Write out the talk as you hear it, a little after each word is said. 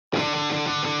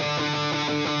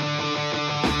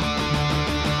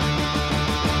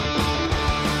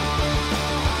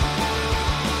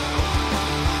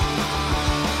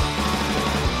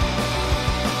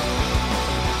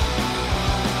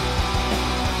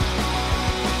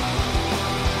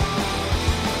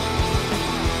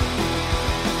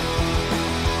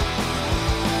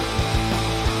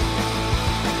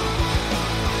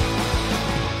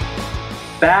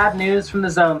Bad news from the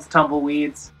zones,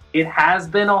 tumbleweeds. It has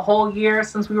been a whole year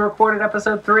since we recorded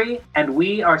episode 3, and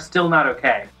we are still not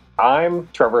okay. I'm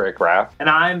Trevor Ickrath. And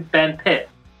I'm Ben Pitt.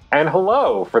 And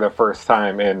hello for the first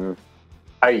time in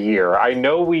a year. I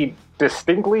know we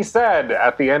distinctly said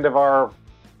at the end of our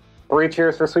 3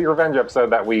 Cheers for Sweet Revenge episode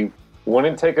that we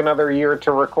wouldn't take another year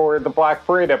to record the Black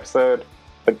Parade episode,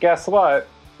 but guess what?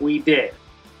 We did.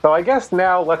 So I guess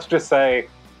now let's say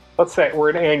we're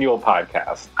an annual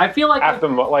podcast. I feel like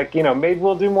maybe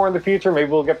we'll do more in the future. Maybe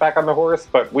we'll get back on the horse.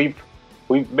 But we've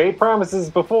made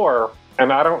promises before,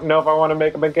 and I don't know if I want to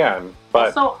make them again.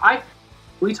 But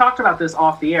we talked about this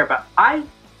off the air, but I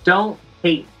don't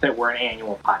hate that we're an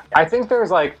annual podcast. I think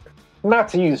there's not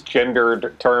to use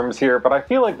gendered terms here, but I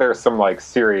feel like there's some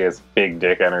serious big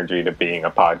dick energy to being a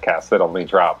podcast that only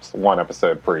drops 1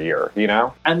 episode per year, you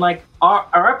know? And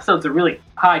our episodes are really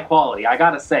high quality. I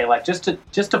gotta say, just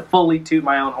to fully toot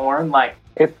my own horn,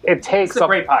 it takes a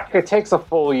great podcast. It takes a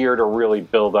full year to really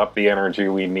build up the energy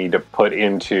we need to put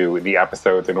into the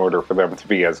episodes in order for them to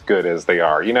be as good as they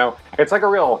are. You know, it's like a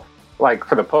real,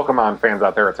 for the Pokemon fans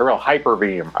out there, it's a real hyper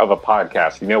beam of a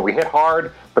podcast. You know, we hit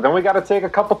hard, but then we got to take a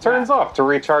couple turns off to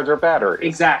recharge our batteries.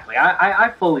 Exactly.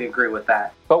 I fully agree with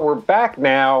that. But we're back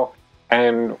now,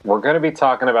 and we're going to be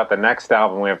talking about the next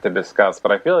album we have to discuss.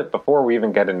 But I feel like before we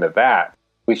even get into that,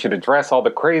 we should address all the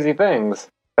crazy things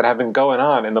that have been going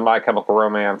on in the My Chemical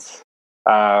Romance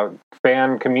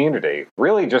fan community.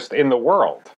 Really just in the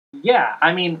world. Yeah.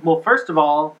 I mean, well, first of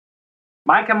all,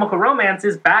 My Chemical Romance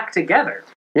is back together.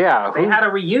 Yeah. They had a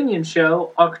reunion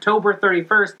show October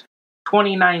 31st,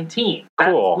 2019.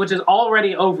 Cool. Which is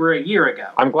already over a year ago.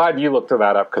 I'm glad you looked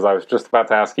that up because I was just about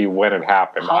to ask you when it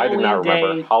happened. I did not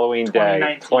remember. Halloween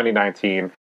Day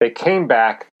 2019. They came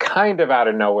back kind of out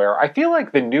of nowhere. I feel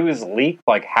like the news leaked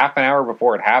half an hour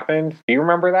before it happened. Do you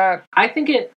remember that? I think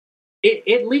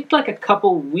it leaked a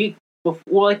couple weeks before.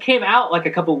 Well, it came out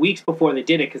a couple weeks before they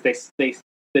did it because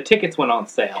the tickets went on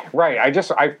sale. Right.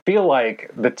 I feel like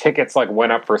the tickets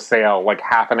went up for sale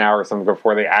half an hour or something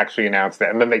before they actually announced it,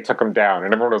 and then they took them down,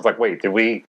 and everyone was like, "Wait, did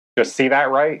we just see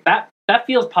that right?" That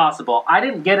feels possible. I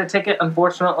didn't get a ticket,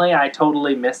 unfortunately. I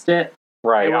totally missed it.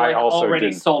 Right. They were I also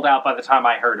already sold out by the time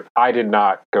I heard of it. I did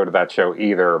not go to that show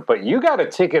either, but you got a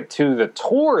ticket to the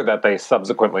tour that they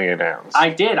subsequently announced. I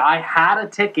did. I had a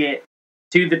ticket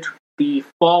to the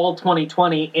fall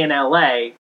 2020 in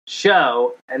LA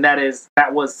show, and that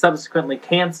was subsequently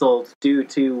canceled due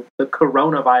to the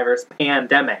coronavirus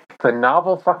pandemic. The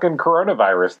novel fucking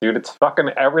coronavirus, dude. It's fucking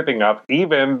everything up,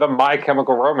 even the My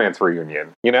Chemical Romance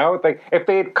reunion. You know, if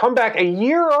they had come back a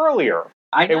year earlier,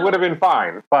 it would have been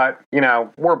fine. But,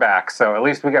 we're back, so at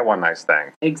least we get one nice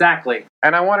thing. Exactly.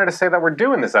 And I wanted to say that we're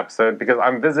doing this episode because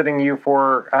I'm visiting you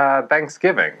for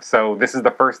Thanksgiving. So this is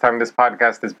the first time this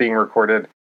podcast is being recorded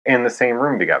in the same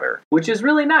room together. Which is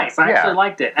really nice. I actually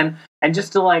liked it. And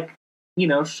just to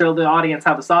show the audience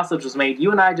how the sausage was made,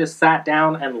 you and I just sat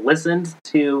down and listened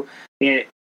to the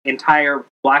entire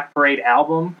Black Parade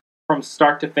album from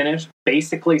start to finish,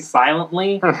 basically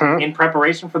silently in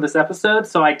preparation for this episode.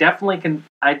 So I definitely can,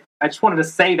 I just wanted to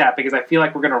say that because I feel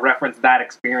like we're going to reference that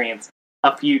experience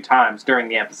a few times during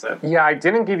the episode. Yeah, I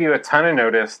didn't give you a ton of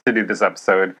notice to do this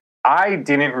episode. I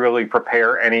didn't really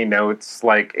prepare any notes,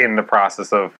 in the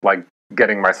process of,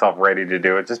 getting myself ready to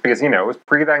do it, just because, it was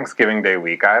pre-Thanksgiving Day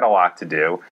week. I had a lot to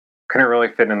do. Couldn't really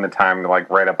fit in the time to,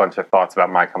 write a bunch of thoughts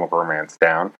about My Chemical Romance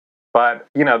down. But,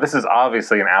 this is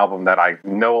obviously an album that I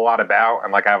know a lot about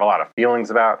and, I have a lot of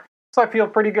feelings about. So I feel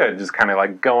pretty good, just kind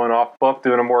of, going off book,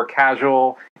 doing a more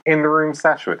casual, in-the-room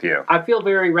sesh with you. I feel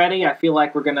very ready. I feel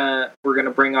like we're gonna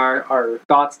bring our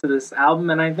thoughts to this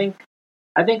album, and I think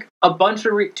a bunch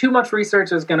of too much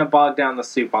research is going to bog down the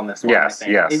soup on this one. Yes.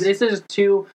 This is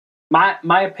too.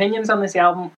 My opinions on this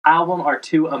album are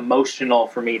too emotional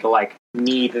for me to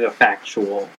need the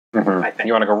factual. I think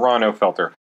you want to go raw, no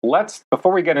filter.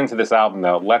 Before we get into this album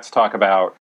though, let's talk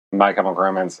about My Chemical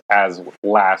Romance as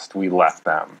last we left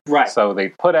them. Right. So they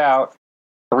put out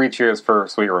 3 Cheers for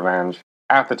Sweet Revenge.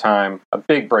 At the time, a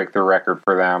big breakthrough record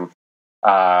for them.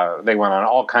 They went on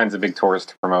all kinds of big tours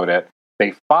to promote it.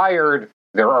 They fired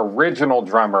their original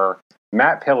drummer,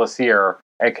 Matt Pellicier,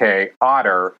 a.k.a.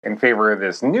 Otter, in favor of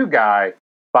this new guy,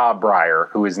 Bob Breyer,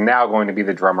 who is now going to be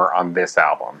the drummer on this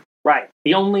album. Right.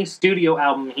 The only studio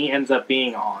album he ends up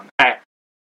being on,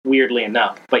 weirdly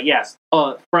enough. But yes,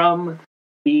 from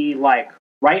the,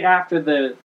 right after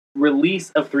the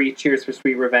release of 3 Cheers for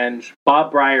Sweet Revenge,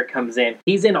 Bob Breyer comes in.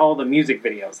 He's in all the music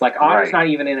videos. Otter's not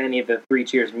even in any of the 3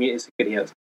 Cheers music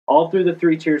videos. All through the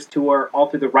 3 Cheers tour, all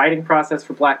through the writing process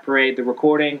for Black Parade, the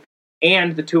recording,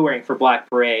 and the touring for Black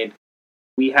Parade,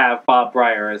 we have Bob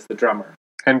Breyer as the drummer.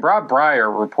 And Bob Breyer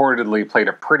reportedly played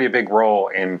a pretty big role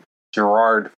in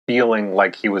Gerard feeling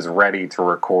like he was ready to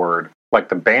record, like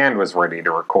the band was ready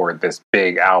to record this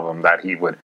big album that he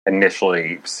would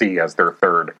initially see as their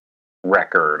third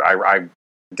record. I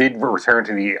did return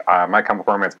to the My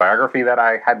Chemical Romance biography that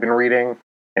I had been reading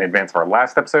in advance of our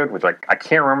last episode, which I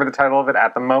can't remember the title of it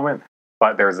at the moment,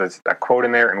 but there's a quote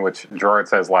in there in which Gerard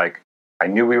says, like, I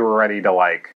knew we were ready to,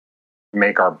 like,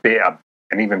 make our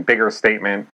an even bigger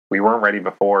statement. We weren't ready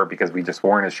before because we just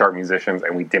weren't as sharp musicians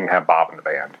and we didn't have Bob in the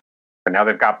band. But now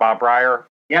they've got Bob Breyer,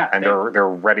 and they're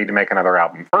ready to make another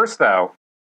album. First, though,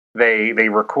 they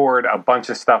record a bunch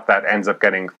of stuff that ends up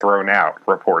getting thrown out,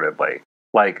 reportedly.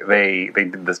 Like, they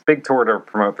did this big tour to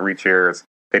promote 3 Cheers.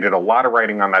 They did a lot of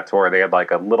writing on that tour. They had,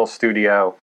 like, a little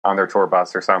studio on their tour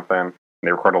bus or something.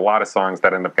 They recorded a lot of songs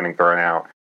that end up getting thrown out.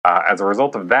 As a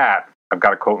result of that, I've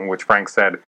got a quote in which Frank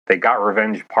said, they got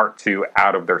Revenge Part 2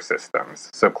 out of their systems.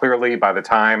 So clearly, by the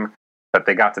time that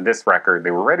they got to this record,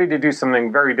 they were ready to do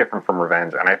something very different from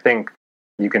Revenge. And I think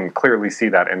you can clearly see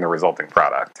that in the resulting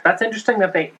product. That's interesting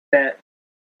that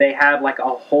they had, like, a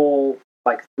whole,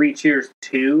 like, 3 Cheers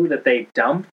 2 that they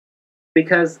dumped,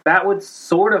 because that would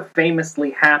sort of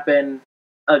famously happen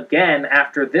again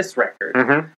after this record.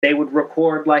 Mm-hmm. They would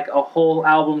record, like, a whole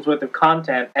album's worth of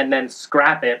content and then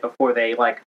scrap it before they,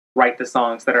 like, write the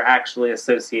songs that are actually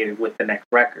associated with the next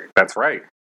record. That's right.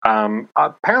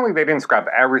 Apparently they didn't scrap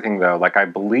everything, though. Like, I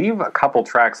believe a couple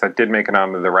tracks that did make it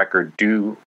onto the record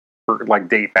do, like,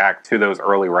 date back to those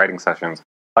early writing sessions.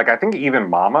 Like, I think even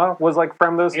Mama was, like,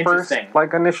 from those first,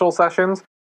 like, initial sessions.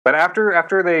 But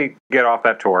after they get off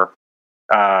that tour,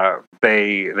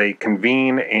 they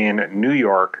convene in New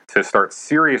York to start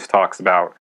serious talks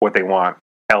about what they want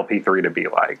LP3 to be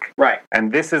like. Right.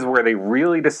 And this is where they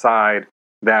really decide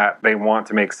that they want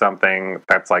to make something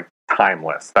that's, like,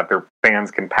 timeless, that their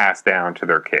fans can pass down to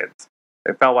their kids.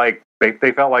 It felt like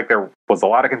they felt like there was a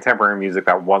lot of contemporary music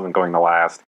that wasn't going to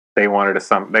last. They wanted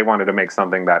to make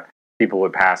something that people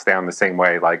would pass down the same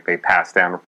way, like they passed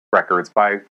down records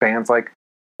by bands like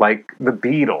the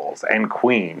Beatles and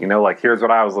Queen. You know, like, here's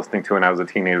what I was listening to when I was a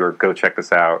teenager. Go check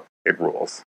this out. It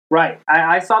rules. Right.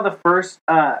 I saw the first,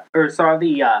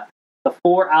 the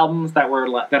 4 albums that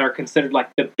are considered, like,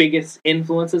 the biggest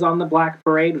influences on the Black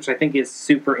Parade, which I think is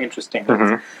super interesting.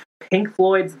 Mm-hmm. Pink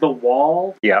Floyd's The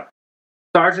Wall. Yep.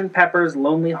 Sgt. Pepper's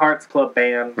Lonely Hearts Club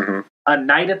Band. Mm-hmm. A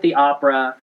Night at the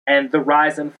Opera. And the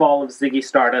rise and fall of Ziggy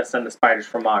Stardust and the Spiders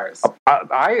from Mars.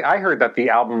 I heard that the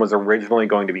album was originally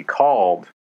going to be called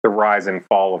The Rise and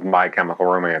Fall of My Chemical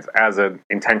Romance as an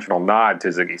intentional nod to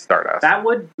Ziggy Stardust. That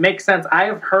would make sense. I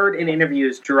have heard in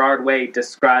interviews Gerard Way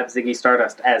describe Ziggy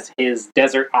Stardust as his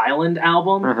Desert Island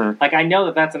album. Mm-hmm. Like, I know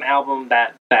that that's an album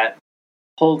that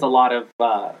holds a lot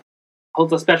of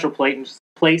holds a special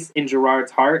place in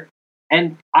Gerard's heart.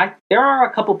 And there are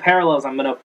a couple parallels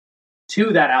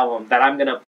to that album that I'm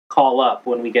gonna call up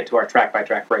when we get to our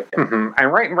track-by-track breakdown. Mm-hmm.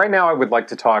 And right now I would like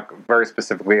to talk very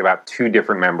specifically about 2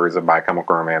 different members of My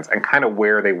Chemical Romance and kind of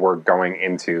where they were going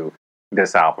into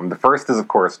this album. The first is, of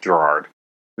course, Gerard.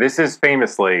 This is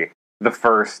famously the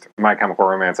first My Chemical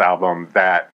Romance album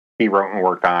that he wrote and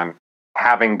worked on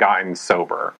having gotten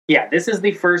sober. Yeah, this is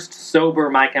the first sober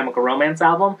My Chemical Romance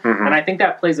album, mm-hmm. and I think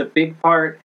that plays a big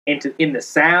part in the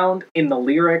sound, in the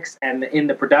lyrics, and in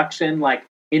the production, like,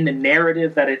 in the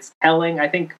narrative that it's telling. I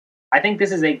think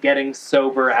this is a getting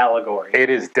sober allegory. It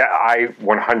is. I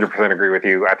 100% agree with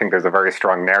you. I think there's a very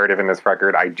strong narrative in this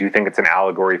record. I do think it's an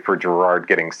allegory for Gerard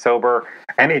getting sober.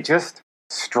 And it just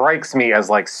strikes me as,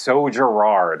 like, so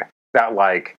Gerard that,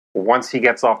 like, once he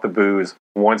gets off the booze,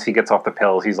 once he gets off the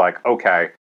pills, he's like, okay,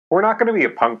 we're not going to be a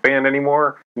punk band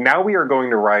anymore. Now we are going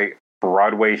to write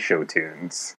Broadway show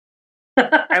tunes.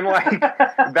 And, like,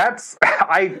 that's,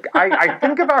 I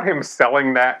think about him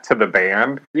selling that to the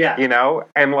band, yeah, you know,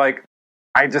 and, like,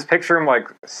 I just picture him,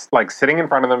 like sitting in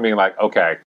front of them being like,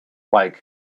 okay, like,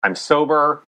 I'm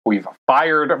sober, we've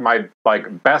fired my,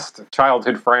 like, best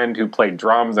childhood friend who played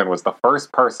drums and was the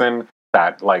first person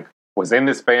that, like, was in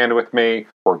this band with me,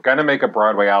 we're gonna make a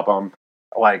Broadway album,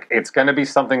 like, it's gonna be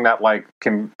something that, like,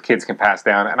 kids can pass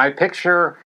down, and I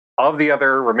picture of the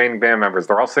other remaining band members,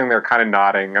 they're all sitting there kind of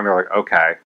nodding, and they're like,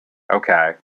 okay.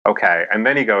 And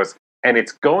then he goes, and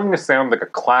it's going to sound like a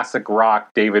classic rock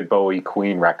David Bowie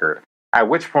Queen record. At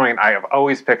which point, I have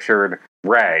always pictured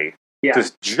Ray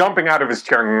just jumping out of his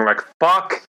chair and going like,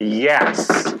 fuck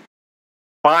yes.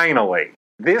 Finally.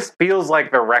 This feels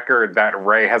like the record that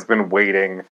Ray has been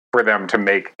waiting for them to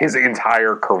make his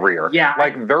entire career. Yeah.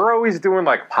 Like, they're always doing,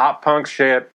 like, pop punk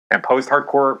shit and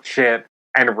post-hardcore shit.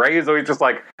 And Ray is always just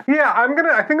like, yeah, I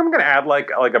think I'm gonna add like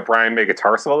a Brian May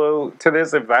guitar solo to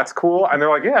this if that's cool. And they're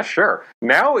like, yeah, sure.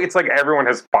 Now it's like everyone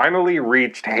has finally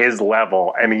reached his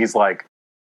level, and he's like,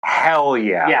 hell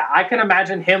yeah. Yeah, I can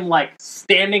imagine him like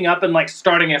standing up and like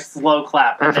starting a slow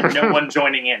clap and then no one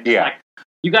joining in. Yeah. Like,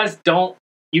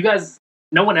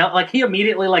 no one else, like he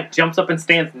immediately like jumps up and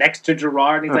stands next to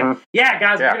Gerard and he's like, yeah,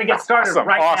 guys, we're going to get started now.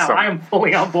 I am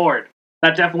fully on board.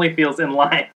 That definitely feels in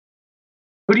line.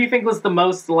 Who do you think was the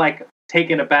most like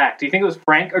taken aback? Do you think it was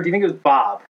Frank or do you think it was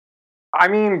Bob? I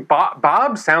mean,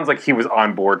 Bob sounds like he was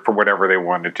on board for whatever they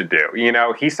wanted to do. You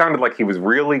know, he sounded like he was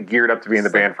really geared up to be in the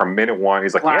band from minute one.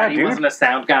 He's like, glad yeah, he dude. wasn't a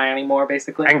sound guy anymore,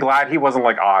 basically. And glad he wasn't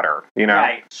like Otter, you know?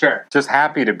 Right, sure. Just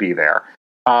happy to be there.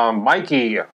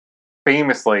 Mikey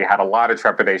famously had a lot of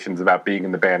trepidations about being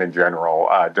in the band in general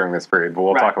during this period, but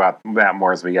we'll talk about that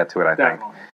more as we get to it, I think.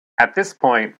 At this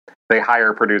point, they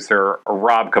hire producer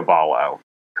Rob Cavallo,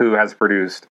 who has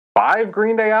produced 5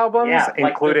 Green Day albums,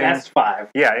 including like the best 5.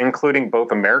 Yeah, including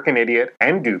both American Idiot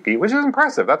and Dookie, which is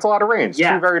impressive. That's a lot of range.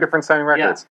 2 very different sounding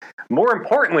records. More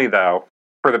importantly, though,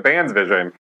 for the band's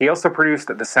vision, he also produced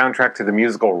the soundtrack to the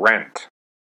musical Rent.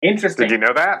 Interesting. Did you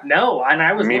know that? No, and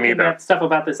I was looking at stuff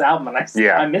about this album, and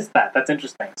I missed that. That's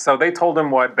interesting. So they told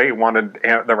him what they wanted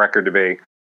the record to be,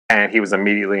 and he was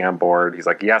immediately on board. He's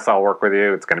like, yes, I'll work with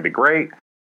you. It's going to be great.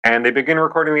 And they begin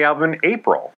recording the album in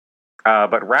April.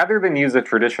 But rather than use a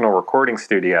traditional recording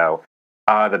studio,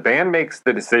 the band makes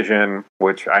the decision,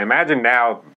 which I imagine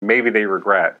now maybe they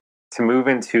regret, to move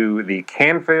into the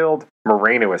Canfield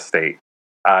Moreno estate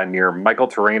near Michael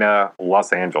Terrena,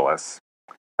 Los Angeles.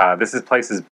 This place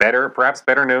is perhaps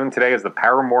better known today as the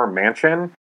Paramore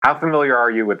Mansion. How familiar are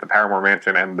you with the Paramore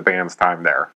Mansion and the band's time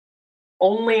there?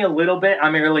 Only a little bit.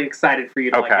 I'm really excited for you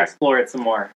to explore it some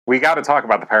more. We got to talk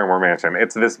about the Paramore Mansion.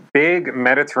 It's this big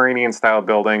Mediterranean-style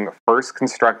building, first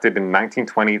constructed in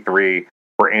 1923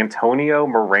 for Antonio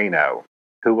Moreno,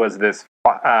 who was this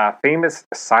famous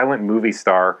silent movie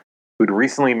star who'd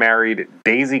recently married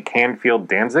Daisy Canfield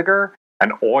Danziger,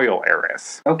 an oil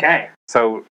heiress. Okay.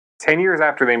 So 10 years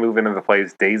after they move into the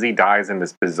place, Daisy dies in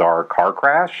this bizarre car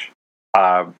crash.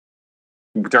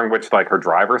 During which, like, her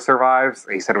driver survives.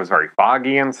 He said it was very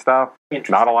foggy and stuff.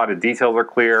 Not a lot of details are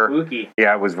clear. Spooky.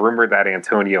 Yeah, it was rumored that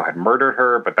Antonio had murdered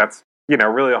her, but that's,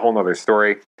 really a whole nother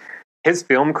story. His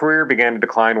film career began to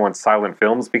decline once silent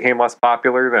films became less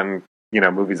popular than,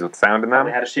 movies with sound in them.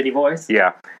 They had a shitty voice.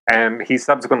 Yeah, and he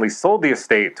subsequently sold the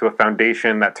estate to a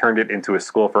foundation that turned it into a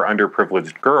school for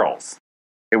underprivileged girls.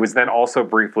 It was then also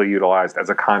briefly utilized as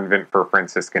a convent for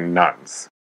Franciscan nuns.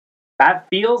 That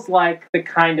feels like the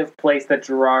kind of place that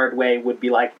Gerard Way would be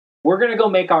like, we're going to go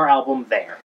make our album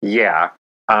there. Yeah.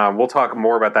 We'll talk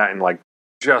more about that in like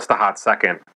just a hot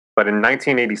second. But in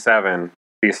 1987,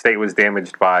 the estate was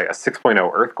damaged by a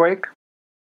 6.0 earthquake,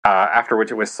 after which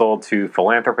it was sold to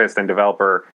philanthropist and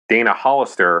developer Dana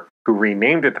Hollister, who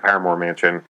renamed it the Paramore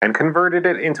Mansion and converted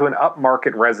it into an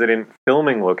upmarket resident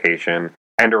filming location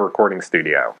and a recording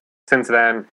studio. Since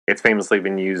then, it's famously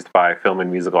been used by film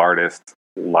and musical artists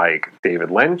like David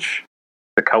Lynch,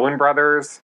 the Coen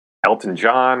brothers, Elton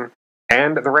John,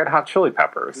 and the Red Hot Chili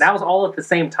Peppers. That was all at the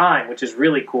same time, which is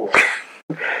really cool.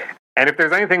 And if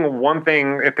there's any one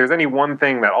thing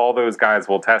that all those guys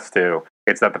will attest to,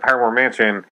 it's that the Paramore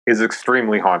Mansion is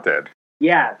extremely haunted.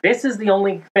 Yeah, this is the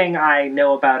only thing I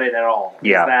know about it at all.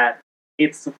 Yeah. Is that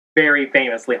it's very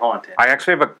famously haunted. I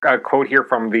actually have a quote here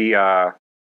from the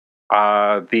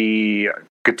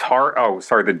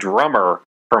drummer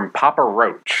from Papa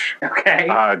Roach.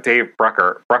 Okay. Dave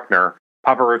Bruckner.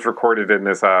 Papa Roach recorded in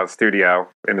this studio,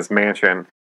 in this mansion.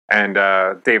 And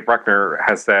Dave Bruckner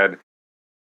has said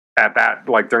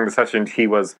during the session, he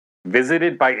was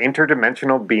visited by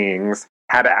interdimensional beings,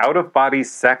 had out-of-body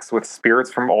sex with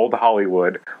spirits from old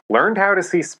Hollywood, learned how to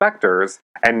see specters,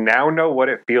 and now know what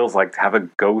it feels like to have a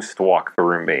ghost walk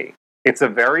through me. It's a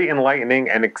very enlightening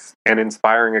and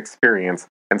inspiring experience,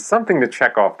 and something to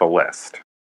check off the list.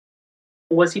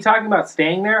 Was he talking about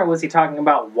staying there, or was he talking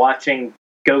about watching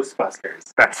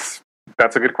Ghostbusters? That's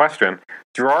a good question.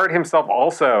 Gerard himself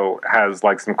also has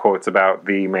some quotes about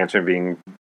the mansion being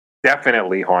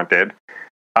definitely haunted.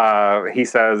 He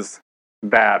says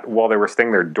that while they were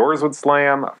staying there, doors would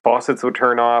slam, faucets would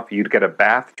turn off, you'd get a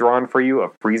bath drawn for you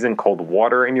of freezing cold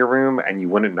water in your room, and you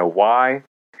wouldn't know why.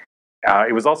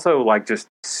 It was also just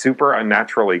super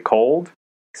unnaturally cold.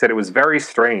 He said it was very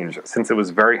strange, since it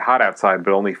was very hot outside,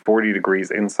 but only 40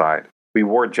 degrees inside. We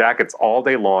wore jackets all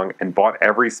day long and bought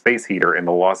every space heater in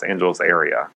the Los Angeles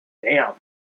area. Damn.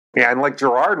 Yeah, and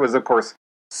Gerard was, of course,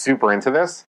 super into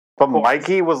this, but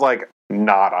Mikey was,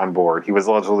 not on board. He was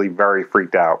allegedly very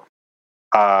freaked out.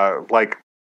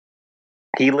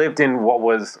 He lived in what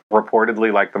was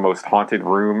reportedly like the most haunted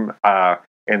room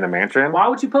in the mansion. Why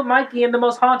would you put Mikey in the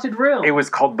most haunted room? It was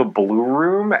called the Blue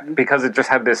Room because it just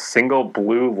had this single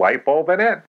blue light bulb in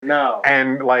it. No.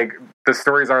 And like the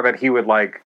stories are that he would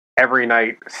like every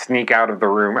night sneak out of the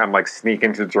room and like sneak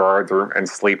into Gerard's room and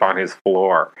sleep on his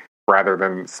floor rather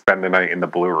than spend the night in the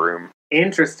Blue Room.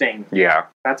 Interesting. Yeah.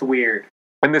 That's weird.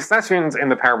 And the sessions in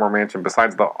the Paramore Mansion,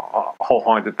 besides the whole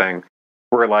haunted thing,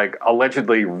 were like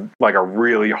allegedly like a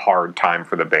really hard time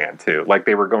for the band too. Like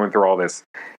they were going through all this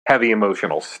heavy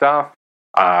emotional stuff.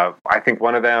 I think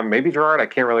one of them, maybe Gerard, I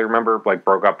can't really remember, like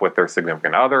broke up with their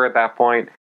significant other at that point.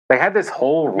 They had this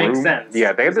whole room. Makes sense.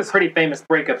 Yeah, they had this pretty famous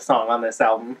breakup song on this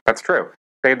album. That's true.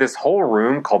 They had this whole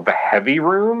room called the Heavy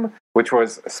Room, which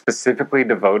was specifically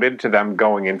devoted to them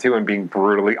going into and being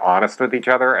brutally honest with each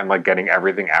other and like getting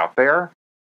everything out there.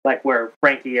 Like where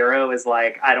Frankie Iero is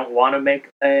like, I don't want to make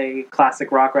a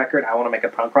classic rock record, I want to make a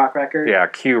punk rock record. Yeah,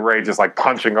 cue Ray just like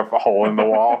punching up a hole in the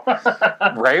wall.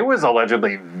 Ray was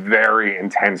allegedly very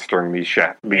intense during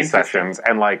these sessions,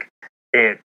 and like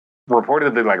it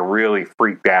reportedly like really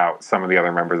freaked out some of the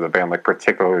other members of the band, like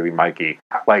particularly Mikey.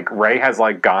 Like Ray has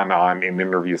like gone on in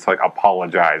interviews to like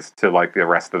apologize to like the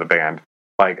rest of the band,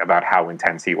 like about how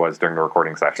intense he was during the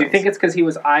recording sessions. Do you think it's because he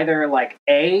was either like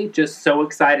A, just so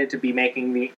excited to be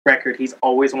making the record he's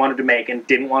always wanted to make and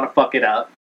didn't want to fuck it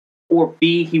up, or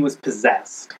B, he was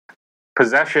possessed?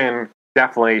 Possession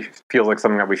definitely feels like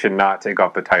something that we should not take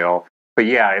off the title. But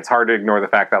yeah, it's hard to ignore the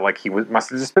fact that like he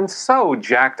must have just been so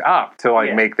jacked up to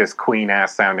like make this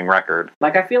Queen-ass sounding record.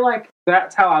 Like I feel like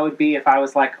that's how I would be if I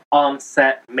was like on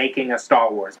set making a Star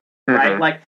Wars, right?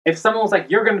 Like if someone was like,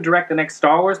 you're going to direct the next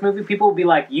Star Wars movie, people would be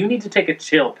like, you need to take a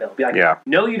chill pill. Be like,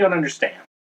 no, you don't understand.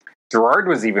 Gerard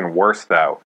was even worse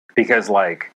though, because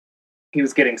like he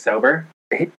was getting sober.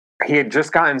 He had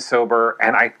just gotten sober,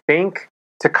 and I think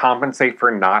to compensate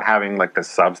for not having like the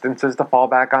substances to fall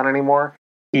back on anymore,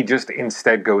 he just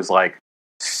instead goes like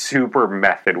super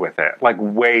method with it, like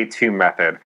way too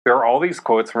method. There are all these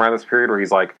quotes from around this period where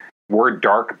he's like, we're a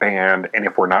dark band, and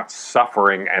if we're not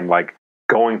suffering and like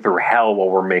going through hell while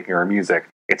we're making our music,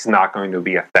 it's not going to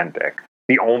be authentic.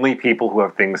 The only people who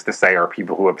have things to say are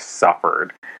people who have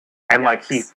suffered. And like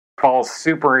he falls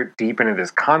super deep into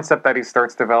this concept that he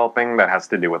starts developing that has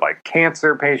to do with like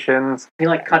cancer patients. He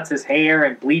like cuts his hair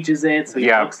and bleaches it so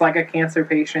he looks like a cancer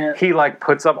patient. He like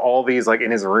puts up all these like in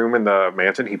his room in the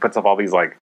mansion, he puts up all these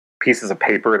like pieces of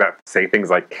paper that say things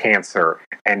like cancer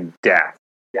and death.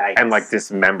 Yikes. And like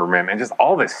dismemberment and just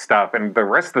all this stuff, and the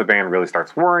rest of the band really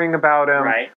starts worrying about him,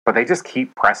 but they just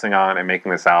keep pressing on and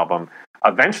making this album.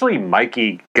 Eventually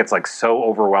Mikey gets like so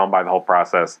overwhelmed by the whole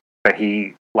process that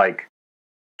he like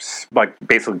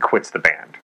basically quits the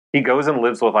band. He goes and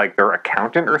lives with like their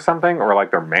accountant or something, or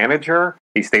like their manager.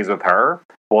 He stays with her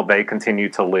while they continue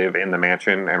to live in the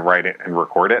mansion and write it and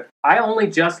record it. I only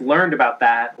just learned about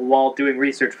that while doing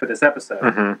research for this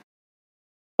episode.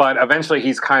 But eventually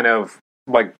he's kind of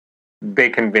like, they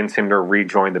convince him to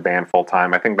rejoin the band full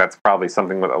time. I think that's probably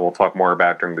something that we'll talk more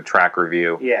about during the track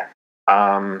review. Yeah.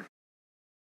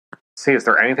 See, is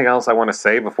there anything else I want to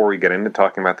say before we get into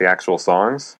talking about the actual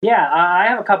songs? Yeah, I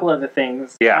have a couple other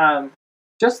things. Yeah.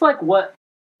 Just like what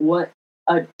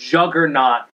a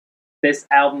juggernaut this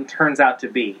album turns out to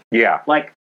be. Yeah.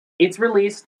 Like, it's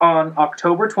released on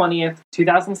October 20th,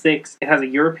 2006. It has a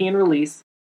European release.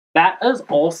 That is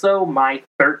also my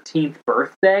 13th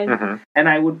birthday, and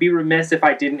I would be remiss if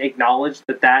I didn't acknowledge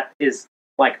that that is,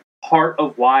 like, part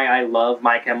of why I love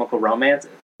My Chemical Romance.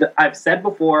 I've said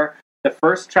before, the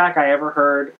first track I ever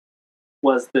heard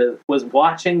was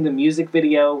watching the music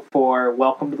video for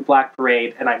Welcome to the Black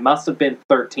Parade, and I must have been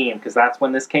 13, because that's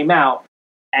when this came out,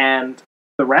 and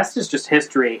the rest is just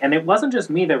history. And it wasn't just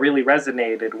me that really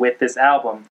resonated with this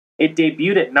album. It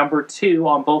debuted at number 2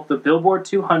 on both the Billboard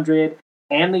 200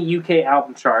 and the UK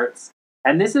album charts.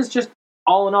 And this is just,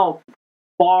 all in all,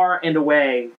 far and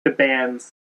away the band's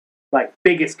like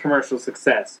biggest commercial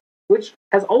success, which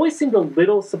has always seemed a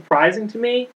little surprising to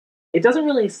me. It doesn't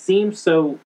really seem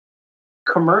so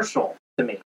commercial to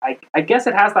me. I guess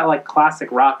it has that like classic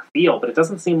rock feel, but it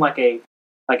doesn't seem like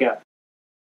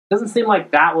doesn't seem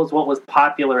like that was what was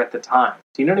popular at the time.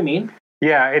 Do you know what I mean?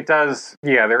 Yeah, it does.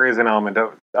 Yeah, there is an element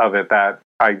of it that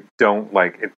I don't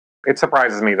like. It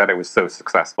surprises me that it was so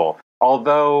successful.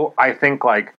 Although I think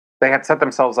like they had set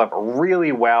themselves up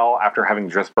really well after having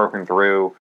just broken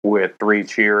through with 3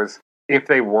 Cheers. If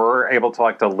they were able to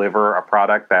like deliver a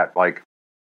product that like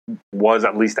was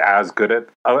at least as good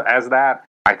as that,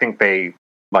 I think they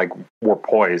like were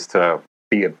poised to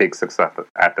be a big success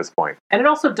at this point. And it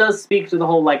also does speak to the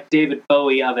whole like David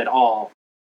Bowie of it all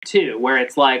too, where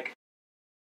it's like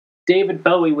David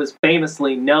Bowie was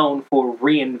famously known for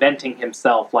reinventing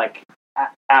himself, like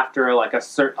after like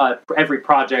every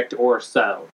project or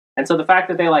so. And so the fact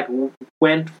that they like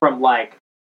went from like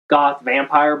goth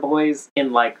vampire boys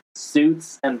in like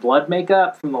suits and blood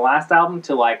makeup from the last album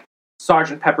to like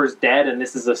Sgt. Pepper's Dead and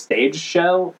this is a stage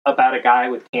show about a guy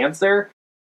with cancer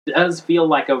does feel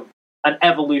like an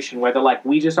evolution where they're like,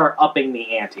 we just are upping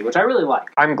the ante, which I really like.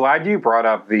 I'm glad you brought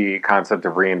up the concept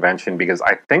of reinvention because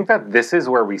I think that this is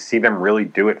where we see them really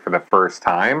do it for the first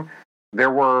time.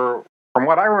 There were, from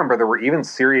what I remember, there were even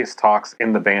serious talks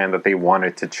in the band that they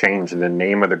wanted to change the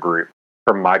name of the group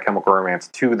from My Chemical Romance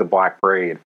to the Black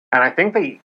Parade. And I think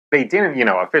they didn't,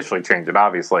 officially change it,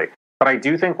 obviously. But I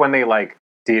do think when they, like,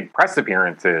 did press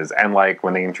appearances and, like,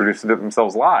 when they introduced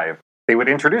themselves live, they would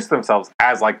introduce themselves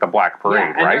as, like, the Black Parade,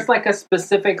 and right? there's, like, a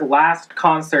specific last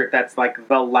concert that's, like,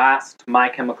 the last My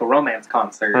Chemical Romance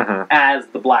concert as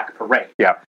the Black Parade.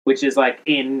 Yeah. Which is,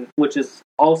 which is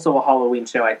also a Halloween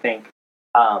show, I think.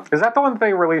 Is that the one that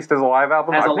they released as a live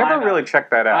album? I've never really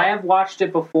checked that out. I have watched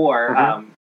it before,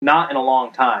 not in a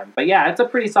long time. But yeah, it's a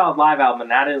pretty solid live album,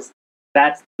 and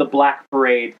that's the Black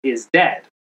Parade is dead,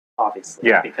 obviously.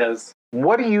 Yeah. Because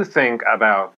what do you think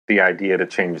about the idea to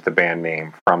change the band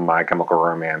name from My Chemical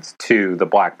Romance to the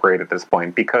Black Parade at this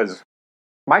point? Because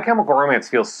My Chemical Romance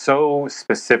feels so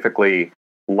specifically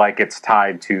like it's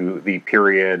tied to the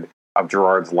period of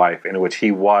Gerard's life in which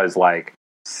he was, like,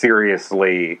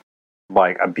 seriously,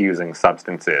 like, abusing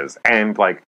substances. And,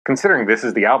 like, considering this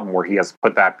is the album where he has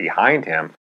put that behind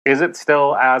him, is it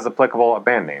still as applicable a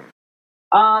band name?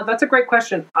 That's a great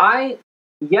question.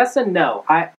 Yes and no.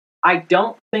 I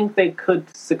don't think they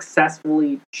could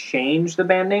successfully change the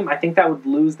band name. I think that would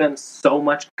lose them so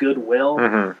much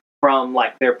goodwill from,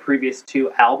 like, their previous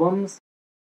two albums.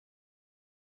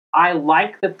 I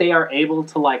like that they are able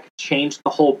to, like, change the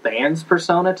whole band's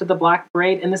persona to the Black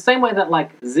Parade in the same way that,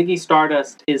 like, Ziggy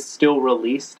Stardust is still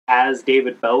released as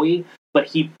David Bowie, but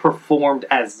he performed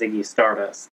as Ziggy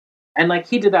Stardust. And, like,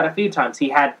 he did that a few times. He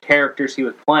had characters he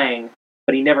was playing,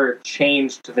 but he never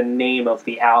changed the name of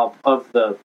the album, of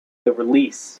the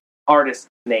release artist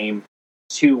name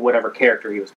to whatever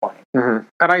character he was playing.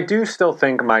 And I do still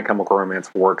think My Chemical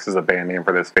Romance works as a band name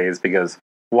for this phase because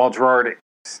while Gerard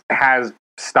has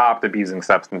stopped abusing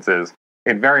substances,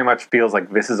 it very much feels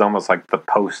like this is almost like the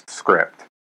postscript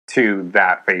to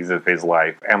that phase of his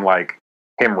life and, like,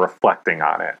 him reflecting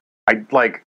on it.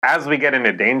 As we get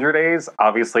into Danger Days,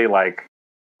 obviously, like,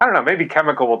 I don't know, maybe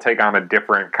Chemical will take on a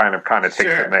different kind of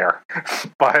connotation there.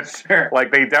 But,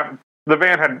 like, the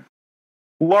band had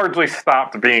largely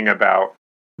stopped being about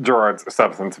Gerard's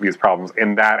substance abuse problems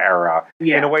in that era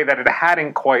in a way that it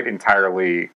hadn't quite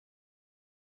entirely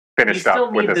finished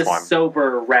up with this one. You still need this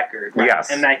sober record, right?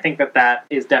 Yes. And I think that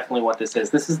is definitely what this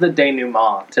is. This is the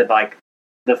denouement to, like,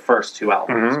 the first two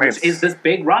albums, which is this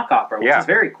big rock opera, which is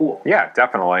very cool. Yeah,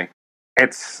 definitely.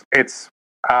 It's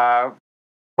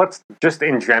let's just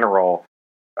in general,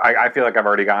 I feel like I've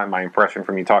already gotten my impression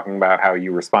from you talking about how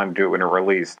you responded to it when it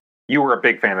released. You were a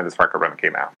big fan of this record when it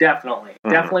came out. Definitely.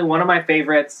 Definitely one of my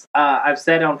favorites. I've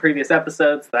said on previous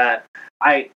episodes that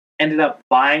I ended up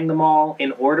buying them all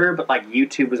in order, but, like,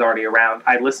 YouTube was already around.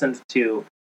 I listened to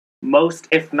most,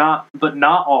 if not, but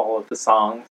not all of the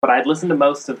songs, but I'd listened to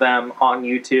most of them on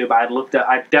YouTube.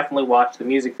 I definitely watched the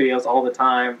music videos all the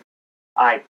time.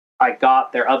 I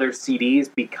got their other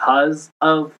CDs because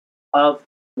of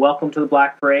Welcome to the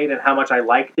Black Parade and how much I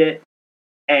liked it.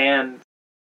 And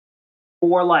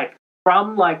for, like,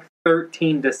 from, like,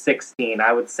 13 to 16,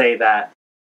 I would say that,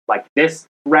 like, this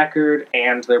record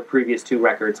and their previous two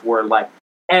records were, like,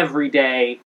 every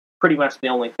day pretty much the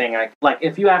only thing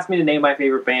if you asked me to name my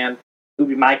favorite band, it would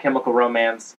be My Chemical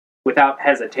Romance without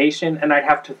hesitation, and I'd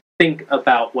have to think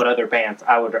about what other bands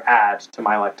I would add to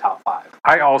my, like, top 5.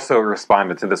 I also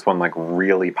responded to this one, like,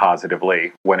 really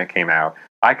positively when it came out.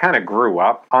 I kind of grew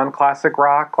up on classic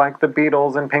rock, like the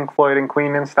Beatles and Pink Floyd and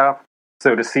Queen and stuff.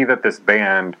 So to see that this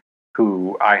band,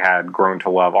 who I had grown to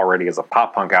love already as a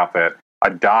pop punk outfit,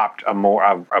 adopt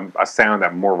a sound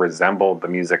that more resembled the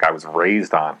music I was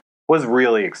raised on was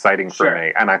really exciting for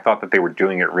me. And I thought that they were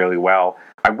doing it really well.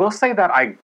 I will say that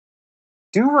I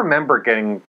do remember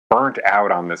getting burnt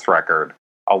out on this record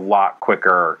a lot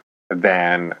quicker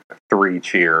than Three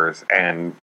Cheers.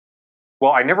 And,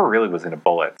 well, I never really was into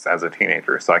Bullets as a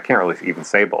teenager, so I can't really even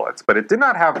say Bullets. But it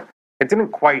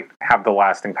didn't quite have the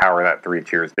lasting power that Three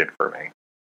Cheers did for me.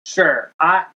 Sure.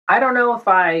 I don't know if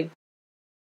I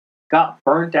got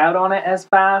burnt out on it as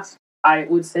fast. I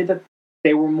would say that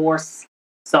there were more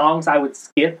songs I would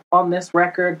skip on this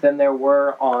record than there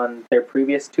were on their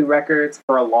previous two records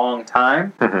for a long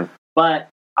time. But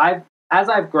as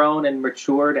I've grown and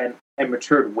matured and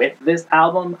matured with this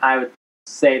album, I would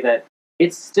say that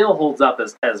it still holds up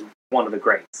as one of the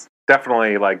greats.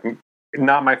 Definitely, like,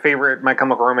 not my favorite My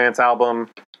Chemical Romance album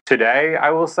today,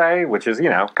 I will say, which is,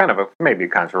 kind of maybe a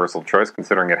controversial choice,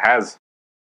 considering it has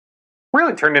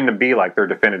really turned into be like their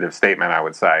definitive statement, I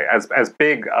would say. As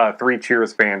big Three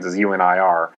Cheers fans as you and I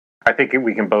are, I think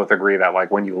we can both agree that,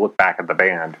 like, when you look back at the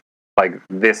band, like,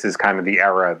 this is kind of the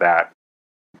era that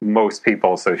most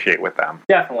people associate with them.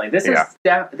 Definitely.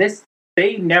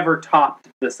 They never topped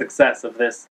the success of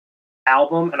this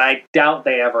album, and I doubt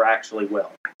they ever actually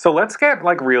will. So let's get,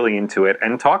 like, really into it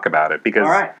and talk about it, because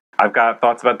I've got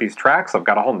thoughts about these tracks. I've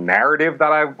got a whole narrative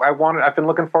that I've been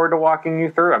looking forward to walking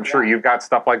you through. I'm sure you've got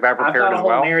stuff like that prepared as well. I've got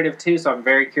a whole narrative too, so I'm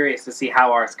very curious to see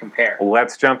how ours compare.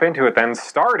 Let's jump into it then,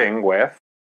 starting with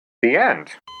The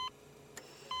End.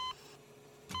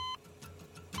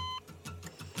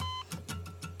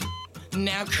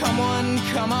 Now come on,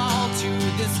 come all to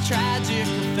this tragic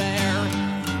affair.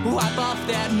 Wipe off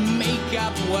that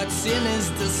makeup, what's in is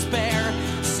despair.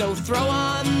 So throw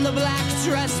on the black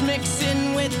dress, mix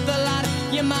in with the lot.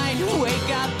 You might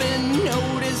wake up and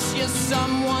notice you're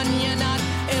someone you're not.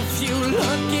 If you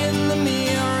look in the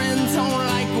mirror and don't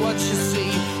like what you see,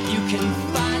 you can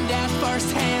find out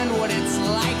firsthand what it's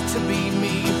like to be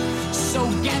me. So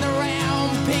gather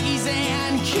round, piggies,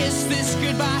 and kiss this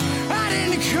goodbye.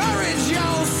 I'd encourage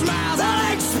your smiles,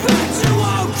 I'd expect you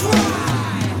won't cry.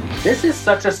 This is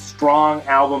such a strong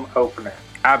album opener.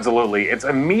 Absolutely. It's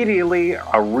immediately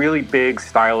a really big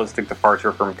stylistic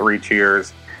departure from Three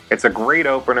Cheers. It's a great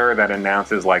opener that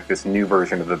announces, like, this new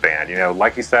version of the band.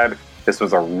 Like you said, this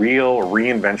was a real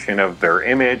reinvention of their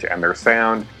image and their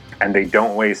sound, and they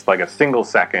don't waste, like, a single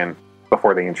second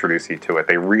before they introduce you to it.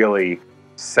 They really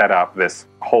set up this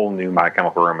whole new My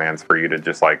Chemical Romance for you to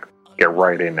just, like, get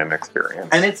right in and experience.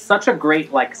 And it's such a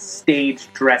great, like,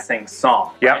 stage dressing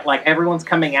song. Yeah. Right? Like, everyone's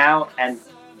coming out and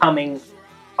coming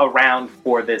around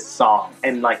for this song.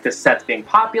 And, like, the set's being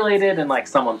populated and, like,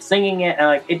 someone's singing it. And,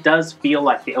 like, it does feel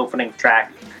like the opening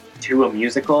track to a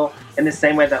musical in the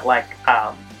same way that, like,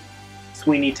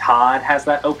 Sweeney Todd has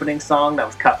that opening song that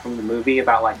was cut from the movie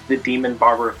about, like, the demon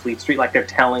barber of Fleet Street. Like, they're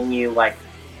telling you, like,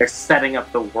 they're setting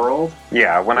up the world.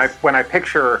 Yeah, when I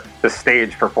picture the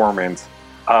stage performance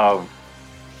of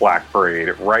Black Parade,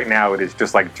 right now it is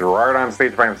just like Gerard on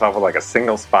stage by himself with, like, a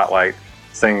single spotlight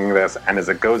singing this, and as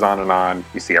it goes on,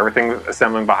 you see everything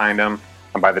assembling behind him,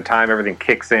 and by the time everything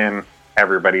kicks in,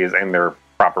 everybody is in their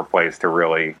proper place to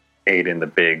really aid in the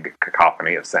big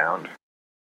cacophony of sound.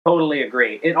 Totally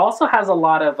agree. It also has a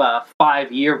lot of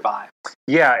 5-year vibe.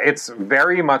 Yeah, it's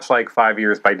very much like 5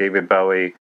 Years by David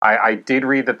Bowie. I did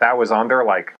read that was on their,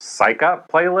 like, Psych Up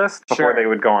playlist before they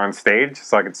would go on stage,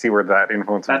 so I could see where that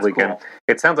influence would leak in.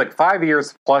 It sounds like 5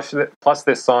 Years plus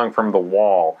this song from The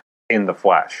Wall, In the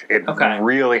Flesh. It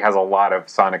really has a lot of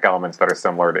sonic elements that are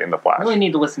similar to In the Flesh. I really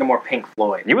need to listen to more Pink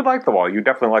Floyd. You would like The Wall. You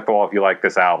definitely like The Wall if you like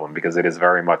this album, because it is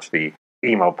very much the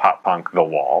emo pop punk The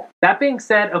Wall. That being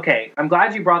said, okay, I'm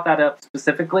glad you brought that up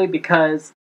specifically,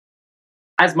 because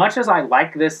as much as I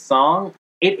like this song,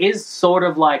 it is sort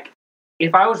of like,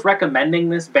 if I was recommending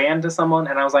this band to someone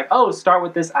and I was like, oh, start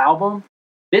with this album,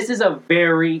 this is a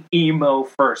very emo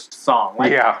first song.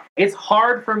 Like, it's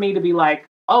hard for me to be like,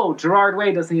 oh, Gerard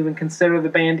Way doesn't even consider the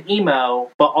band emo,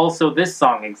 but also this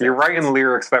song exists. You're writing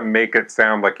lyrics that make it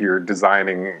sound like you're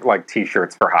designing, like,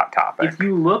 t-shirts for Hot Topic. If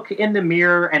you look in the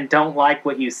mirror and don't like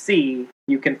what you see,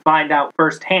 you can find out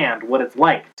firsthand what it's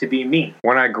like to be me.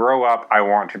 When I grow up, I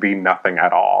want to be nothing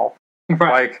at all.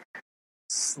 Right.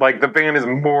 Like, the band is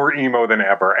more emo than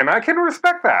ever, and I can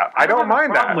respect that. I don't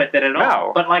mind that. I don't have a problem with it at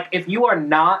all. But, like, if you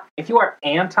are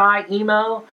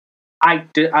anti-emo,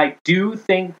 I do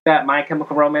think that My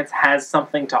Chemical Romance has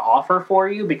something to offer for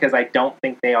you, because I don't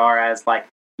think they are as, like,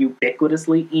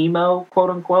 ubiquitously emo,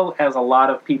 quote-unquote, as a lot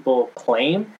of people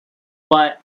claim.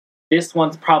 But this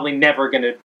one's probably never going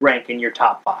to rank in your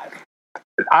top 5.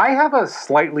 I have a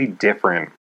slightly different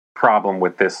problem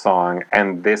with this song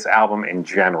and this album in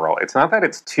general. It's not that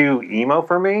it's too emo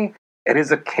for me. It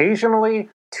is occasionally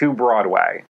too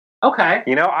Broadway. Okay.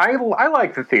 I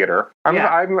like the theater.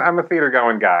 I'm a theater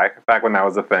going guy back when that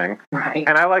was a thing. Right.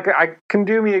 And I can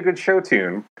do me a good show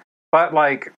tune. But,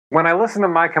 like, when I listen to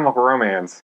My Chemical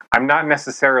Romance, I'm not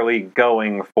necessarily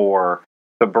going for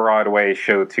the Broadway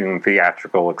show tune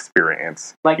theatrical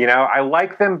experience. Like, I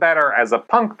like them better as a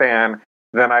punk band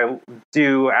than I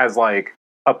do as, like,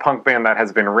 a punk band that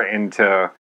has been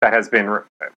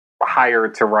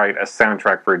hired to write a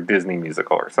soundtrack for a Disney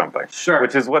musical or something. Sure.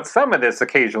 Which is what some of this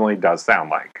occasionally does sound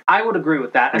like. I would agree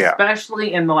with that,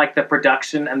 especially in the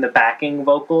production and the backing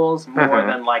vocals, more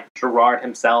than like Gerard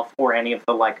himself or any of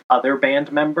the like other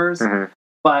band members.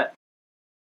 But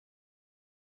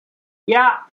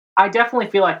yeah, I definitely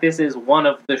feel like this is one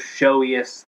of the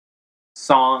showiest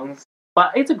songs.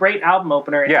 But it's a great album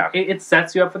opener. It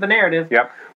sets you up for the narrative.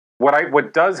 Yep.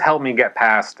 What does help me get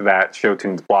past that show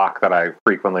tunes block that I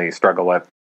frequently struggle with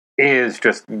is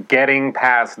just getting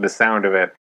past the sound of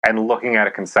it and looking at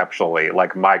it conceptually,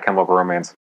 like My Chemical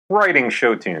Romance, writing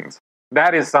show tunes.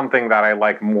 That is something that I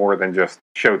like more than just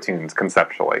show tunes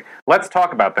conceptually. Let's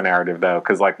talk about the narrative, though,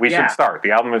 because we should start.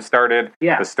 The album has started.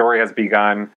 Yeah. The story has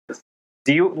begun.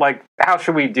 Do you, how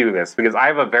should we do this? Because I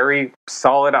have a very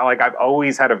solid, I've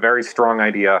always had a very strong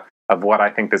idea of what I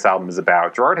think this album is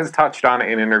about. Gerard has touched on it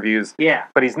in interviews,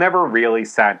 but he's never really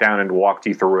sat down and walked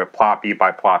you through it plot beat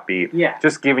by plot beat.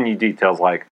 Just giving you details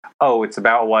like, oh, it's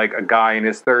about a guy in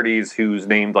his 30s who's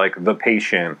named the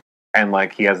patient, and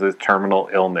he has this terminal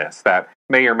illness that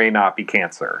may or may not be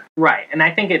cancer. Right, and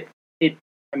I think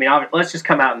let's just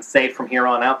come out and say from here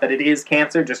on out that it is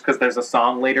cancer, just because there's a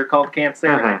song later called Cancer,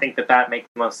 and I think that makes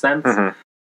the most sense.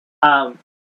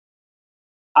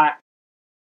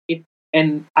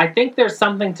 And I think there's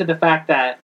something to the fact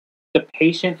that the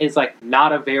patient is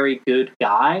not a very good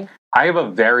guy. I have a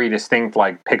very distinct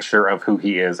picture of who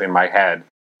he is in my head,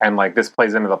 and this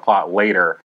plays into the plot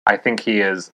later. I think he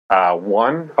is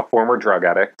 1, a former drug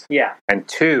addict, and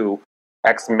 2,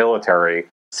 ex-military,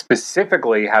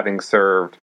 specifically having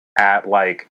served at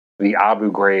the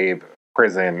Abu Ghraib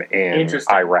prison in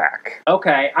Iraq.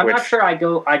 Okay, I'm not sure I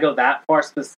go that far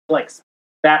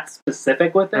that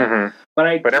specific with it,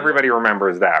 but everybody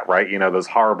remembers that, right? Those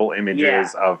horrible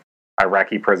images of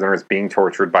Iraqi prisoners being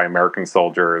tortured by American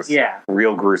soldiers.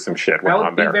 Real gruesome shit went on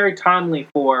there. That would be very timely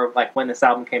for when this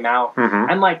album came out.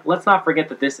 And let's not forget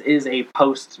that this is a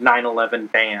post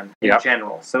 9/11 band in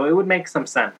general, so it would make some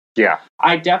sense.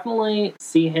 I definitely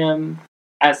see him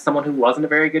as someone who wasn't a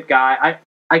very good guy.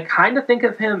 I kind of think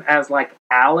of him as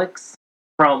Alex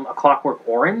from A Clockwork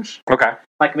Orange. Okay.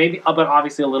 Maybe, but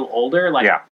obviously a little older.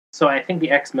 So I think the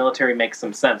ex-military makes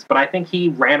some sense. But I think he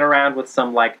ran around with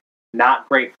some, not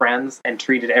great friends and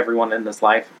treated everyone in this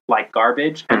life like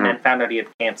garbage, and then found out he had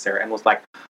cancer and was like,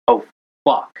 oh,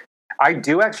 fuck. I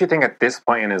do actually think at this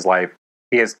point in his life,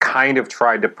 he has kind of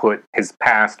tried to put his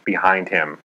past behind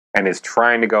him and is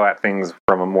trying to go at things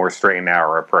from a more straight and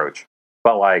narrow approach.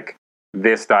 But,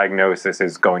 this diagnosis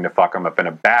is going to fuck him up in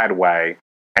a bad way,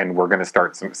 and we're going to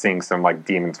start seeing some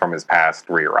demons from his past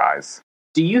re-arise.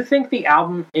 Do you think the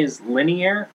album is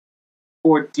linear,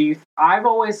 or I've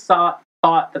always thought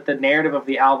that the narrative of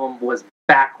the album was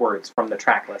backwards from the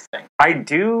track listing. I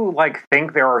do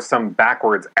think there are some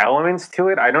backwards elements to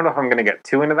it. I don't know if I'm going to get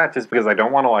too into that, just because I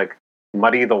don't want to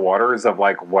muddy the waters of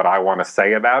what I want to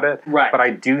say about it. Right. But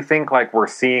I do think we're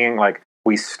seeing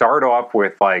we start off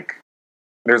with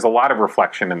there's a lot of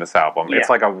reflection in this album. It's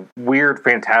a weird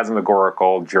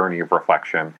phantasmagorical journey of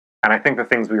reflection. And I think the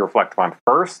things we reflect on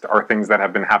first are things that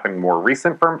have been happening more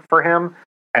recent for him.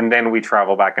 And then we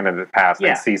travel back into the past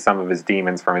and see some of his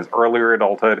demons from his earlier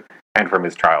adulthood and from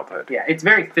his childhood. Yeah, it's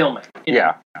very filmic.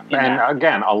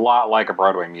 Again, a lot like a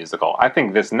Broadway musical. I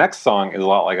think this next song is a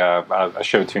lot like a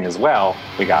show tune as well.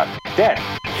 We got Dead.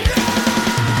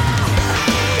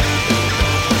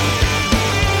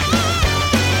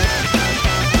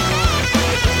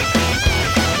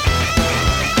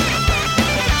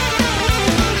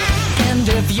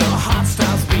 If your heart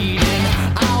starts beating,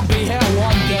 I'll be here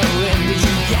wondering, did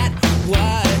you get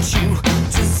what you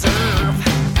deserve?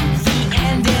 The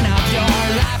ending of your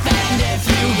life, and if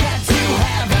you get to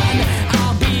heaven,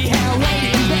 I'll be here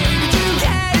waiting, baby. Did you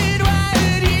get what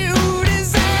you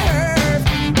deserve?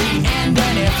 The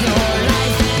ending if your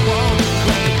life won't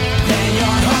wait, then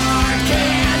your heart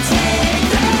can't take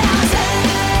the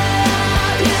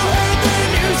sound. You heard the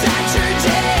news that you're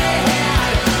dead.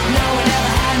 No one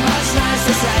ever had much nice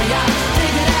to say. I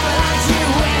think that I liked you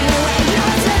anyway. You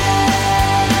take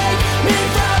me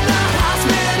from the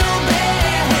hospital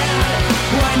bed.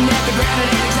 Wouldn't it be great? It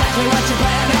ain't exactly what you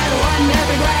planned. And wouldn't it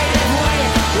be great if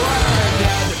we were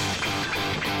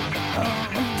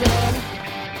dead?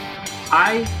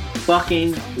 I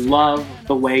fucking love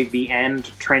the way the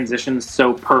end transitions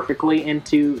so perfectly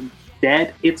into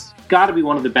Dead. It's got to be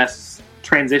one of the best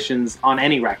transitions on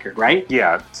any record, right?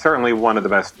 Yeah, certainly one of the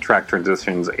best track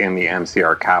transitions in the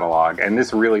MCR catalog. And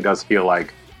this really does feel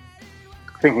like,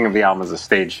 thinking of the album as a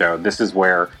stage show, this is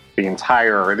where it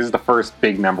is the first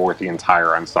big number with the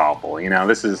entire ensemble.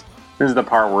 This is This is the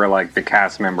part where, like, the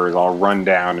cast members all run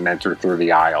down and enter through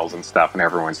the aisles and stuff, and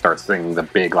everyone starts singing the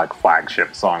big, like,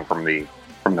 flagship song from the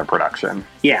production.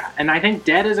 Yeah, and I think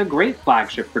Dead is a great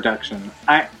flagship production.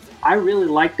 I really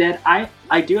like Dead.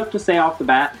 I do have to say off the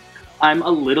bat, I'm a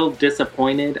little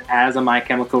disappointed as a My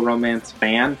Chemical Romance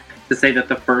fan to say that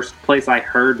the first place I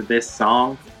heard this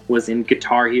song was in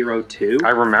Guitar Hero 2. I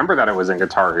remember that it was in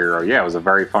Guitar Hero. Yeah, it was a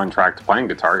very fun track to play in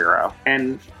Guitar Hero.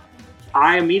 And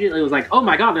I immediately was like, oh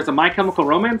my god, there's a My Chemical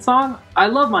Romance song? I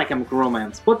love My Chemical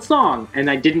Romance. What song? And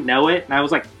I didn't know it, and I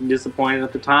was like disappointed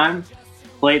at the time.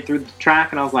 Played through the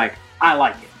track, and I was like, I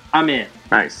like it. I'm in.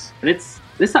 Nice. And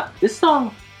this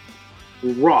song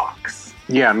rocks.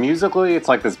 Yeah, musically, it's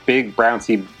like this big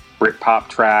bouncy Britpop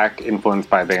track influenced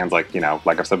by bands like,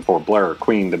 like I've said before, Blur,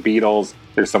 Queen, The Beatles.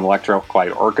 There's some Electric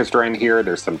Light Orchestra in here.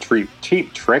 There's some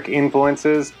Cheap Trick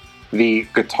influences. The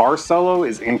guitar solo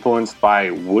is influenced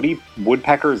by Woody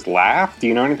Woodpecker's laugh. Do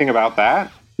you know anything about that?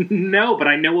 No, but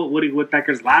I know what Woody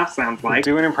Woodpecker's laugh sounds like.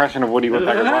 Do an impression of Woody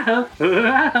Woodpecker's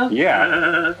laugh.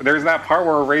 Yeah. There's that part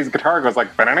where Ray's guitar goes like...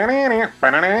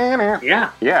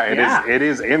 Yeah. Yeah, it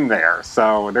is in there.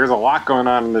 So there's a lot going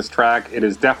on in this track. It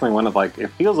is definitely one of, like... It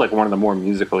feels like one of the more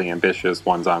musically ambitious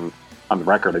ones on the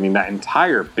record. I mean, that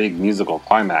entire big musical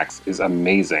climax is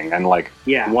amazing. And, like,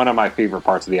 one of my favorite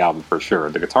parts of the album for sure.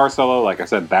 The guitar solo, like I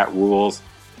said, that rules.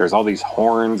 There's all these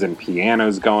horns and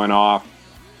pianos going off.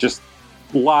 Just...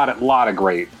 A lot of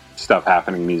great stuff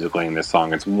happening musically in this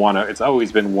song. It's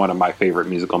always been one of my favorite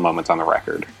musical moments on the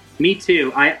record. Me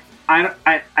too. I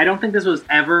don't think this was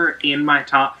ever in my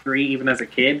top 3 even as a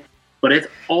kid, but it's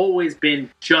always been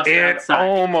just outside. It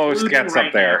almost gets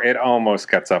up there. It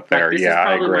almost gets up there. This yeah,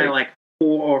 is probably I agree. My,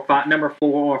 like, number 4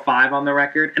 or 5 on the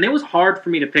record, and it was hard for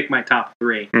me to pick my top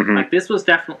 3. Mm-hmm. Like, this was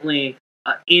definitely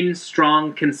in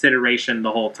strong consideration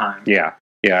the whole time.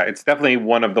 Yeah, it's definitely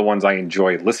one of the ones I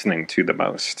enjoy listening to the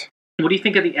most. What do you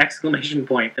think of the exclamation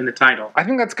point in the title? I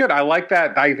think that's good. I like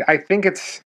that. I think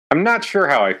I'm not sure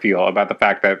how I feel about the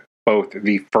fact that both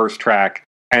the first track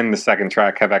and the second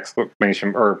track have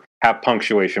exclamation or have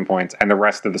punctuation points and the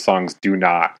rest of the songs do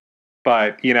not.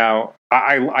 But,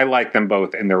 I like them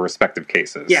both in their respective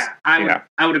cases. Yeah, I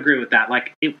would agree with that.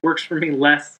 Like, it works for me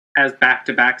less as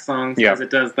back-to-back songs as it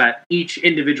does that each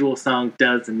individual song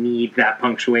does need that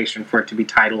punctuation for it to be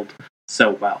titled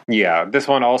so well. Yeah, this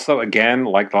one also, again,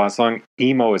 like the last song,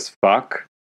 emo as fuck.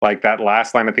 Like that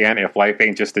last line at the end, if life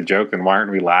ain't just a joke, then why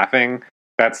aren't we laughing?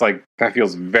 That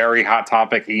feels very Hot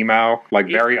Topic emo,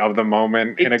 very of the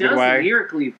moment in a good way. It does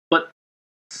lyrically, but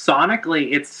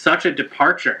sonically, it's such a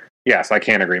departure. Yes, I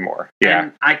can't agree more. Yeah.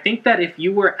 And I think that if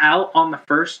you were out on the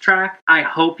first track, I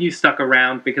hope you stuck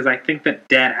around because I think that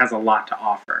Dead has a lot to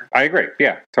offer. I agree.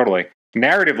 Yeah, totally.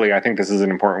 Narratively, I think this is an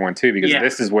important one too because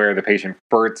this is where the patient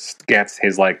first gets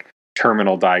his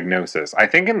terminal diagnosis. I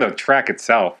think in the track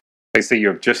itself, they say you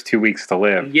have just 2 weeks to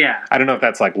live. Yeah. I don't know if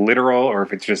that's literal or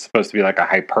if it's just supposed to be a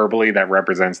hyperbole that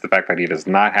represents the fact that he does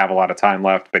not have a lot of time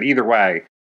left. But either way,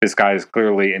 this guy is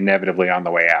clearly inevitably on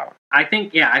the way out. I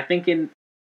think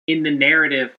in the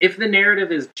narrative, if the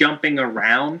narrative is jumping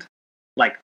around,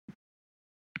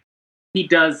 he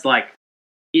does,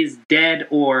 is dead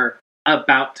or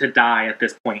about to die at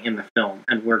this point in the film,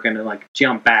 and we're going to,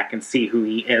 jump back and see who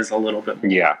he is a little bit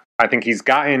more. Yeah, I think he's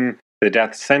gotten the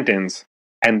death sentence,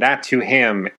 and that to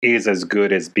him is as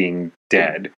good as being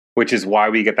dead, which is why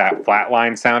we get that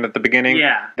flatline sound at the beginning.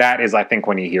 Yeah. That is, I think,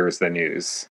 when he hears the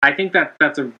news. I think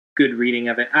that's a good reading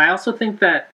of it. I also think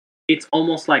that it's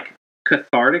almost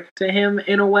cathartic to him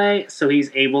in a way, so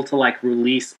he's able to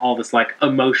release all this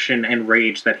emotion and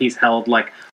rage that he's held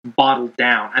bottled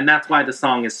down, and that's why the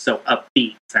song is so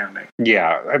upbeat sounding.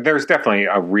 Yeah, there's definitely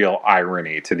a real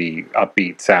irony to the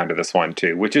upbeat sound of this one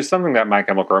too, which is something that My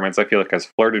Chemical Romance I feel has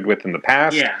flirted with in the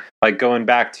past. Yeah, going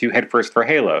back to Head First for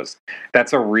Halos.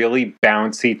 That's a really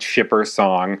bouncy, chipper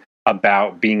song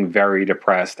about being very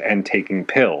depressed and taking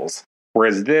pills,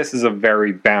 whereas this is a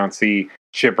very bouncy,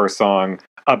 chipper song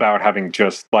about having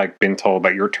just been told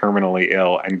that you're terminally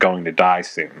ill and going to die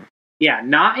soon. Yeah,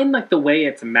 not in the way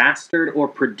it's mastered or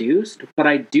produced, but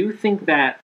I do think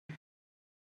that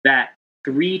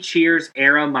Three Cheers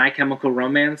era My Chemical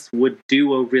Romance would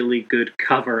do a really good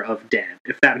cover of Dead,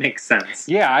 if that makes sense.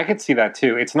 Yeah, I could see that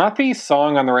too. It's not the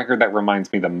song on the record that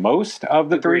reminds me the most of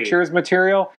the Three Cheers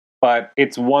material, but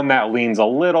it's one that leans a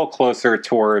little closer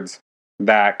towards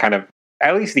that kind of,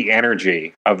 at least the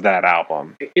energy of that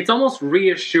album. It's almost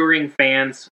reassuring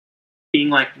fans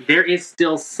being there is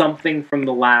still something from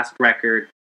the last record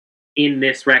in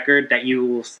this record that you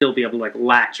will still be able to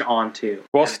latch onto.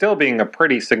 Well, still being a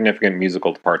pretty significant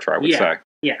musical departure, I would say.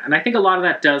 Yeah, and I think a lot of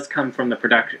that does come from the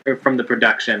production.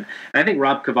 And I think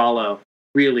Rob Cavallo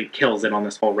really kills it on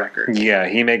this whole record. Yeah,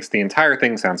 he makes the entire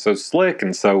thing sound so slick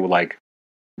and so like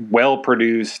well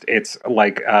produced. It's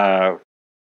like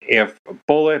if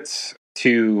Bullets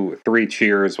to Three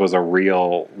Cheers was a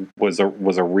real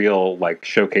like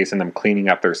showcase in them cleaning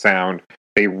up their sound,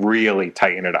 they really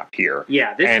tighten it up here.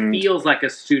 Yeah, this feels like a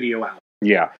studio album.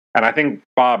 Yeah, and I think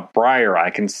Bob Breyer, I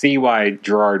can see why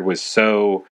Gerard was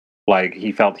so like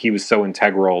he felt he was so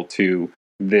integral to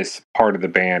this part of the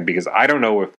band, because I don't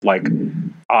know if like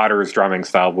Otter's drumming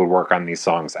style would work on these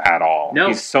songs at all. No.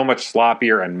 He's so much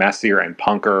sloppier and messier and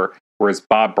punker, whereas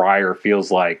Bob Breyer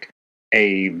feels like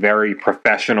a very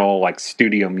professional like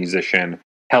studio musician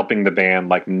helping the band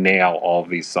like nail all of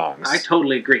these songs. I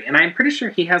totally agree. And I'm pretty sure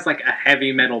he has like a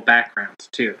heavy metal background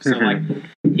too. So like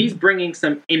he's bringing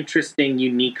some interesting,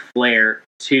 unique flair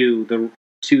to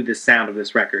the sound of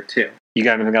this record too. You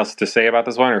got anything else to say about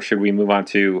this one, or should we move on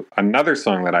to another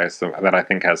song that I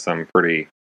think has some pretty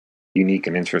unique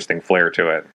and interesting flair to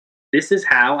it? This Is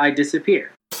How I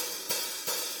Disappear.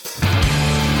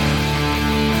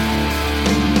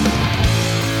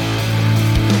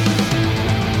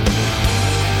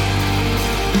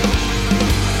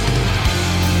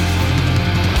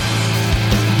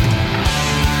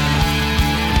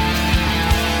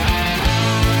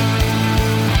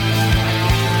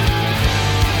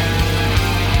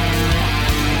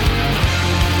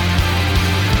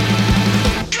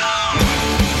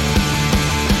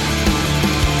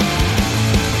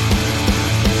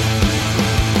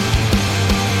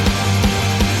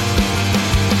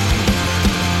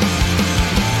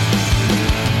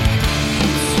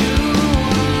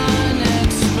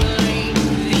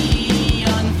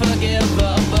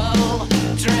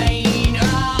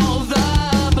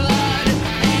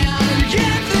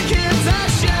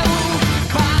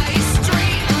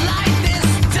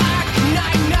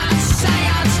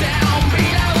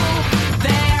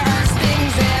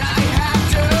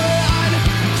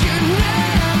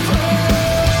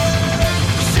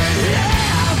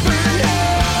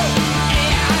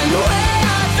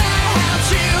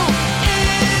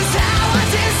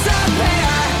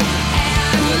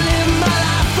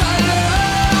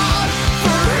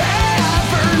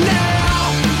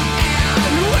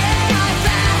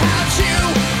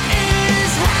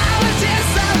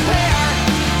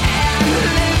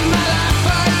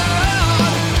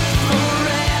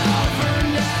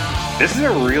 This is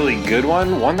a really good one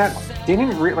that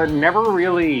never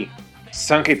really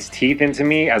sunk its teeth into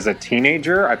me as a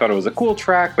teenager. I thought it was a cool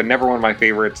track, but never one of my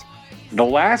favorites. The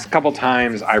last couple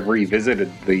times I've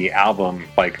revisited the album,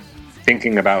 like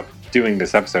thinking about doing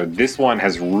this episode, this one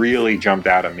has really jumped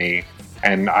out at me,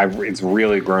 and it's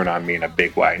really grown on me in a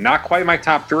big way. Not quite my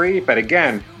top 3, but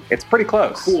again, it's pretty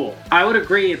close. Cool. I would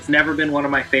agree it's never been one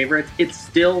of my favorites. It's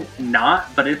still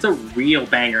not, but it's a real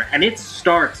banger, and it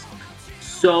starts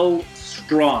so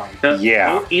strong. The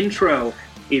whole intro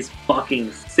is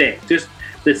fucking sick. Just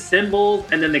the cymbals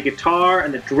and then the guitar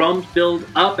and the drums build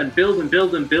up and build and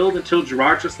build and build until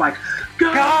Gerard's just like,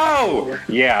 go!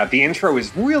 Yeah, the intro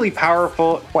is really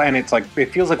powerful, and it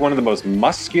feels like one of the most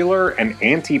muscular and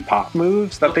anti-pop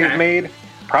moves that they've made,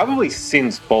 probably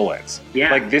since Bullets.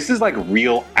 Yeah. Like, this is like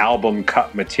real album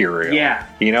cut material. Yeah,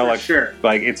 you know, sure.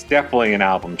 Like, it's definitely an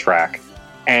album track.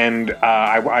 And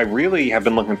I really have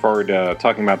been looking forward to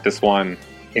talking about this one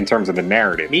in terms of the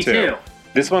narrative, Me too.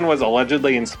 This one was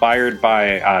allegedly inspired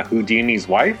by Houdini's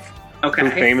wife, who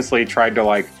famously tried to,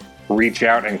 like, reach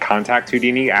out and contact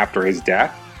Houdini after his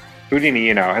death. Houdini,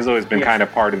 has always been kind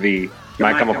of part of the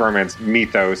My Chemical Romance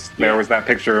mythos. Yeah. There was that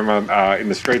picture of him in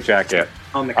the straitjacket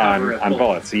on the cover on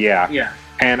Bullets. Yeah.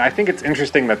 And I think it's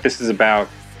interesting that this is about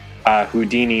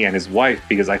Houdini and his wife,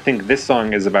 because I think this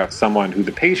song is about someone who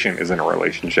the patient is in a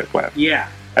relationship with. Yeah.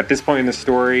 At this point in the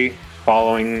story,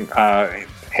 following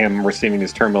him receiving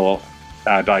his terminal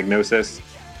diagnosis,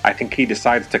 I think he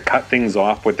decides to cut things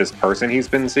off with this person he's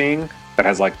been seeing that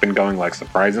has been going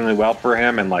surprisingly well for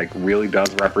him and really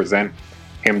does represent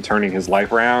him turning his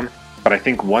life around. But I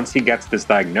think once he gets this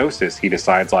diagnosis, he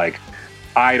decides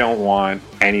I don't want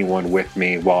anyone with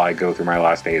me while I go through my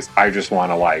last days. I just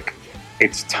want to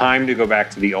it's time to go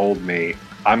back to the old me.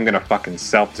 I'm going to fucking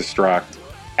self-destruct.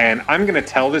 And I'm going to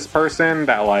tell this person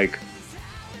that,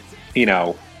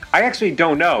 I actually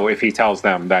don't know if he tells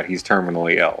them that he's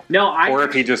terminally ill. Or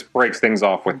if he just breaks things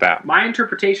off with them. My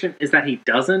interpretation is that he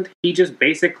doesn't. He just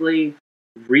basically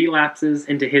relapses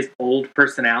into his old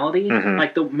personality.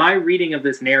 Mm-hmm. My reading of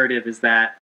this narrative is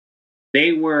that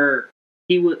he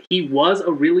was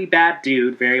a really bad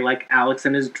dude, very like Alex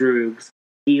and his droogs.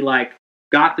 He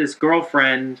got this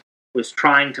girlfriend, was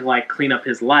trying to clean up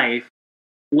his life,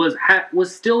 was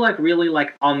still like really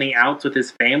like on the outs with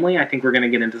his family. I think we're going to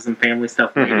get into some family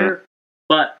stuff later,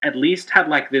 but at least had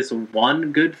like this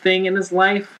one good thing in his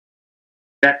life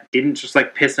that didn't just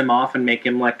like piss him off and make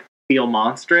him like feel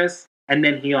monstrous. And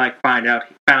then he like found out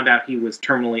he was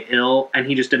terminally ill, and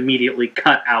he just immediately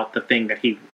cut out the thing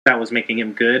that was making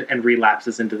him good and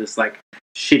relapses into this like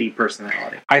shitty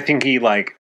personality. I think he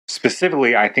like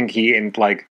specifically,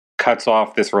 like cuts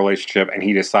off this relationship, and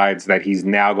he decides that he's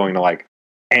now going to like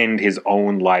end his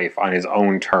own life on his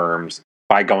own terms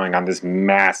by going on this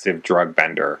massive drug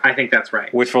bender. I think that's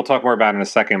right. Which we'll talk more about in a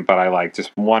second, but I like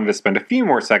just wanted to spend a few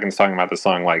more seconds talking about the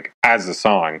song like as a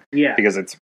song. Yeah. Because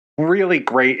it's really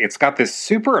great. It's got this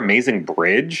super amazing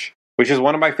bridge, which is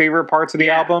one of my favorite parts of the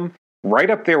album. Right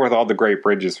up there with all the great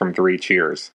bridges from 3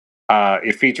 Cheers.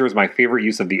 It features my favorite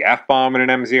use of the F-bomb in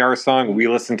an MZR song. We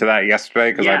listened to that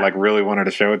yesterday because I like really wanted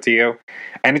to show it to you.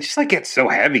 And it just like gets so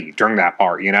heavy during that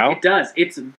part, you know? It does.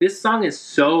 This song is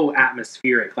so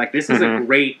atmospheric. Like this is a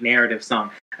great narrative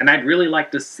song. And I'd really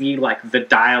like to see like the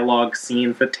dialogue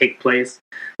scenes that take place.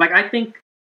 Like I think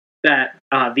that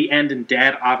The End and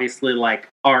Dead obviously like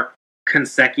are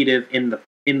consecutive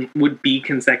would be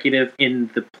consecutive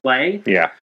in the play.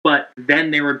 Yeah. But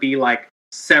then there would be like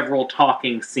several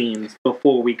talking scenes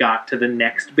before we got to the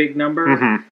next big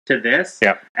number to this.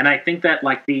 Yep. And I think that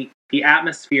like the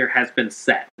atmosphere has been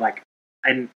set. Like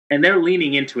and they're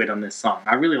leaning into it on this song.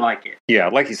 I really like it. Yeah,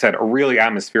 like you said, a really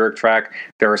atmospheric track.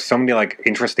 There are so many like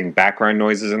interesting background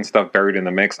noises and stuff buried in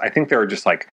the mix. I think there are just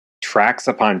like tracks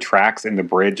upon tracks in the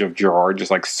bridge of Gerard just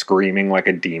like screaming like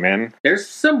a demon. There's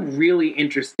some really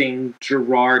interesting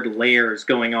Gerard layers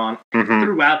going on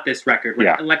throughout this record.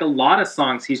 Like a lot of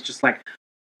songs, he's just like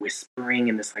whispering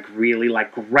in this like really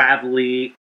like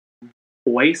gravelly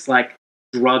voice, like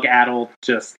drug-addled,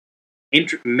 just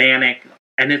manic,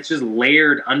 and it's just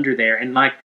layered under there. And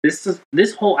like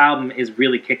this whole album is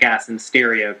really kick-ass in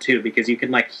stereo too, because you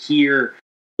can like hear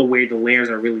the way the layers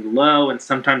are really low, and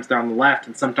sometimes they're on the left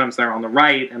and sometimes they're on the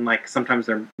right, and like sometimes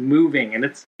they're moving, and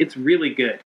it's really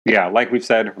good. Yeah, like we've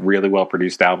said, really well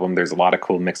produced album. There's a lot of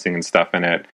cool mixing and stuff in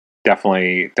it.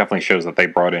 Definitely shows that they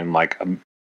brought in like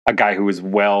a guy who is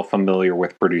well familiar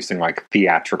with producing like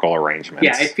theatrical arrangements.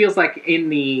 Yeah, it feels like in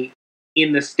the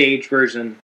stage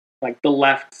version, like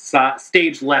the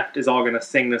stage left is all going to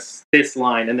sing this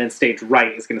line, and then stage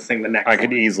right is going to sing the next. I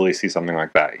could easily see something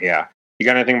like that. Yeah. You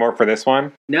got anything more for this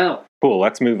one? No. Cool.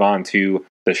 Let's move on to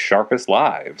The Sharpest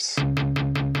Lives.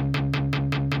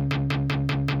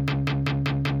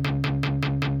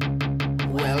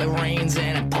 Well, it rains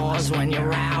and it pours when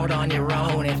you're out on your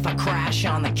own. If I crash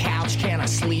on the couch, can I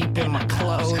sleep in my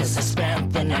clothes? 'Cause I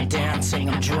spent the night dancing,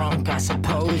 I'm drunk, I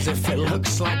suppose. If it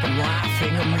looks like I'm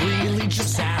laughing, I'm really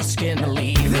just asking to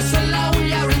leave. This alone,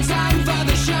 you're in time for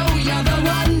the show. You're the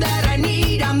one that I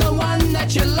need, I'm the one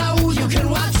that you loathe. You can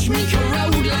watch me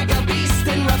corrode like a beast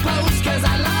in repose. 'Cause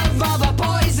I love all the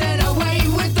poison away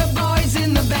with the boys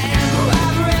in the band.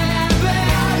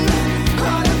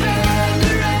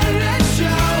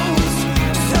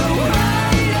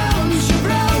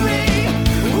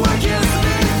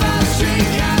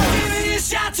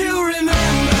 To remember,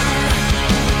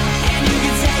 and you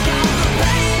can take all the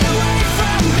pain away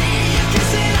from me. Cause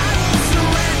then I will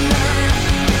surrender.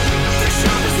 The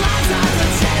sharpest lives I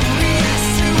pretend me as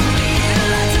to lead.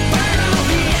 Let's burn all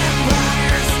the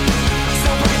empires.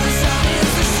 So brave the sun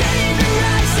is the shame to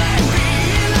rise and be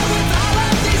in love with all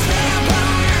of these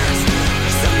vampires.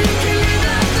 So you can leave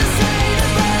them the same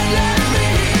as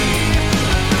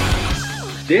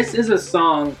me. This is a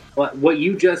song, what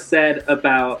you just said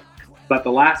about the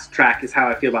last track is how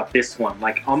I feel about this one.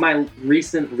 Like, on my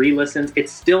recent re-listens, it's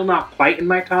still not quite in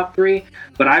my top 3,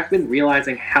 but I've been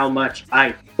realizing how much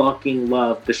I fucking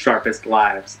love The Sharpest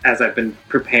Lives as I've been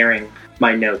preparing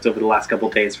my notes over the last couple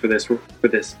of days for this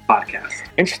podcast.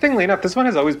 Interestingly enough, this one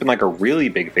has always been like a really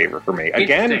big favorite for me.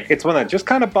 Again, it's one that just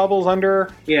kind of bubbles under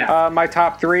my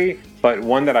top 3, but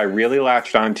one that I really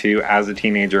latched onto as a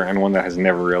teenager, and one that has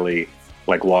never really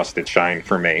like lost its shine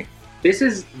for me. This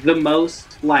is the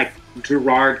most like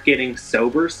Gerard getting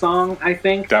sober song, I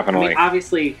think. Definitely. I mean,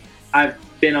 obviously, I've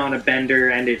been on a bender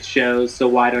and it shows, so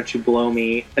why don't you blow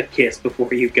me a kiss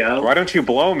before you go? Why don't you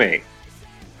blow me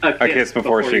a kiss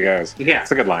before she goes? Yeah.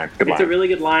 It's a good line. It's a really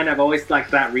good line. I've always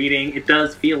liked that reading. It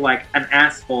does feel like an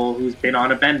asshole who's been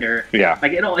on a bender. Yeah.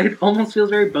 Like, it almost feels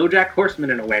very BoJack Horseman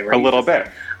in a way. Where a little bit.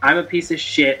 Like, I'm a piece of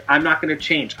shit. I'm not going to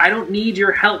change. I don't need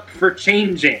your help for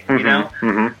changing, you know?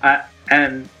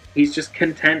 And he's just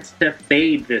content to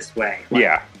fade this way. Like,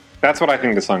 yeah, that's what I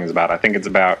think the song is about. I think it's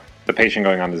about the patient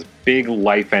going on this big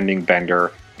life-ending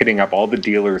bender, hitting up all the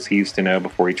dealers he used to know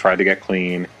before he tried to get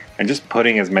clean, and just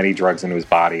putting as many drugs into his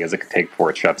body as it could take before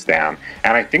it shuts down.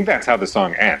 And I think that's how the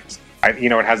song ends.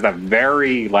 It has that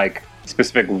very, like,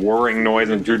 specific whirring noise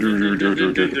and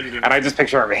and I just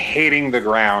picture him hitting the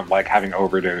ground, like, having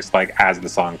overdosed, like, as the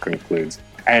song concludes,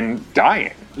 and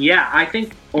dying. Yeah, I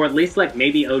think, or at least, like,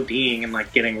 maybe ODing and,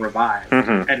 like, getting revived,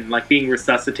 and, like, being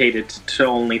resuscitated to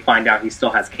only find out he still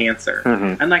has cancer.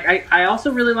 And, like, I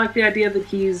also really like the idea that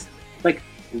he's, like,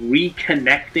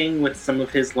 reconnecting with some of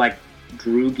his, like,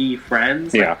 droogy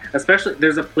friends. Yeah. Like, especially,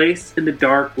 there's a place in the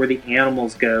dark where the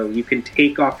animals go. You can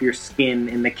take off your skin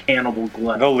in the cannibal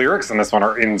glow. The lyrics in this one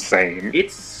are insane.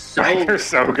 It's so They're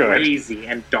so good. Crazy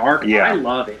and dark. Yeah. I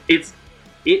love it.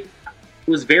 It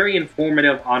was very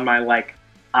informative on my, like,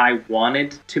 I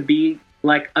wanted to be,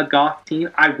 like, a goth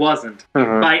teen. I wasn't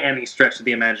by any stretch of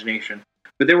the imagination.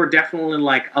 But there were definitely,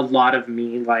 like, a lot of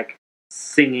me, like,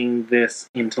 singing this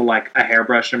into, like, a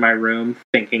hairbrush in my room,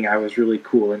 thinking I was really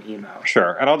cool and emo.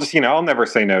 Sure. And I'll just, I'll never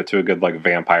say no to a good, like,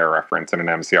 vampire reference in an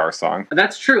MCR song.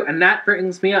 That's true. And that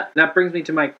brings me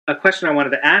to a question I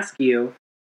wanted to ask you.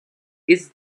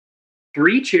 Is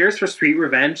 3 Cheers for Sweet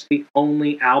Revenge the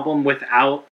only album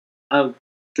without a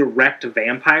direct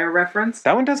vampire reference?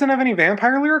 That one doesn't have any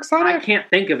vampire lyrics on it? I can't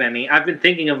think of any. I've been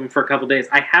thinking of them for a couple days.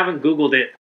 I haven't Googled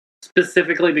it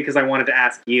specifically because I wanted to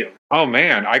ask you. Oh,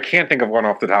 man. I can't think of one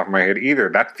off the top of my head either.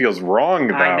 That feels wrong,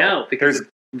 though. I know, because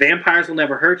Vampires Will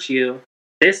Never Hurt You,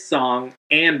 this song,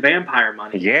 and Vampire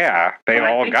Money. Yeah, they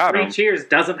all got them. 3 Cheers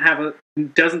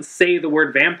doesn't say the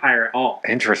word vampire at all.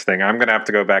 Interesting. I'm going to have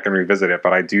to go back and revisit it,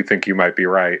 but I do think you might be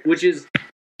right. Which is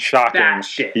shocking.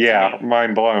 Batshit. Yeah,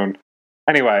 mind blown.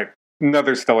 Anyway,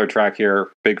 another stellar track here.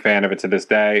 Big fan of it to this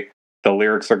day. The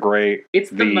lyrics are great. It's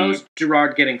the most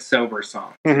Gerard getting sober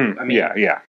song. I mean,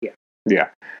 yeah.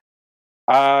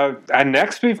 And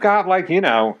next we've got, like,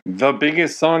 the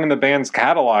biggest song in the band's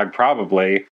catalog,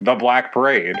 probably, The Black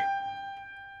Parade.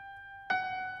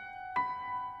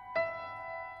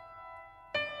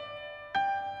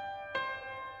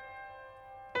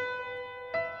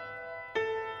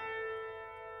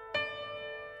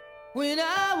 When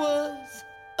I was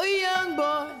a young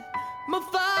boy, my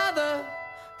father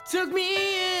took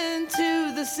me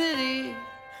into the city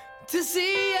to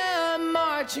see a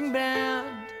marching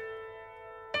band.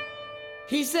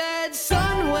 He said,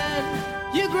 son, when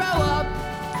you grow up,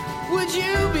 would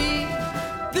you be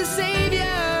the savior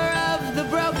of the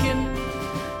broken,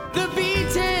 the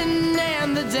beaten,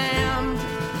 and the damned?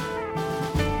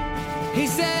 He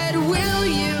said, will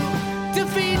you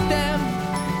defeat them,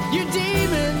 your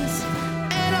demons,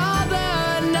 and all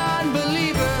the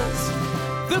non-believers,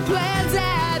 the plans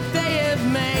that they have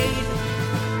made?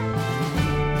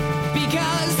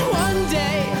 Because one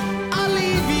day I'll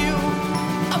leave you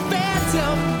a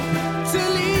phantom to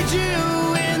lead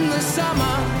you in the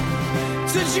summer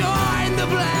to join the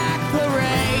Black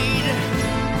Parade.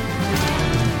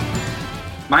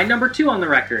 My number 2 on the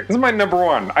record. This is my number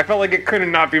 1. I felt like it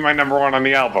couldn't not be my number 1 on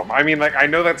the album. I mean, like, I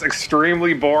know that's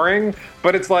extremely boring,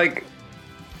 but it's like,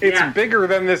 it's bigger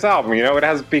than this album, It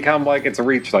has become, like, it's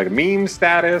reached, like, meme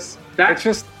status. It's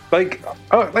just, like,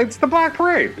 it's the Black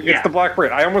Parade. Yeah. It's the Black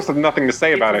Parade. I almost have nothing to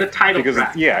say about it. It's the title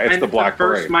track. It's the Black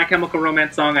Parade. It's the first My Chemical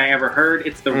Romance song I ever heard.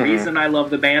 It's the reason I love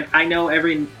the band. I know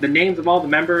the names of all the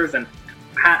members, and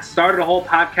started a whole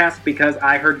podcast because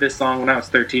I heard this song when I was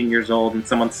 13 years old, and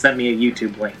someone sent me a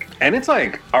YouTube link. And it's,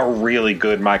 like, a really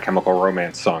good My Chemical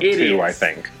Romance song, I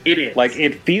think. It is. Like,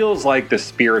 it feels like the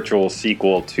spiritual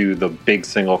sequel to the big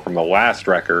single from the last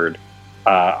record,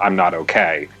 I'm Not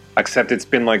Okay. Except it's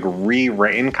been, like,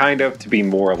 rewritten, kind of, to be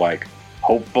more, like,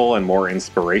 hopeful and more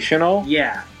inspirational.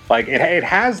 Yeah. Like, it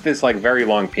has this, like, very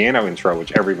long piano intro,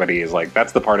 which everybody is, like,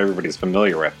 that's the part everybody's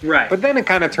familiar with. Right. But then it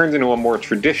kind of turns into a more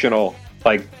traditional,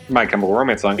 like, My Chemical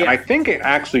Romance song. Yeah. And I think it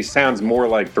actually sounds more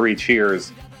like 3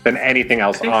 Cheers than anything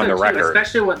else on the record.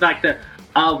 Especially with, like, the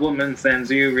 "A woman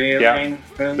sends you reeling."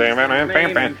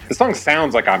 Yeah. The song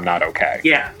sounds like I'm Not Okay.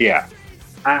 Yeah. Yeah.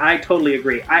 I totally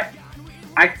agree.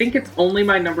 I think it's only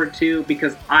my number 2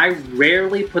 because I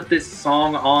rarely put this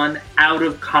song on out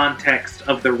of context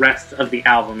of the rest of the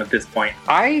album at this point.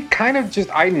 I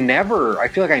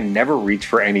feel like I never reach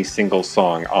for any single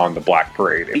song on the Black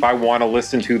Parade. If I want to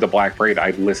listen to the Black Parade,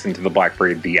 I'd listen to the Black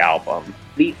Parade, the album.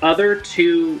 The other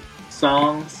 2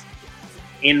 songs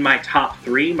in my top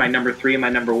 3, my number 3 and my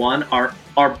number 1, are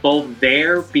both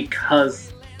there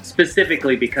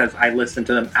specifically because I listened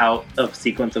to them out of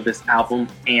sequence of this album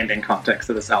and in context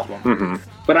of this album.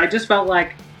 But I just felt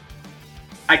like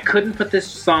I couldn't put this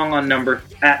song on number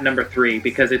 3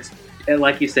 because it's,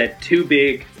 like you said, too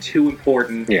big, too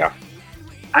important. Yeah.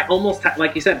 I almost,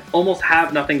 like you said, almost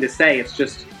have nothing to say. It's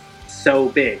just so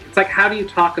big. It's like, how do you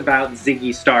talk about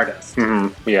Ziggy Stardust?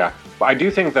 Mm-hmm. Yeah. I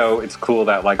do think, though, it's cool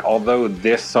that, like, although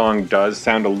this song does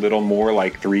sound a little more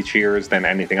like Three Cheers than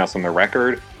anything else on the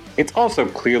record, it's also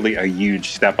clearly a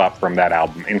huge step up from that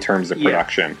album in terms of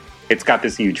production. It's got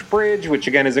this huge bridge, which,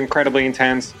 again, is incredibly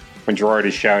intense. When Gerard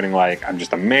is shouting, like, I'm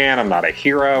just a man, I'm not a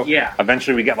hero. Yeah.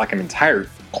 Eventually, we get, like, an entire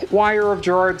choir of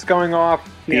Gerards going off.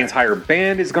 The entire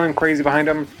band is going crazy behind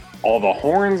him. All the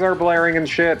horns are blaring and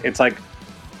shit. It's, like,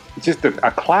 just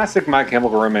a classic My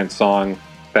Chemical Romance song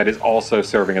that is also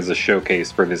serving as a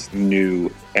showcase for this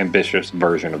new, ambitious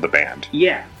version of the band.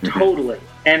 Yeah, totally.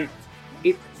 And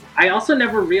I also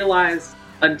never realized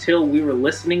until we were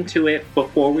listening to it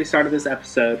before we started this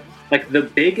episode, like, the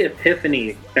big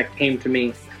epiphany that came to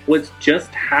me was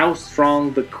just how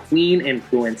strong the Queen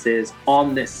influence is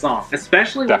on this song.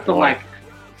 Especially with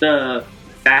the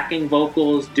backing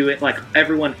vocals, do it like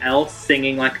everyone else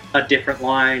singing like a different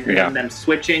line and them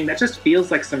switching. That just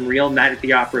feels like some real Night at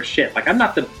the Opera shit. Like, I'm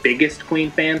not the biggest Queen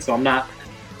fan, so I'm not,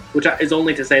 which is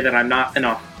only to say that I'm not an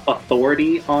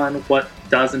authority on what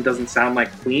does and doesn't sound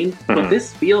like Queen, but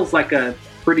this feels like a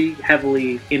pretty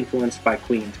heavily influenced by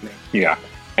Queen to me. Yeah.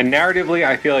 And narratively,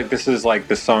 I feel like this is like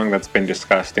the song that's been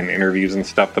discussed in interviews and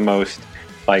stuff the most.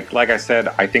 Like I said,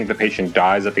 I think the patient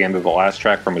dies at the end of the last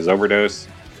track from his overdose,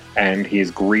 and he's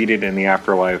greeted in the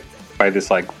afterlife by this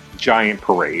like giant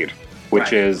parade,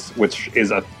 which is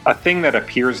a thing that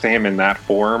appears to him in that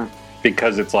form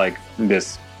because it's like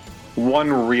this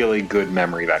one really good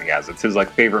memory that he has. It's his like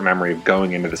favorite memory of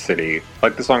going into the city,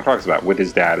 like the song talks about, with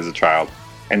his dad as a child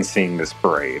and seeing this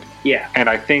parade. Yeah. And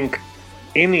I think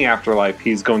in the afterlife,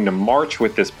 he's going to march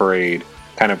with this parade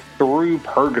kind of through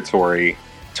purgatory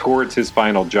towards his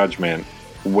final judgment,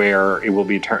 where it will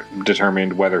be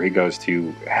determined whether he goes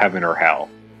to heaven or hell.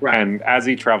 Right. And as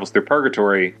he travels through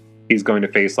purgatory, he's going to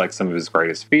face like some of his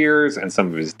greatest fears and some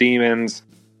of his demons,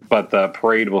 but the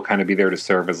parade will kind of be there to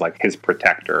serve as like his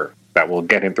protector that will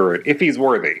get him through it if he's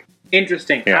worthy.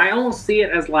 Interesting. Yeah. I almost see it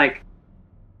as like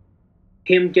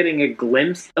him getting a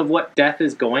glimpse of what death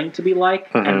is going to be like,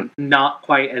 and not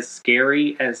quite as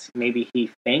scary as maybe he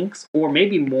thinks, or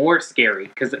maybe more scary,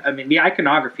 because I mean the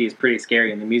iconography is pretty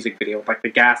scary in the music video with like the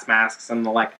gas masks and the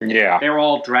like they're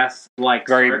all dressed like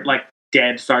like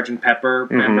dead Sgt. Pepper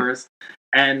members,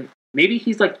 and maybe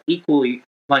he's like equally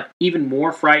like even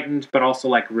more frightened but also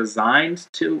like resigned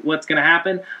to what's going to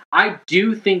happen. I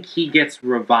do think he gets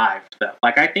revived though.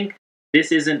 Like, I think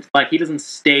this isn't, like, he doesn't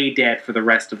stay dead for the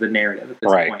rest of the narrative at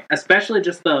this point. Especially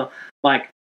just the, like,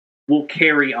 we'll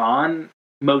carry on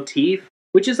motif,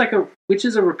 which is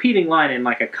a repeating line in,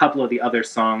 like, a couple of the other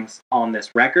songs on this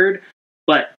record.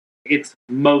 But it's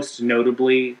most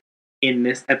notably in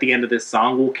this, at the end of this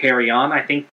song, we'll carry on. I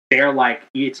think they're like,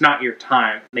 it's not your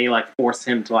time. They, like, force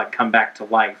him to, like, come back to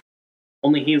life.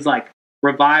 Only he's, like,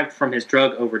 revived from his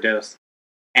drug overdose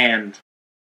and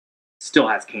still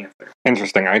has cancer.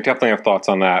 Interesting. I definitely have thoughts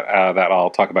on that that I'll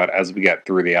talk about as we get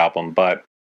through the album. But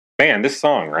man, this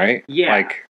song, right? Yeah.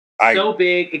 Like, so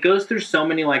big. It goes through so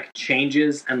many like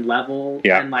changes and levels,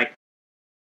 and like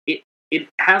it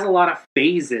has a lot of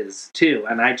phases too.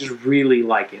 And I just really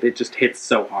like it. It just hits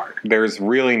so hard. There's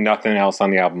really nothing else on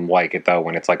the album like it though,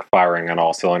 when it's like firing on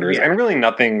all cylinders, and really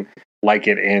nothing like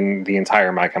it in the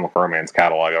entire My Chemical Romance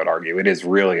catalog, I would argue. It is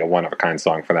really a one-of-a-kind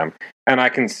song for them. And I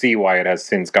can see why it has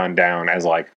since gone down as,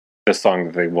 like, the song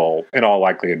that they will, in all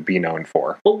likelihood, be known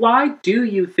for. But why do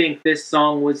you think this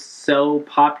song was so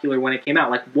popular when it came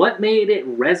out? Like, what made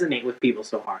it resonate with people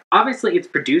so hard? Obviously, it's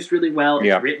produced really well.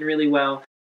 It's written really well.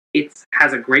 It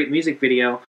has a great music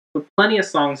video. But plenty of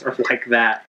songs are like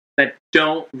that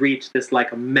don't reach this,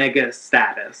 like, mega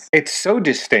status. It's so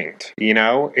distinct, you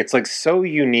know? It's, like, so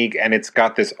unique, and it's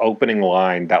got this opening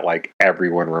line that, like,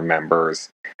 everyone remembers.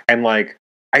 And, like,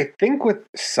 I think with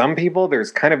some people,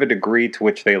 there's kind of a degree to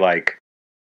which they, like,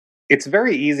 it's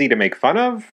very easy to make fun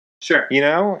of. Sure. You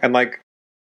know? And, like...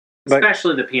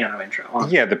 Especially the piano intro.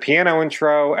 Honestly. Yeah, the piano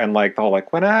intro, and, like, the whole,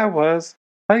 like, when I was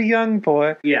a young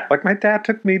boy, like, my dad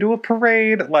took me to a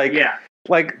parade, like... Yeah.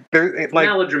 Like, there's like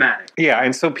melodramatic. Yeah,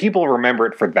 and so people remember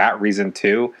it for that reason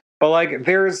too. But like,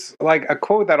 there's like a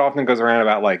quote that often goes around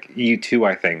about like U2,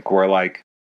 I think, where like,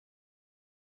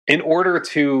 in order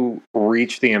to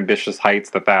reach the ambitious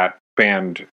heights that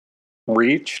band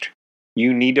reached,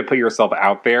 you need to put yourself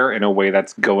out there in a way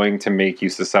that's going to make you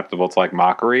susceptible to like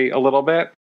mockery a little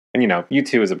bit. And you know,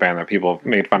 U2 is a band that people have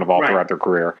made fun of all throughout their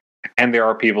career, and there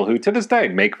are people who to this day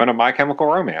make fun of My Chemical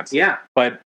Romance. Yeah,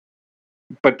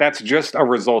 But that's just a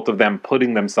result of them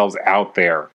putting themselves out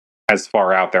there as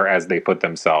far out there as they put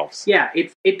themselves. Yeah,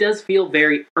 it does feel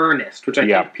very earnest, which I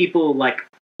think people like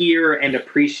hear and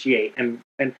appreciate. And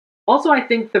Also, I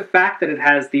think the fact that it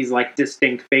has these like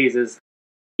distinct phases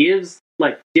gives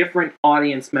like different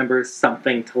audience members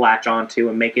something to latch onto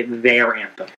and make it their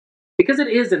anthem. Because it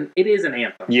is an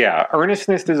anthem. Yeah,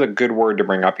 earnestness is a good word to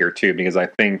bring up here too, because I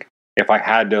think if I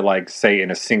had to like say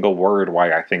in a single word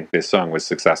why I think this song was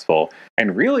successful,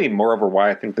 and really moreover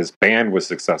why I think this band was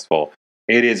successful,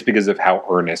 it is because of how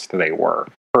earnest they were,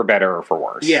 for better or for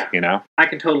worse. Yeah, you know? I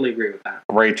can totally agree with that.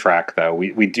 Great track though.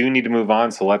 We do need to move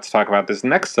on, so let's talk about this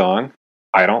next song,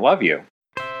 I Don't Love You.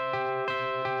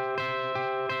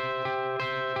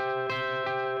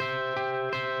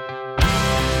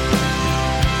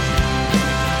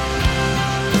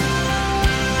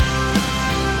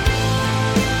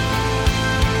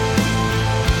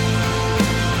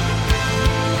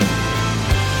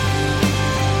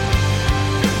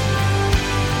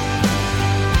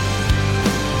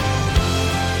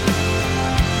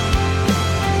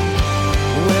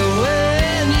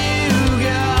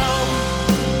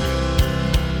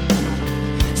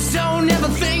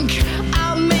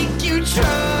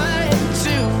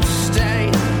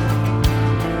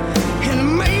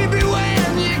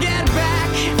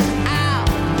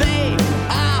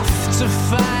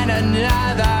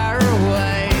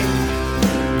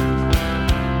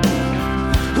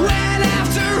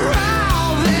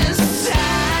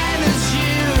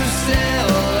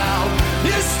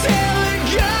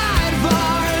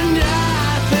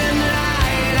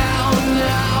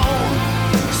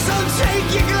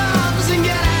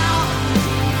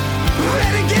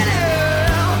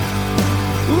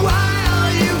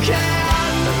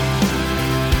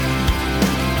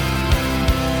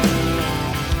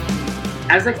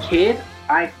 As a kid,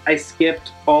 I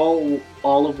skipped all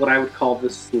of what I would call the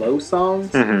slow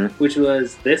songs, which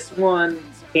was this one,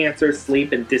 Cancer,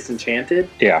 Sleep, and Disenchanted.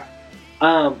 Yeah.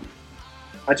 I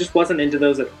just wasn't into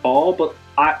those at all, but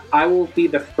I will be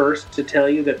the first to tell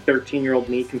you that 13-year-old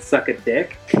me can suck a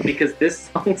dick, because this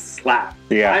song slaps.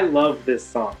 Yeah. I love this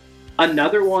song.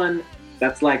 Another one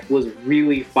that's like was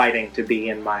really fighting to be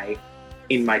in my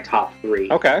top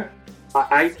 3. Okay.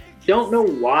 I don't know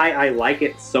why I like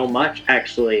it so much,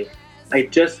 actually. I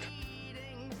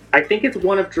think it's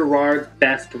one of Gerard's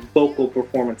best vocal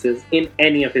performances in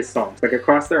any of his songs, like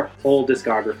across their whole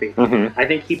discography. I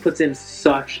think he puts in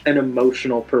such an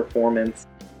emotional performance,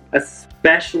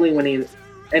 especially when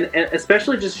and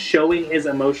especially just showing his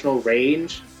emotional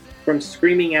range from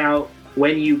screaming out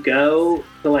 "When You Go"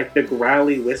 to like the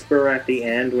growly whisper at the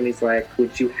end when he's like,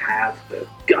 "Would you have the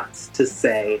guts to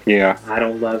say, I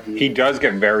don't love you?" He does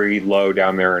get very low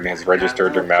down there in his register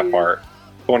during that part.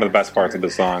 One of the best parts of the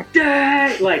song.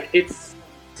 Like, it's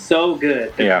so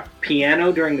good. The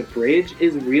piano during the bridge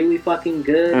is really fucking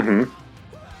good.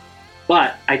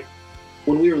 But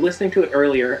when we were listening to it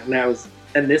earlier,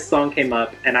 and this song came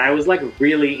up, and I was like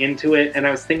really into it, and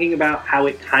I was thinking about how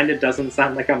it kind of doesn't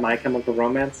sound like a My Chemical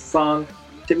Romance song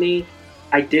to me.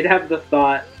 I did have the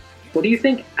thought, what do you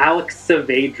think Alex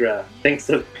Saavedra thinks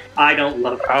of I Don't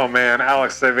Love You? Oh man,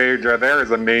 Alex Saavedra, there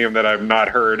is a name that I've not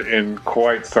heard in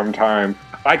quite some time.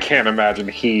 I can't imagine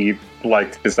he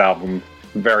liked this album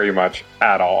very much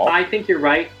at all. I think you're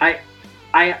right.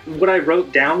 What I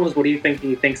wrote down was, what do you think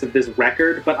he thinks of this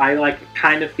record? But I like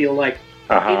kind of feel like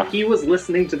if he was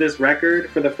listening to this record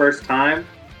for the first time,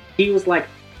 he was like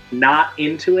not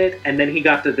into it, and then he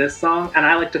got to this song, and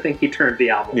I like to think he turned the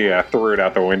album. Yeah, threw it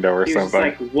out the window or he something.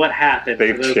 Was just like, what happened?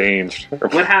 They've changed.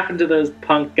 What happened to those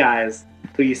punk guys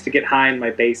who used to get high in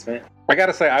my basement? I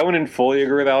gotta say, I wouldn't fully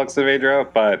agree with Alex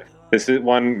Saavedra, but this is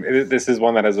one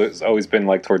that has always been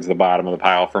like towards the bottom of the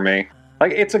pile for me.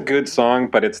 Like, it's a good song,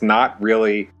 but it's not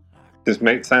really. This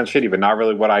may sound shitty, but not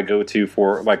really what I go to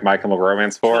for like My Chemical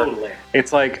Romance for. Totally.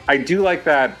 It's like, I do like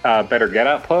that Better Get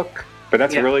Up hook, but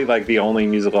that's really like the only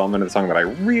musical element of the song that I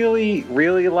really,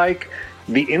 really like.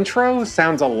 The intro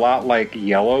sounds a lot like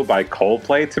Yellow by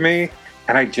Coldplay to me,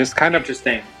 and I just kind of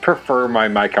prefer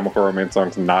my Chemical Romance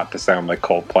songs not to sound like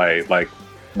Coldplay, like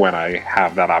when I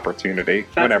have that opportunity,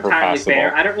 that's whenever possible.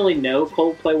 Fair. I don't really know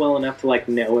Coldplay well enough to like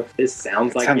know if this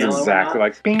sounds like Yellow. Exactly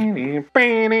like. Okay.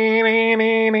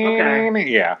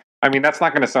 Yeah. I mean, that's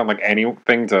not going to sound like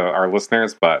anything to our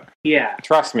listeners, but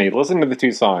trust me, listen to the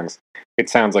two songs. It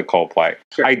sounds like Coldplay.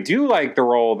 Sure. I do like the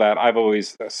role that I've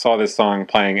always saw this song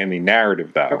playing in the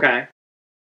narrative, though. Okay.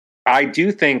 I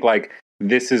do think like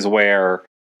this is where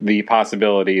the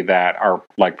possibility that our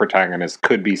like protagonist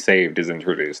could be saved is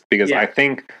introduced, because I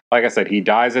think, like I said, he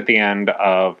dies at the end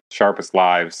of Sharpest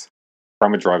Lives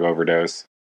from a drug overdose,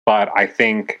 but I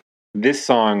think this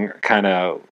song kind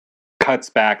of cuts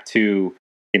back to,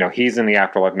 you know, he's in the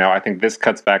afterlife now. I think this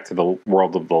cuts back to the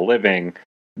world of the living,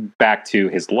 back to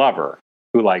his lover,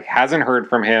 who like hasn't heard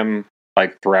from him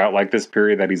like throughout like this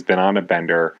period that he's been on a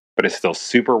bender, but is still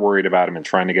super worried about him and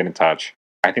trying to get in touch.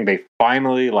 I think they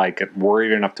finally like get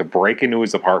worried enough to break into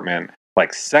his apartment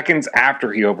like seconds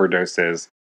after he overdoses,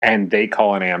 and they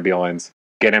call an ambulance,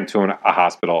 get him to a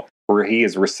hospital where he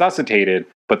is resuscitated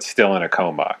but still in a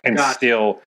coma and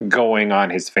still going on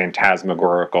his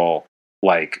phantasmagorical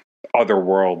like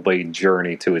otherworldly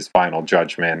journey to his final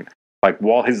judgment. Like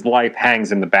while his life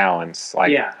hangs in the balance,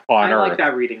 like on Earth, like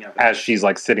that reading of it. As she's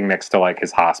like sitting next to like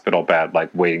his hospital bed,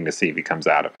 like waiting to see if he comes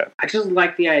out of it. I just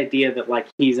like the idea that like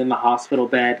he's in the hospital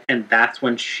bed and that's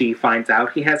when she finds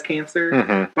out he has cancer.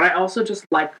 Mm-hmm. But I also just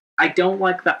like, I don't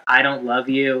like the "I don't love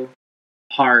you"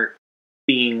 part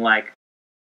being like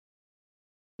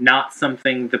not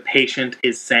something the patient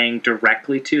is saying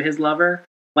directly to his lover.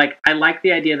 Like I like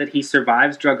the idea that he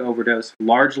survives drug overdose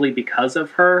largely because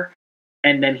of her.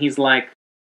 And then he's like,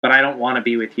 but I don't want to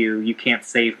be with you. You can't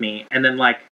save me. And then,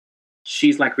 like,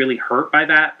 she's, like, really hurt by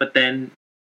that. But then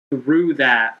through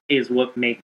that is what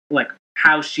makes, like,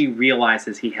 how she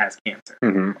realizes he has cancer.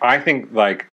 Mm-hmm. I think,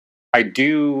 like, I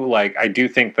do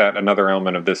think that another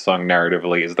element of this song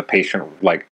narratively is the patient,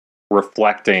 like,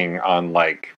 reflecting on,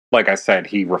 like I said,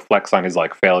 he reflects on his,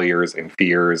 like, failures and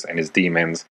fears and his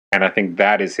demons. And I think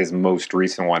that is his most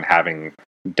recent one, having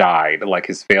died. Like,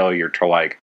 his failure to,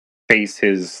 like, face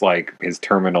his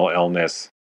terminal illness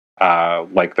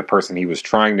like the person he was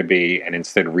trying to be, and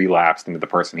instead relapsed into the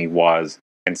person he was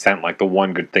and sent like the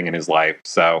one good thing in his life.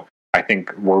 So I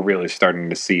think we're really starting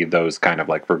to see those kind of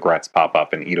like regrets pop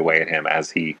up and eat away at him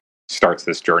as he starts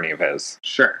this journey of his.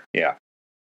 Sure. Yeah.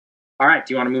 All right,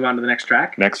 do you want to move on to the next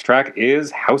track? Next track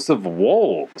is House of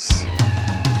Wolves.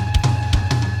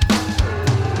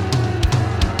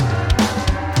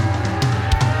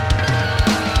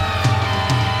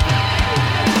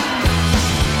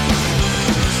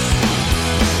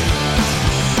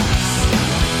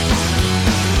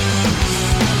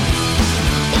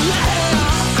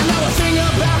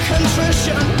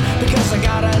 Because I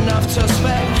got enough to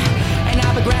spare, and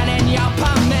I'll be granting your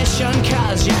permission,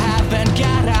 cause you haven't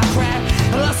got a prayer.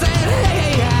 Well, I said,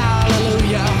 hey,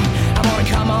 hallelujah, I wanna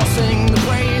come on, sing the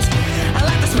praise, and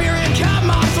let the Spirit come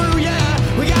on through ya.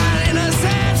 We got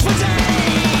innocence for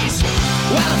days.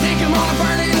 Well, I think I'm gonna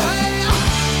burn in hell.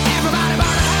 Everybody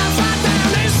burn a house right down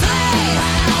and say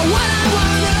what I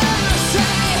wanna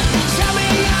say. Tell me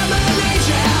I'm an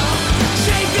angel,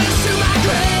 take this to my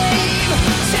grave.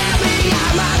 Tell me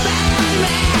I'm a bad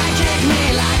man, kick me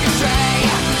like a stray.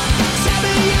 Tell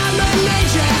me I'm an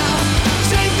angel,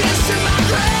 take this to my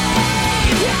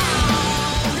grave.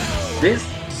 This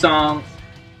song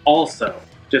also,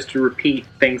 just to repeat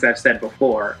things I've said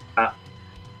before,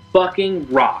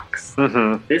 fucking rocks.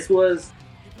 Mm-hmm. This was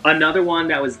another one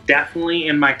that was definitely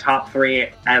in my top 3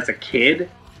 as a kid.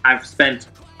 I've spent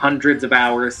hundreds of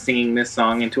hours singing this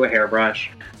song into a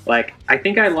hairbrush. Like, I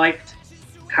think I liked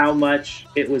how much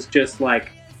it was just like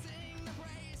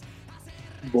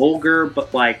vulgar,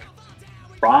 but like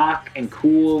rock and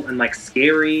cool and like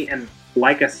scary and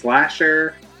like a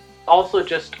slasher. Also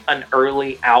just an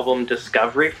early album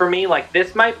discovery for me. Like,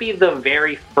 this might be the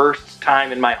very first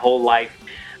time in my whole life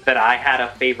that I had a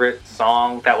favorite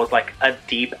song that was like a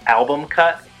deep album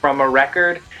cut from a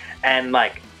record. And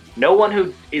like, no one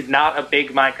who is not a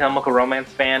big My Chemical Romance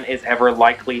fan is ever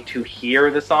likely to hear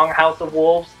the song House of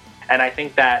Wolves. And I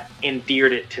think that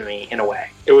endeared it to me in a way.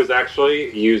 It was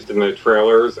actually used in the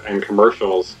trailers and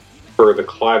commercials for the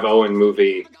Clive Owen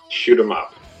movie Shoot 'Em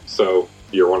Up. So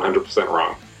you're 100%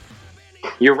 wrong.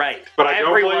 You're right. But I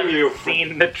don't blame you. Everyone's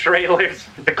seen the trailers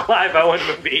for the Clive Owen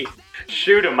movie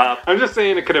Shoot 'Em Up. I'm just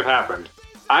saying it could have happened.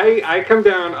 I come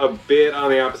down a bit on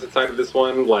the opposite side of this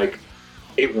one. Like,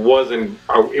 it was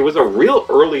a real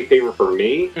early favorite for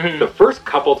me. Mm-hmm. The first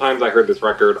couple times I heard this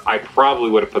record, I probably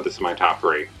would have put this in my top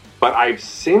 3. But I've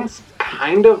since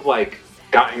kind of like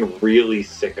gotten really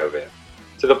sick of it.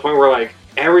 To the point where like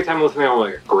every time I listen to it, I'm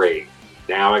like, great,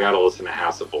 now I gotta listen to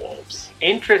House of Wolves.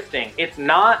 Interesting. It's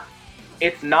not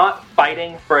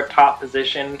fighting for a top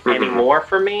position anymore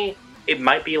for me. It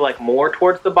might be like more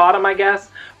towards the bottom, I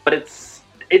guess, but it's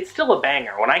still a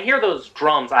banger. When I hear those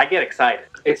drums, I get excited.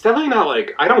 It's definitely not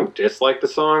like, I don't dislike the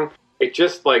song. It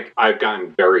just, like, I've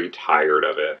gotten very tired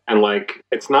of it. And, like,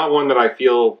 it's not one that I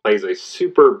feel plays a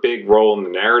super big role in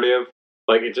the narrative.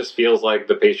 Like, it just feels like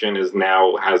the patient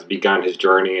has begun his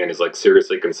journey and is, like,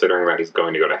 seriously considering that he's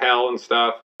going to go to hell and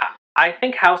stuff. I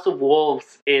think House of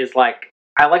Wolves is, like,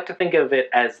 I like to think of it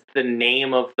as the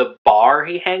name of the bar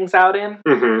he hangs out in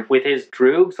with his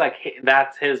droogs. Like,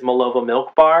 that's his Malova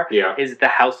Milk Bar. Yeah. Is the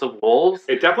House of Wolves.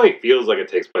 It definitely feels like it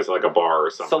takes place at, like, a bar or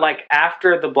something. So, like,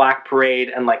 after the Black Parade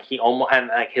and, like, he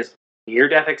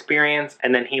near-death experience,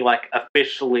 and then he, like,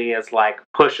 officially is, like,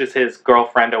 pushes his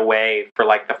girlfriend away for,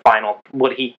 like, the final,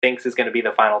 what he thinks is going to be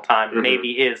the final time,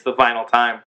 maybe is the final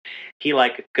time. He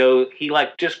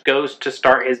just goes to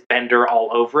start his bender all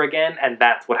over again, and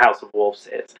that's what House of Wolves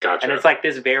is. Gotcha. And it's, like,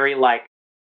 this very, like,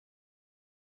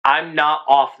 I'm not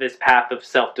off this path of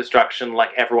self-destruction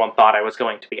like everyone thought I was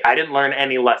going to be. I didn't learn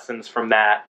any lessons from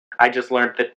that. I just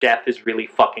learned that death is really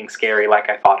fucking scary like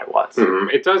I thought it was.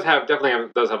 It does have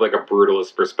like a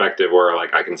brutalist perspective where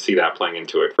like I can see that playing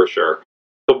into it for sure.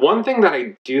 The one thing that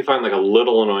I do find like a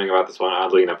little annoying about this one,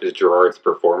 oddly enough, is Gerard's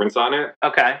performance on it.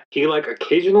 Okay. He like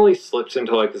occasionally slips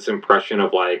into like this impression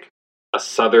of like a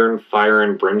southern fire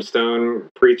and brimstone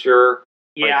preacher.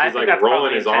 Yeah, like, he's I think like that's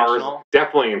rolling his R's. intentional.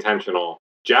 Definitely intentional.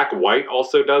 Jack White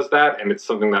also does that, and it's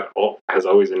something that has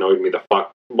always annoyed the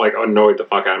fuck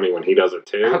out of me when he does it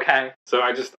too. Okay. So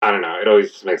I don't know. It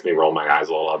always just makes me roll my eyes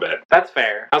a little bit. That's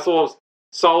fair. House of Wolves,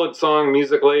 solid song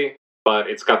musically, but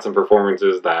it's got some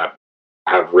performances that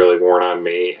have really worn on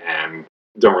me, and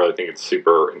don't really think it's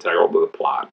super integral to the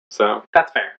plot. So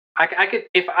that's fair. I could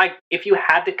if you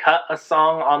had to cut a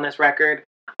song on this record,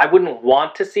 I wouldn't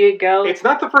want to see it go. It's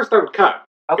not the first I would cut.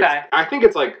 Okay. I think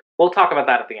it's like, we'll talk about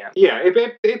that at the end. Yeah,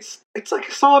 it's like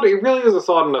a solid. It really is a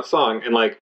solid enough song, and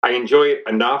like I enjoy it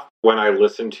enough when I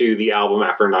listen to the album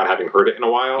after not having heard it in a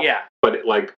while. Yeah. But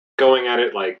like going at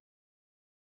it like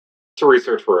to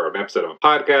research for an episode of a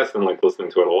podcast and like listening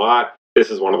to it a lot,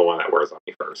 this is one of the one that wears on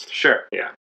me first. Sure.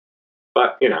 Yeah.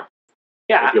 But you know.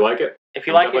 Yeah. If you like it. If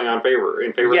you like it. Definitely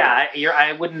in favor. Yeah,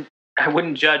 I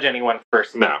wouldn't judge anyone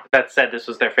first. No. That said this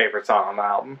was their favorite song on the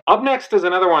album. Up next is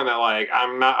another one that like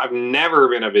I've never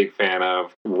been a big fan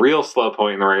of. Real slow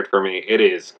point in the road for me. It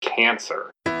is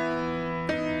Cancer.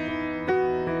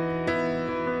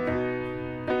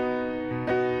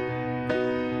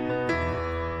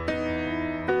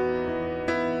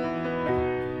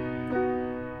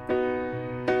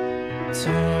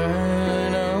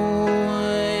 Turn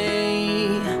away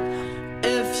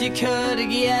if you could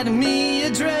get me a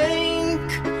drink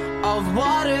of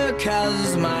water,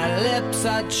 'cause my lips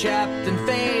are chapped and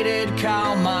faded.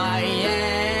 Call my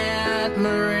Aunt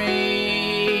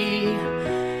Marie.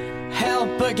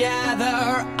 Help her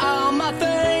gather all my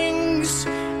things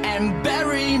and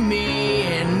bury me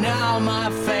in all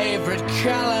my favorite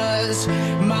colors.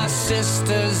 My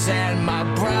sisters and my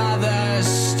brothers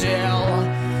still.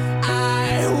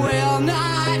 I will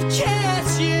not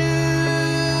kiss you,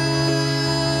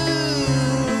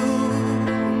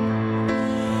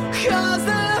 'cause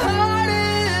the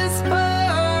hardest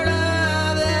part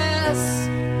of this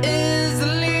is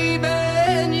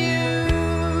leaving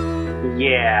you.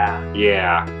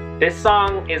 Yeah. This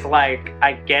song is like,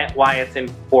 I get why it's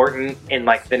important in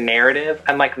like the narrative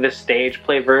and like the stage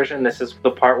play version. This is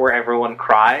the part where everyone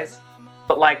cries.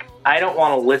 But like, I don't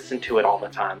want to listen to it all the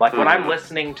time. Like when I'm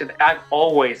listening to, I've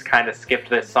always kind of skipped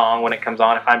this song when it comes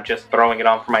on if I'm just throwing it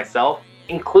on for myself,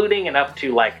 including and up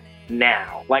to like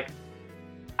now. Like,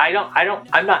 I'm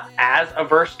not as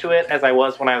averse to it as I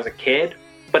was when I was a kid,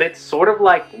 but it's sort of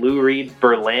like Lou Reed's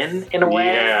Berlin in a way.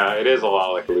 Yeah, it is a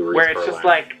lot like Lou Reed's where it's Berlin. just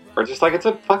like, or just like, it's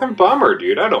a fucking bummer,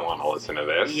 dude. I don't want to listen to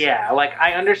this. Yeah, like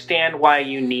I understand why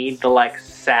you need the like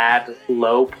sad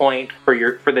low point for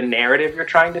the narrative you're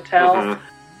trying to tell.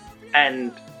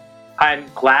 And I'm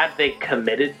glad they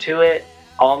committed to it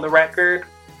on the record.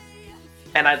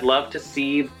 And I'd love to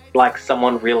see like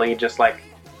someone really just like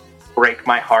break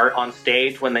my heart on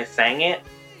stage when they sang it.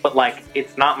 But like,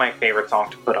 it's not my favorite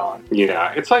song to put on.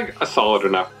 Yeah, it's like a solid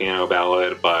enough piano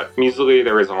ballad, but musically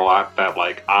there isn't a lot that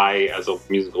like I, as a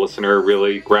music listener,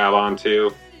 really grab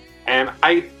onto. And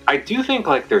I do think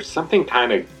like there's something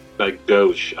kind of like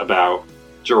gauche about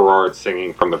Gerard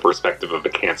singing from the perspective of a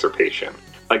cancer patient.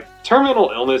 Like,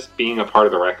 terminal illness being a part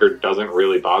of the record doesn't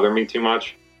really bother me too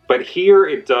much, but here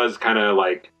it does kind of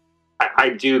like, I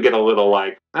do get a little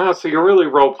like, oh, so you're really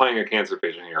role-playing a cancer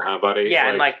patient here, huh, buddy?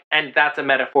 Yeah, and that's a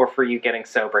metaphor for you getting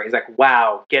sober. He's like,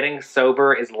 wow, getting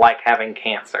sober is like having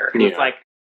cancer. Yeah. It's like,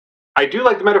 I do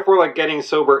like the metaphor, like getting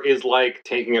sober is like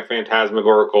taking a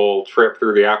phantasmagorical trip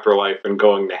through the afterlife and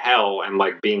going to hell and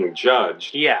like being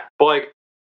judged. Yeah. But like,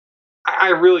 I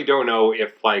really don't know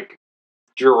if like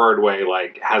Gerard Way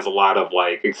like has a lot of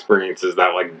like experiences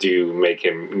that like do make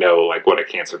him know like what a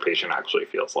cancer patient actually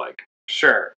feels like.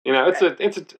 Sure. You know, it's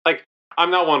a like, I'm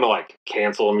not one to like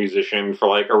cancel a musician for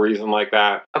like a reason like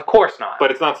that. Of course not.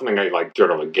 But it's not something I like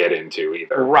generally get into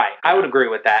either. Right. I would agree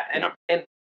with that. And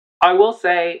I will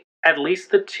say at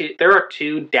least there are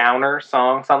two downer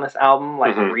songs on this album,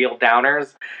 like real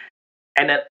downers.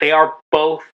 And they are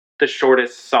both the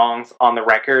shortest songs on the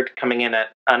record, coming in at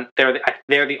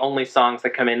they're the only songs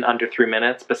that come in under 3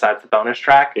 minutes besides the bonus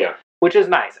track. Yeah. Which is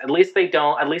nice. At least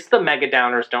the mega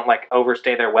downers don't like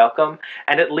overstay their welcome,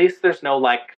 and at least there's no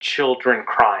like children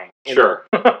crying. Sure.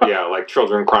 Yeah, like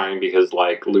children crying because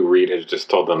like Lou Reed has just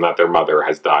told them that their mother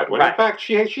has died. When in fact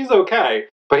she's okay,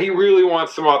 but he really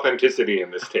wants some authenticity in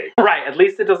this take. Right. At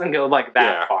least it doesn't go like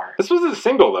that far. This was a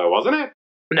single though, wasn't it?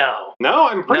 No. No,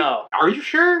 I'm pretty. No. Are you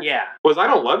sure? Yeah. Was I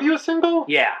Don't Love You a single?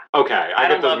 Yeah. Okay, I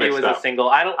Don't Love You was a single.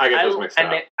 I get those mixed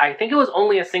up. I think it was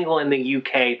only a single in the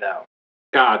UK though.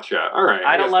 Gotcha. All right.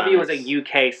 I Don't Love You was a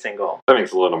UK single. That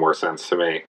makes a little more sense to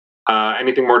me.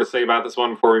 Anything more to say about this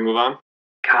one before we move on?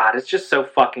 God, it's just so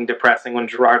fucking depressing when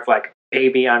Gerard's like,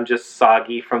 baby, I'm just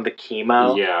soggy from the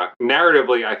chemo. Yeah.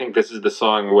 Narratively, I think this is the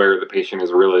song where the patient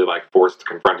is really like forced to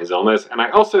confront his illness. And I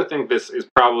also think this is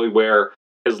probably where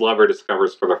his lover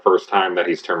discovers for the first time that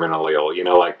he's terminally ill. You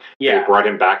know, like they brought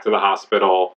him back to the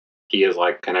hospital. He has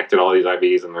like connected all these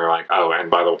IVs, and they're like, "Oh,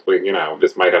 and by the way, you know,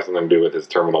 this might have something to do with his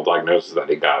terminal diagnosis that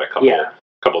he got a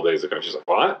couple days ago." She's like,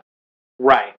 "What?"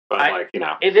 Right. But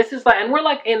this is like, and we're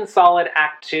like in solid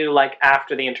Act 2, like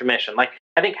after the intermission. Like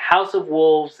I think House of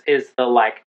Wolves is the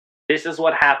like, this is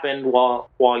what happened while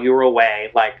you were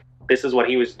away. Like this is what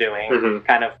he was doing. Mm-hmm.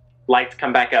 Kind of lights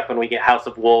come back up, and we get House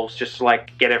of Wolves just to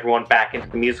like get everyone back into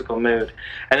the musical mood,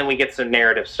 and then we get some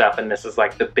narrative stuff, and this is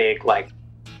like the big like.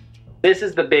 This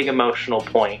is the big emotional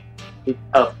point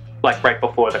of, like, right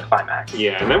before the climax.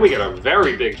 Yeah, and then we get a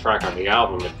very big track on the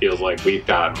album. It feels like we've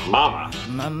got Mama.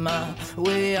 Mama,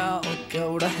 we all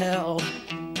go to hell.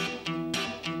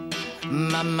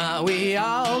 Mama, we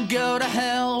all go to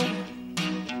hell.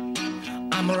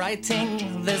 I'm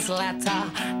writing this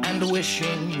letter and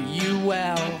wishing you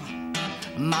well.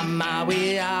 Mama,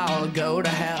 we all go to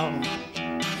hell.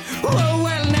 Oh,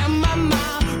 well, now,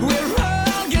 Mama, we're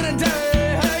all gonna die.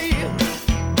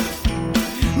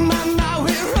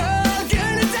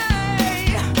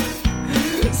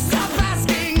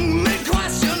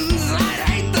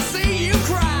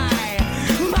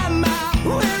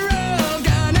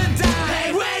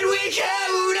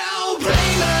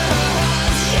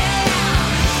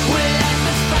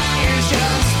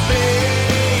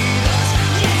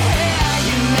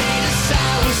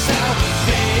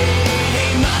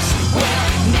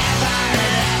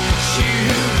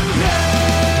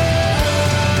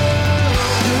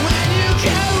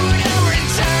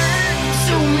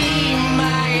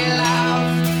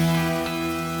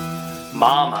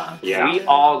 Mama, we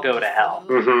all go to hell.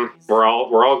 Mm-hmm. We're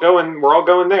all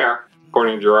going there,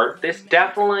 according to Gerard. This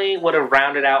definitely would have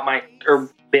rounded out or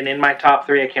been in my top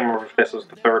 3. I can't remember if this was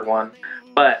the third one,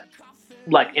 but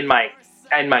like in my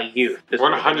youth, this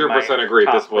 100% agree.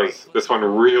 This one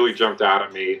really jumped out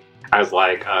at me as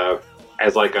like a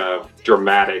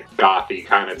dramatic gothy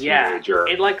kind of teenager.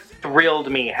 It like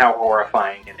thrilled me how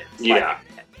horrifying it is. Yeah. Like,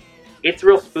 it's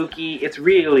real spooky. It's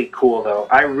really cool, though.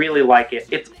 I really like it.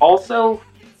 It's also,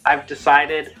 I've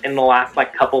decided in the last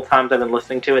like couple times I've been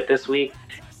listening to it this week,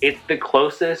 it's the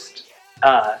closest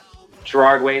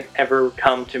Gerard Way's ever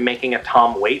come to making a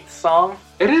Tom Waits song.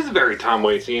 It is very Tom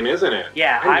Waits-y, isn't it?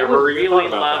 Yeah, I would really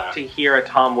love to hear a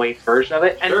Tom Waits version of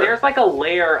it. And there's like a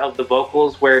layer of the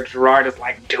vocals where Gerard is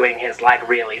like doing his like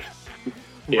really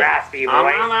raspy voice.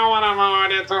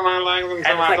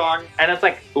 And it's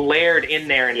like layered in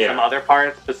there in some other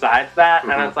parts besides that.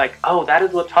 Mm-hmm. And it's like, oh, that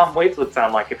is what Tom Waits would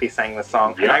sound like if he sang this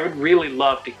song. And I would really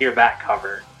love to hear that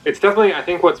cover. It's definitely, I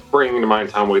think what's bringing to mind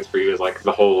Tom Waits for you is like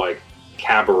the whole like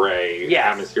cabaret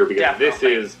atmosphere, because this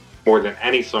is more than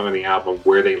any song on the album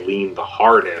where they lean the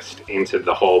hardest into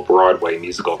the whole Broadway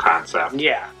musical concept.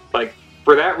 Yeah. Like,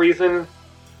 for that reason,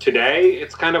 today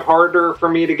it's kind of harder for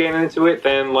me to get into it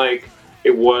than like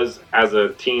it was as a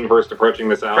teen first approaching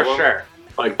this album. For sure.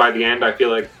 Like, by the end, I feel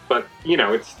like, but, you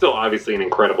know, it's still obviously an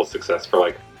incredible success for,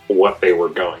 like, what they were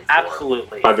going for.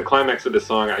 Absolutely. By the climax of the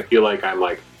song, I feel like I'm,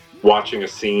 like, watching a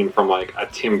scene from, like, a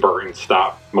Tim Burton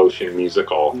stop-motion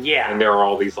musical. Yeah. And there are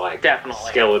all these, like,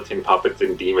 skeleton puppets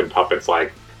and demon puppets,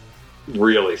 like,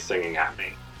 really singing at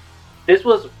me. This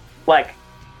was, like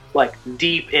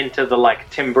deep into the, like,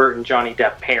 Tim Burton, Johnny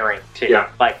Depp pairing, too.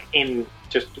 Yeah. Like, in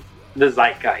just the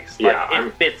zeitgeist. Like,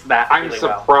 it fits that really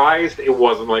well. I'm surprised it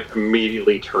wasn't, like,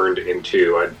 immediately turned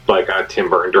into, a Tim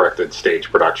Burton-directed stage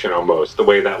production, almost. The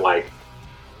way that, like,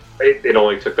 it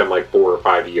only took them, like, 4 or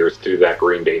 5 years to do that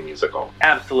Green Day musical.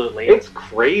 Absolutely. It's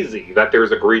crazy that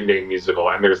there's a Green Day musical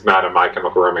and there's not a My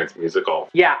Chemical Romance musical.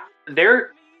 Yeah,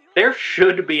 there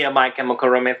should be a My Chemical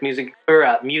Romance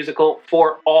musical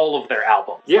for all of their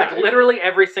albums. Yeah. Like, literally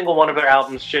every single one of their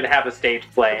albums should have a stage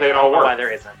play. They'd all work. Why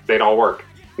there isn't. They'd all work.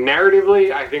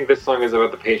 narratively, I think this song is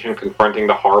about the patient confronting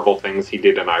the horrible things he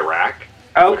did in Iraq.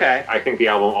 Okay. I think the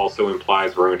album also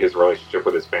implies ruined his relationship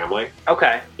with his family.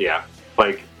 Okay. Yeah.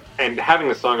 Like, and having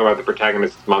a song about the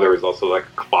protagonist's mother is also like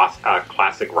a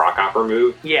classic rock opera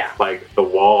move. Yeah. Like, The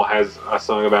Wall has a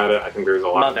song about it. I think there's a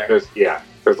lot.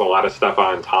 There's a lot of stuff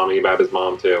on Tommy about his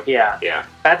mom too. Yeah. Yeah.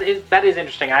 That is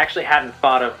interesting. I actually hadn't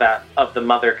thought of the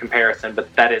mother comparison,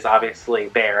 but that is obviously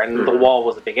there. And The Wall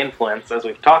was a big influence, as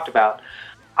we've talked about.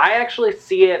 I actually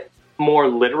see it more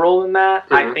literal than that.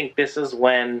 I think this is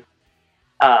when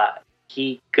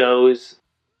he goes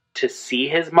to see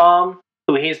his mom,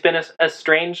 who he's been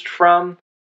estranged from,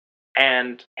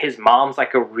 and his mom's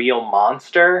like a real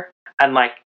monster, and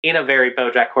like in a very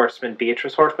BoJack Horseman,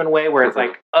 Beatrice Horseman way, where it's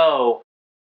like, oh,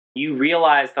 you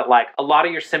realize that like a lot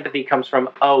of your sympathy comes from,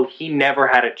 oh, he never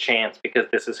had a chance because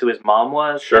this is who his mom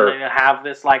was. Sure. And then you have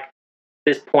this like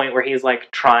this point where he's like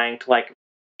trying to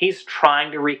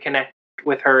reconnect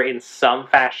with her in some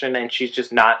fashion, and she's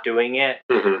just not doing it,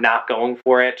 not going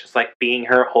for it, just like being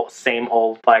her same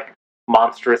old like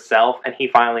monstrous self. And he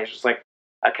finally is just like,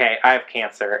 okay, I have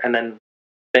cancer. And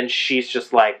then she's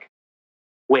just like,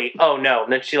 wait, oh no.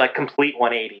 And then she like complete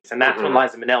 180s. And that's when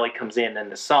Liza Minnelli comes in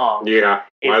the song. Yeah,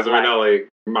 Liza Minnelli.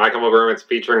 My Chemical Romance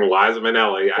featuring Liza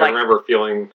Minnelli. I remember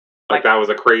feeling like that was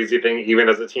a crazy thing even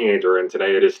as a teenager, and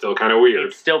today it is still kind of weird.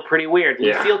 It's still pretty weird.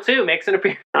 Lucille too makes an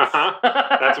appearance.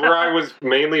 That's where I was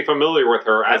mainly familiar with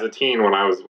her as a teen when I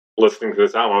was listening to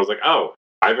this album. I was like, oh,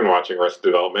 I've been watching Arrested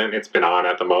Development. It's been on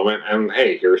at the moment, and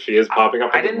hey, here she is popping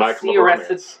up. I didn't see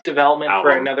Arrested Development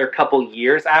for another couple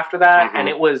years after that, and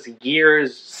it was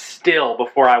years still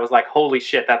before I was like, holy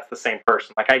shit, that's the same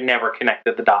person. Like, I never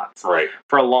connected the dots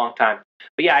for a long time.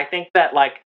 But yeah, I think that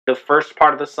like the first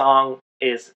part of the song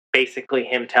is basically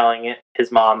him telling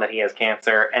his mom that he has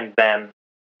cancer, and then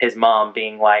his mom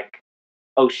being like,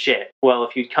 oh shit, well,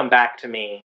 if you'd come back to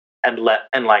me and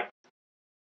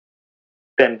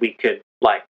then we could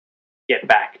like get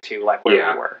back to like where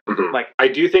we were. Like, I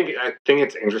think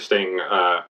it's interesting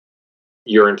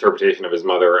your interpretation of his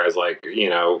mother as like, you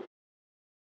know,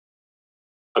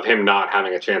 of him not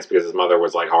having a chance because his mother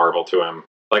was like horrible to him.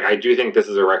 Like, I do think this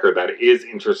is a record that is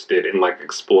interested in like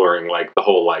exploring like the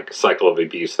whole like cycle of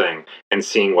abuse thing and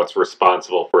seeing what's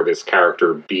responsible for this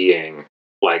character being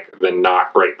like the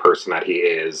not great person that he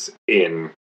is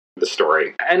in the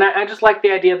story. And I just like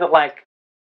the idea that like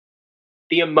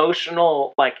the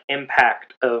emotional like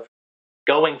impact of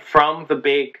going from the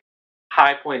big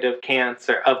high point of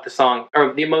cancer of the song,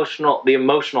 or the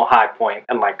emotional high point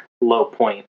and like low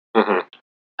point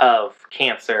of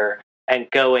cancer, and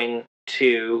going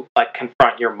to like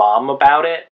confront your mom about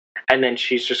it, and then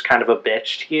she's just kind of a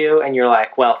bitch to you, and you're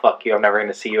like, well, fuck you, I'm never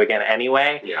going to see you again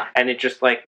anyway. Yeah. And it just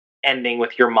like ending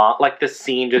with your mom, like the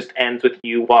scene just ends with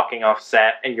you walking off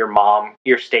set and your mom,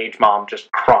 your stage mom,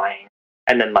 just crying,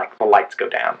 and then like the lights go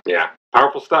down. Yeah.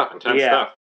 Powerful stuff, intense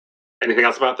stuff. Anything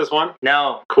else about this one?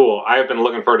 No. Cool. I have been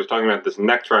looking forward to talking about this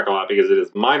next track a lot because it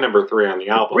is my number 3 on the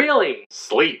album. Really?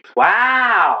 Sleep.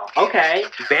 Wow. Okay.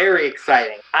 Very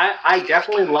exciting. I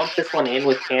definitely lump this one in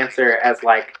with Cancer as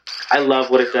like, I love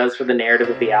what it does for the narrative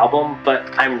of the album, but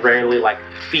I'm rarely like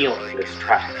feeling this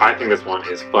track. I think this one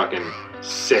is fucking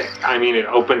sick. I mean, it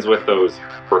opens with those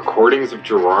recordings of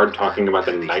Gerard talking about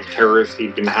the night terrors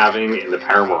he'd been having in the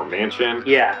Paramore Mansion.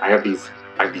 Yeah. I have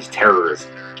these terrors.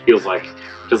 Feels like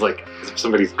as if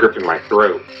somebody's gripping my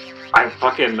throat. I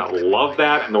fucking love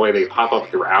that, and the way they pop up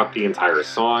throughout the entire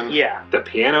song. Yeah. The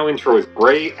piano intro is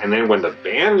great, and then when the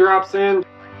band drops in,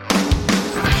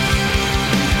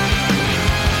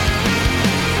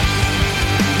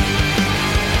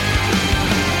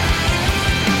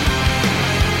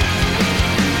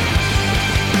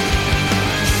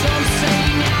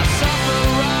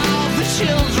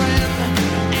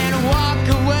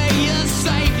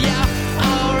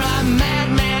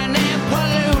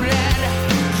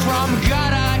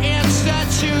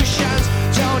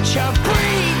 Don't you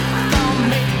breathe on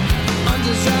me,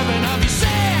 undeserving of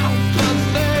yourself.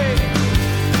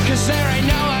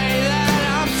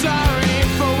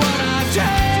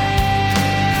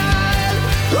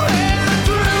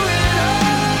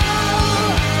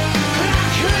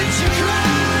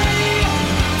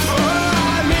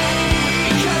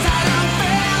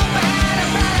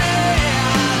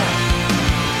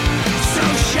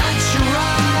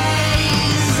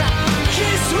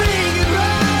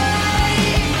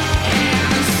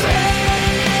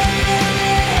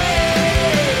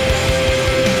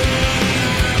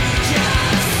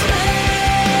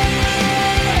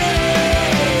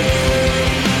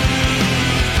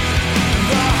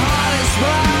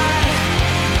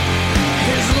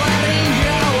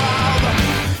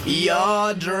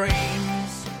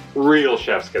 real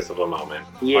chef's kiss of a moment.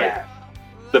 Yeah.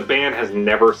 Like, the band has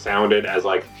never sounded as,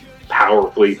 like,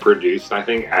 powerfully produced, I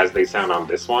think, as they sound on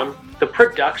this one. The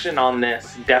production on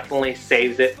this definitely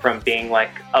saves it from being,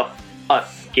 like, a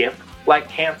skip like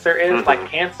Cancer is. Mm-hmm. Like,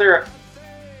 Cancer...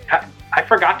 I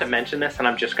forgot to mention this, and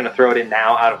I'm just going to throw it in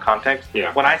now out of context.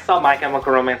 Yeah. When I saw My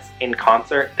Chemical Romance in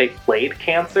concert, they played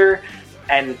Cancer,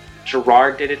 and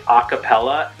Gerard did it a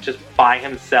cappella, just by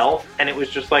himself, and it was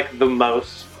just, like, the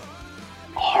most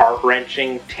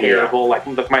heart-wrenching, terrible... Yeah.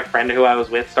 Like, my friend who I was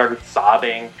with started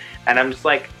sobbing, and I'm just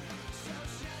like,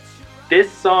 this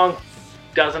song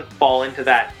doesn't fall into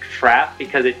that trap,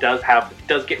 because it does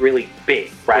get really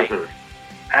big, right? Mm-hmm.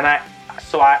 And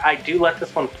I do let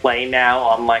this one play now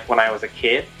on, like, when I was a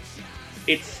kid.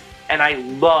 And I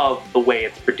love the way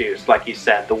it's produced, like you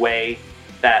said, the way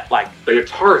that, like... The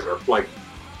guitars are, like,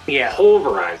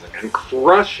 pulverizing and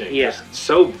crushing, just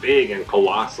so big and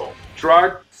colossal.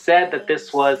 Gerard said that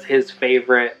this was his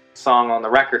favorite song on the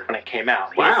record when it came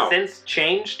out. Wow. He has since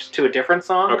changed to a different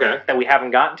song that we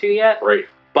haven't gotten to yet. Right.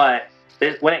 But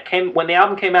when the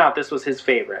album came out, this was his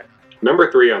favorite. Number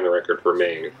 3 on the record for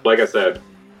me. Like I said...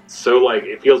 So, like,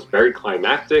 it feels very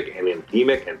climactic and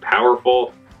anthemic and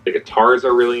powerful. The guitars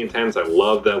are really intense. I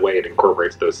love the way it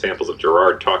incorporates those samples of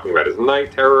Gerard talking about his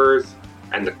night terrors.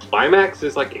 And the climax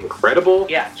is, like, incredible.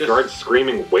 Yeah, Gerard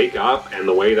screaming, "Wake up," and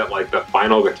the way that, like, the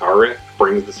final guitar riff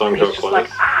brings the song to a close. Like,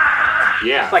 ah!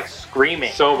 Yeah. It's like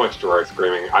screaming. So much Gerard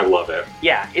screaming. I love it.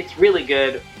 Yeah, it's really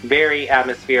good. Very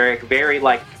atmospheric. Very,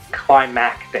 like,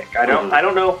 climactic. I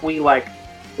don't know if we, like,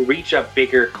 reach a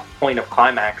bigger point of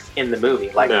climax in the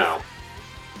movie. Like, no.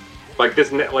 Like,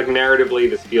 this, like, narratively,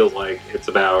 this feels like it's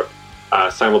about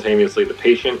simultaneously the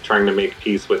patient trying to make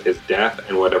peace with his death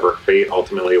and whatever fate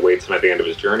ultimately awaits him at the end of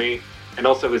his journey, and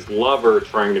also his lover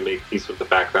trying to make peace with the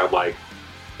fact that, like,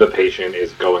 the patient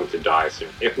is going to die soon.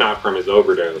 If not from his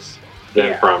overdose,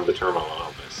 then from the terminal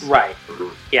illness. Right. Mm-hmm.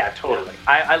 Yeah, totally.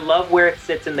 Yeah. I love where it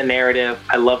sits in the narrative.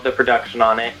 I love the production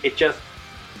on it.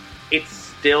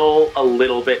 It's still a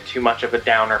little bit too much of a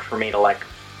downer for me to, like,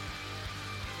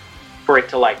 for it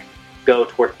to, like, go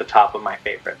towards the top of my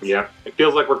favorites. Yeah. It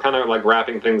feels like we're kind of, like,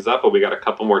 wrapping things up, but we got a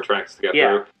couple more tracks to get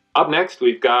through. Up next,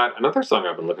 we've got another song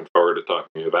I've been looking forward to talking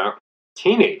to you about.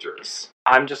 Teenagers.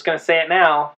 I'm just going to say it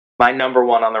now. My number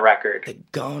 1 on the record. They're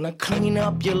gonna clean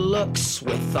up your looks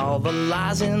with all the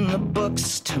lies in the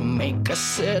books to make a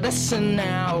citizen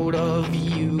out of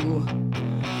you.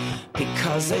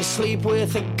 Because they sleep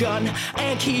with a gun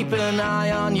and keep an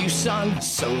eye on you, son,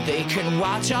 so they can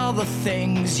watch all the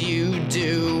things you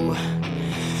do.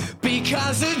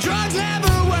 Because the drugs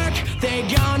never work, they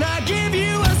gonna give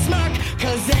you a smirk,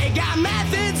 cause they got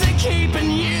methods of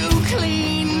keeping you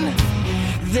clean.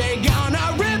 They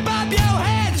gonna rip up your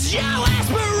heads, your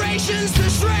aspirations to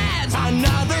shreds,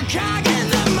 another cog in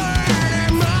the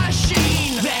murder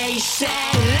machine. They said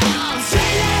I'm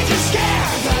teenagers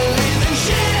scared the living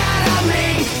shit out of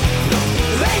me.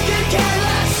 They could care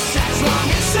less as long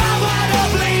as someone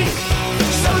will bleed.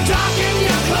 So darken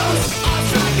your clothes, I'll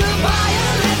strike a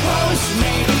violent pose.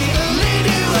 Maybe it'll lead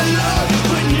you alone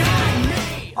when you're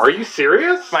me. Are you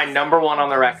serious? My number 1 on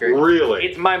the record. Really?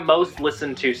 It's my most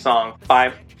listened to song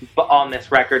on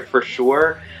this record for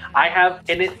sure.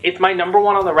 It's my number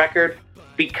 1 on the record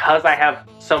because I have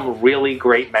some really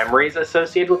great memories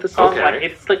associated with the song. Okay. Like,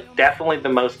 it's, like, definitely the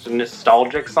most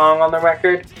nostalgic song on the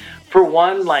record. For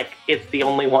one, like, it's the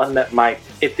only one that like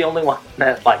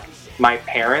my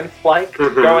parents liked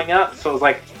growing up. So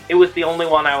it was the only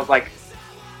one I was like,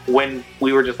 when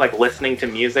we were just, like, listening to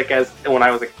music when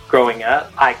I was, like, growing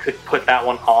up, I could put that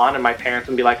one on and my parents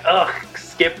would be like, ugh,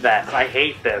 skip that, I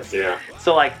hate this. Yeah.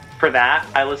 So, like, for that,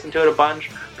 I listened to it a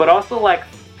bunch. But also, like,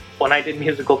 when I did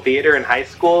musical theater in high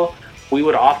school, we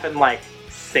would often, like,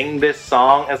 sing this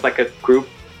song as, like, a group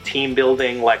team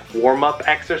building, like, warm-up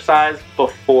exercise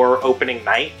before opening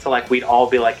night. So, like, we'd all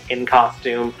be, like, in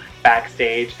costume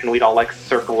backstage and we'd all, like,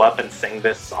 circle up and sing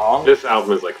this song. This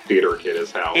album is like theater kid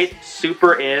as hell. It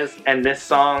super is, and this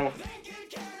song,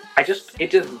 it just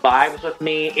vibes with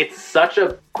me. It's such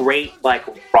a great, like,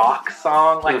 rock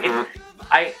song. Like,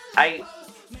 I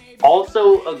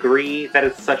also agree that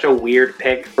it's such a weird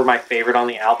pick for my favorite on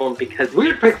the album because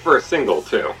weird pick for a single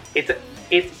too.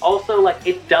 It's also, like,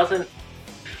 it doesn't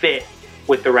fit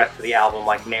with the rest of the album.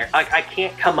 Like I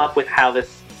can't come up with how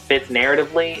this fits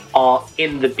narratively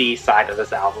in the B side of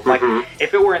this album. Like,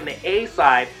 if it were in the A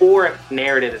side, or if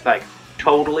narrative is, like,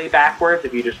 totally backwards,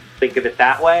 if you just think of it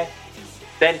that way,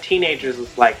 then Teenagers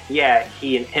is like, yeah,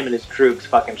 him and his droogs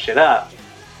fucking shit up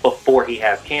before he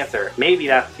has cancer. Maybe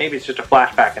it's just a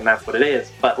flashback and that's what it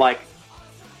is. But, like,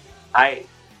 I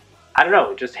don't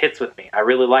know, it just hits with me. I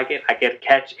really like it. I get to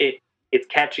catch it. It's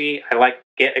catchy. I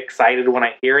get excited when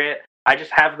I hear it. I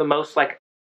just have the most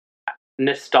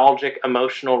nostalgic,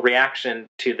 emotional reaction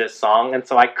to this song, and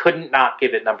so I couldn't not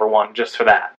give it number one just for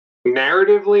that.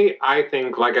 Narratively, I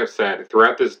think, like I've said,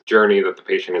 throughout this journey that the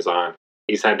patient is on,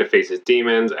 he's had to face his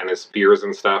demons and his fears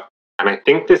and stuff, and I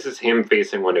think this is him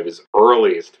facing one of his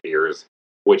earliest fears,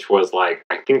 which was I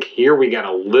think here we get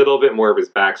a little bit more of his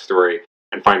backstory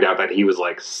and find out that he was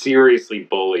seriously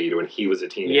bullied when he was a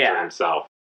teenager himself,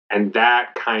 and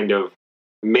that kind of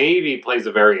maybe plays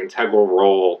a very integral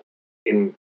role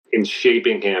in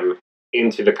shaping him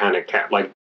into the kind of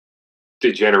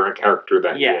degenerate character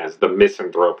that he is, the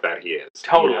misanthrope that he is.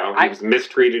 Totally. He was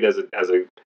mistreated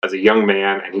as a young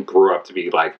man, and he grew up to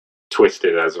be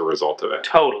twisted as a result of it.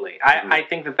 Totally. I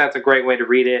think that's a great way to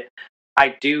read it.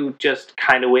 I do just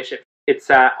kind of wish it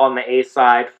sat on the A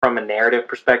side from a narrative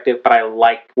perspective, but I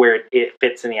like where it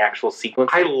fits in the actual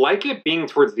sequence. I like it being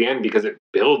towards the end because it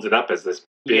builds it up as this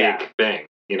big thing,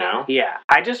 Yeah.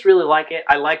 I just really like it.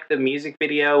 I like the music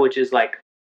video, which is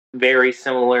very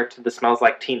similar to the Smells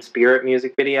Like Teen Spirit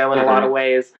music video in a lot of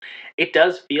ways. It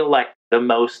does feel like the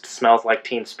most Smells Like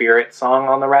Teen Spirit song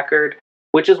on the record,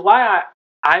 which is why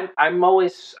I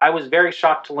was very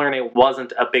shocked to learn it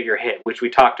wasn't a bigger hit, which we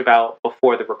talked about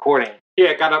before the recording. Yeah,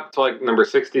 it got up to number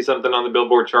 60 something on the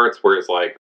Billboard charts, whereas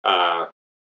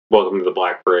Welcome to the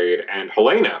Black Parade and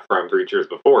Helena from 3 Cheers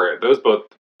Before It, those both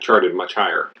charted much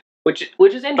higher. Which is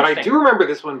interesting. But I do remember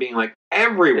this one being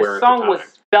everywhere at the time. The song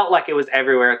felt like it was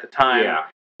everywhere at the time. Yeah.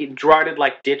 Gerard had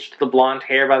ditched the blonde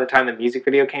hair by the time the music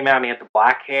video came out, and he had the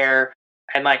black hair.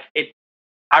 And I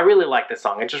really like this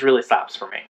song. It just really slaps for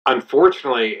me.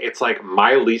 Unfortunately, it's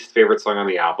my least favorite song on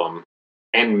the album,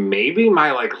 and maybe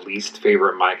my least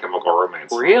favorite My Chemical Romance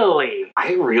song. Really?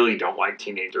 I really don't like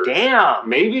Teenagers. Damn.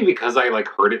 Maybe because I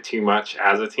heard it too much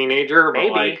as a teenager, but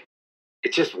maybe.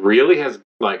 It just really has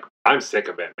I'm sick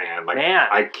of it, man. Man.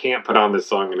 I can't put on this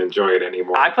song and enjoy it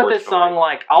anymore. I put this song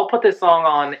I'll put this song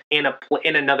on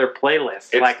in another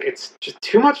playlist. It's just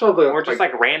too much of the, or just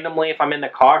randomly if I'm in the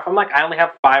car. If I'm I only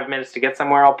have 5 minutes to get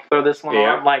somewhere, I'll throw this one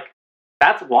on.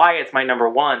 That's why it's my number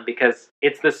one, because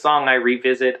it's the song I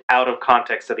revisit out of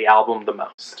context of the album the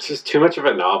most. It's just too much of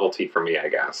a novelty for me, I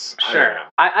guess. Sure.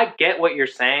 I get what you're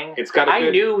saying. I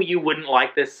knew you wouldn't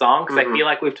like this song, because I feel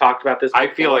like we've talked about this before.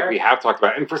 I feel like we have talked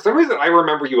about it. And for some reason, I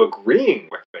remember you agreeing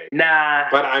with me. Nah.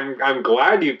 But I'm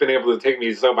glad you've been able to take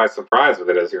me so by surprise with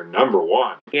it as your number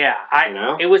one. Yeah.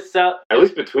 It was so... At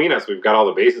least between us, we've got all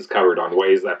the bases covered on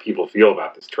ways that people feel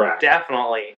about this track.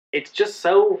 Definitely. It's just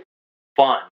so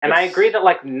fun. And I agree that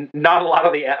not a lot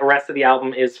of the rest of the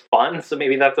album is fun, so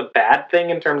maybe that's a bad thing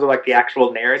in terms of the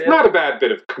actual narrative. It's not a bad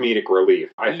bit of comedic relief,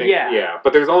 I think. Yeah.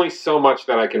 But there's only so much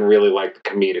that I can really like the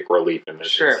comedic relief in this.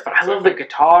 Sure, but I love the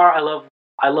guitar.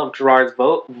 I love Gerard's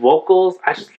vocals.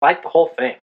 I just like the whole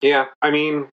thing. Yeah, I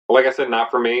mean, like I said,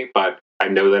 not for me, but I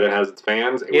know that it has its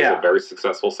fans. It was a very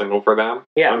successful single for them.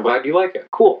 Yeah. I'm glad you like it.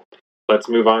 Cool. Let's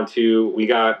move on to, we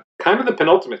got kind of the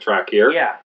penultimate track here.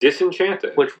 Yeah.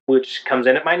 Disenchanted. Which comes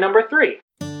in at my number 3.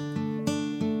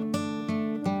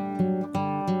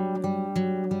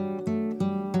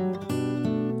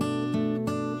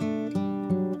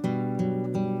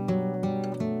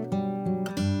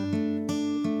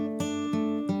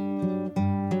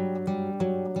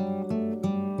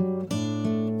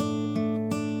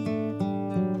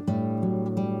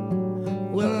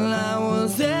 When I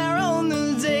was there on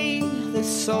the day they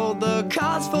sold the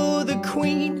cars for the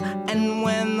Queen, and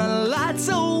when the lights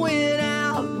all went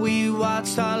out, we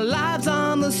watched our lives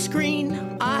on the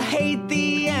screen. I hate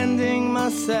the ending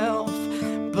myself,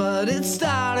 but it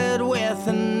started with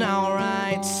an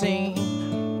alright scene.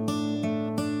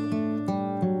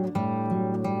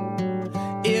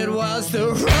 It was the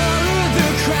roar of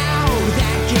the crowd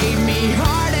that gave me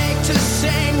heartache to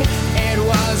sing. It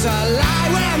was a lie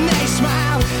when they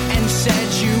smiled and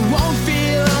said you won't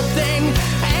feel a thing.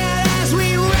 And as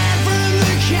we ran from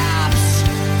the cops,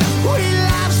 we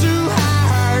laughed so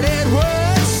hard it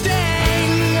would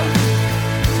sting.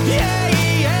 Yeah.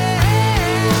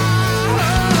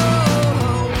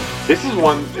 This is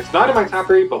one, it's not in my top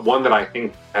 3, but one that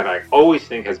I always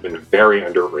think has been very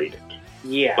underrated.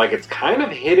 Yeah. It's kind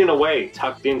of hidden away,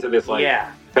 tucked into this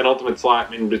penultimate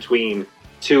slot in between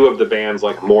two of the band's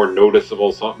more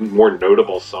notable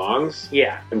songs.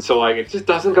 Yeah. And so it just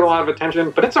doesn't get a lot of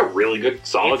attention, but it's a really good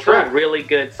solid track. It's a really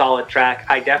good solid track.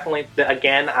 I definitely,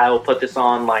 again, I will put this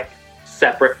on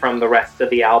separate from the rest of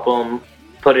the album,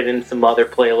 put it in some other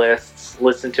playlists,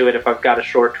 listen to it if I've got a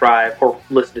short drive, or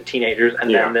listen to Teenagers and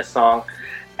then this song.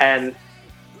 And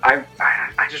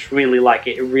I just really like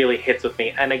it. It really hits with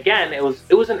me. And again, it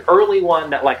was an early one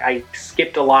that like I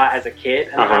skipped a lot as a kid,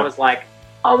 and I was like,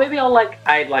 oh, maybe I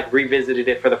like revisited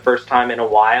it for the first time in a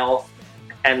while,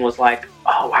 and was like,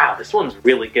 oh wow, this one's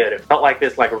really good. It felt like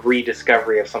this like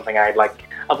rediscovery of something I had like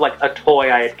a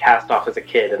toy I had cast off as a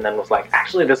kid, and then was like,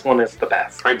 actually, this one is the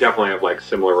best. I definitely have like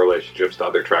similar relationships to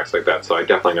other tracks like that, so I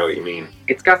definitely know what you mean.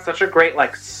 It's got such a great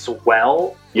like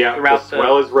swell. Yeah, the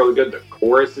swell is really good. The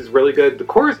chorus is really good. The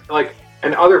chorus, like,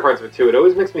 and other parts of it too. It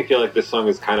always makes me feel like this song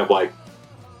is kind of like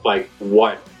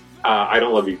what I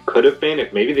Don't Love You could have been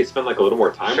if maybe they spent like a little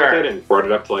more time with it and brought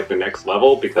it up to like the next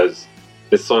level, because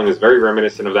this song is very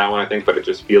reminiscent of that one, I think, but it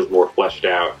just feels more fleshed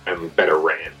out and better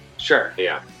written. Sure.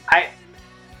 Yeah.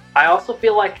 I also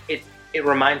feel like it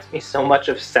reminds me so much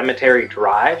of Cemetery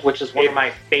Drive, which is one of my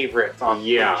favorites on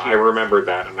I remember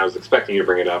that, and I was expecting you to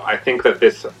bring it up. I think that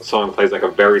this song plays like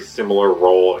a very similar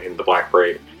role in the Black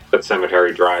Parade that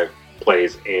Cemetery Drive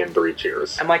plays in 3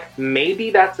 Cheers. I'm like,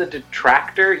 maybe that's a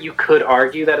detractor. You could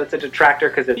argue that it's a detractor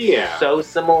because it's so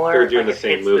similar. They're doing like, the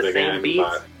same move again. Same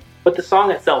beats. But the song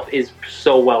itself is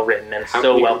so well written and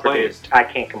so well produced. I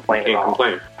can't complain at all.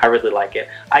 I really like it.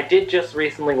 I did just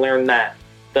recently learn that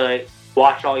the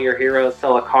Watch All Your Heroes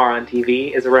Sell a Car on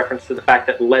TV is a reference to the fact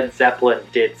that Led Zeppelin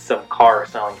did some car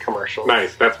selling commercials.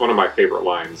 Nice. That's one of my favorite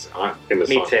lines in the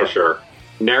song for sure.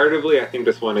 Narratively, I think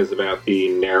this one is about the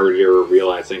narrator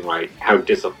realizing like how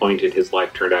disappointed his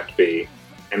life turned out to be,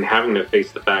 and having to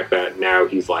face the fact that now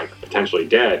he's like potentially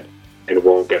dead and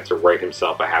won't get to write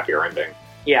himself a happier ending.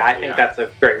 Yeah, I think that's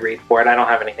a great read for it. I don't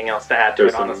have anything else to add to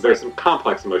it, honestly. There's some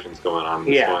complex emotions going on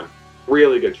in this one.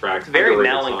 Really good track. It's very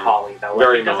melancholy, though.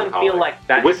 Like, it doesn't feel like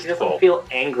that. Wistful. He doesn't feel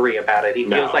angry about it. He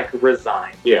feels like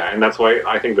resigned. Yeah, and that's why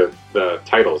I think the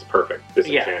title is perfect.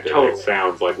 Disenchanted. Yeah, totally. It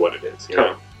sounds like what it is. You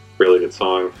know? Really good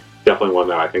song. Definitely one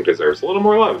that I think deserves a little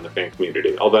more love in the fan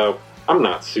community. Although I'm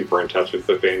not super in touch with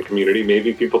the fan community.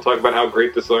 Maybe people talk about how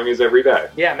great the song is every day.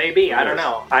 Yeah, maybe. I don't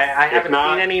know. I haven't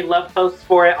seen any love posts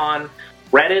for it on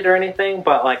Reddit or anything,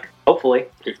 but like, hopefully.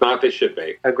 If not, they should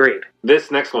be. Agreed.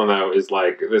 This next one, though, is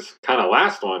like, this kind of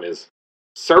last one is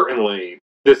certainly,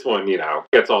 this one, you know,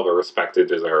 gets all the respect it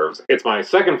deserves. It's my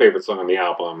second favorite song on the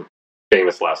album,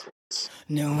 Famous Last Words.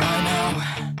 No, I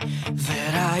know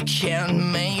that I can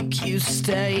make you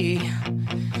stay,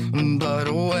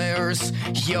 but where's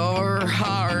your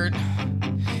heart?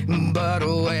 But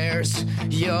where's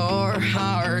your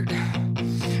heart?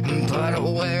 But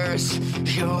where's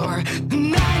your...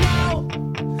 And I know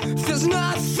there's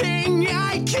nothing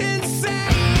I can say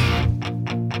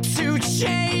to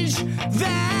change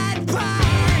that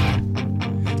part.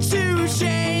 To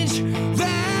change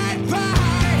that part.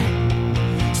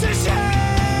 To change.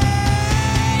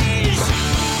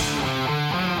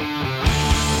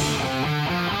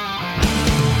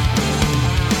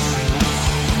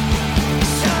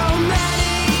 So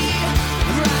many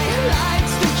bright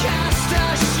lights to cast a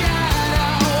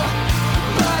shadow,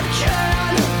 but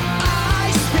can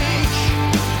I speak?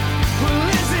 Well,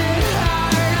 is it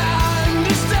hard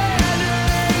understanding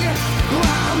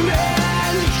why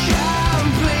men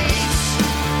complete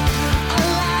a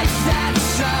life that's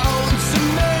so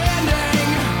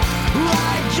demanding?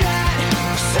 Why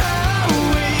get so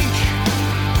weak?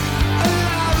 A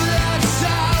love that's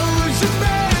so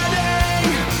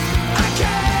demanding. I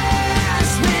can't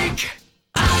speak.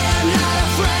 I am not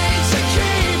afraid to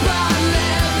keep on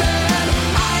living.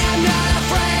 I am not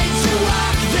afraid to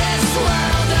walk this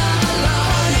world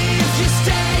alone. If you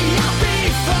stay, I'll be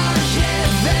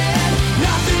forgiven.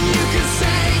 Nothing you can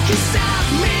say can stop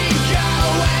me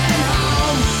going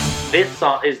home. This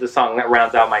song is the song that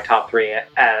rounds out my top 3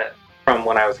 from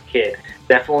when I was a kid.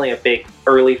 Definitely a big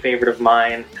early favorite of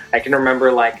mine. I can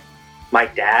remember, like, my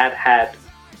dad had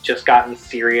just gotten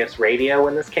Sirius Radio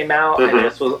when this came out, and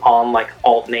this was on, like,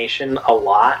 Alt Nation a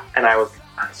lot, and I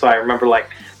remember, like,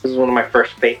 this was one of my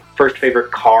first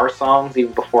favorite car songs,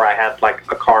 even before I had, like,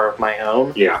 a car of my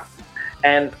own. Yeah.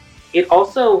 And it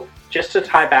also, just to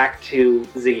tie back to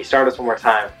Ziggy Stardust one more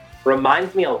time,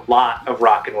 reminds me a lot of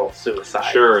Rock and Roll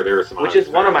Suicide. Sure, there are some. Which is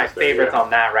one of my favorites on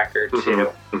that record,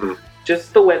 too.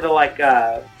 Just the way the, like,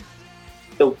 the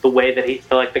way that he,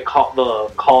 like, the call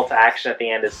to action at the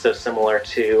end is so similar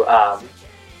to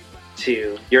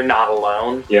You're Not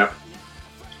Alone. Yeah.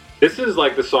 This is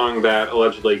like the song that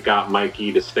allegedly got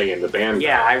Mikey to stay in the band.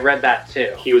 Yeah, I read that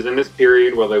too. He was in this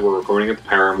period where they were recording at the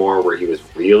Paramore where he was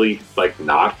really, like,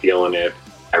 not feeling it.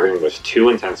 Everything was too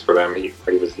intense for them. He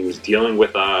was dealing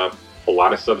with a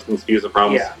lot of substance abuse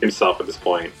problems himself at this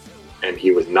point, and he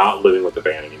was not living with the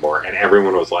band anymore. And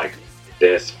everyone was like,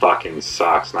 "This fucking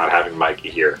sucks not having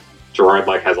Mikey here." Gerard,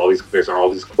 like, has there's all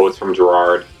these quotes from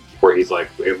Gerard where he's like,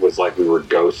 it was like we were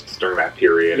ghosts during that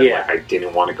period, and like I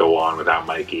didn't want to go on without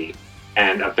Mikey.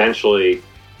 And eventually,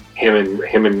 him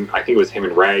and I think it was him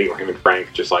and Ray or him and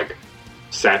Frank just like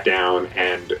sat down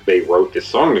and they wrote this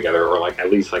song together, or like at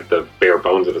least like the bare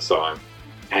bones of the song.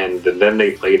 And then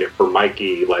they played it for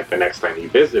Mikey like the next time he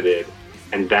visited,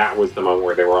 and that was the moment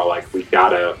where they were all like, we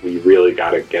really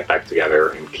gotta get back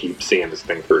together and keep seeing this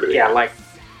thing through to the end. Like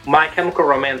My Chemical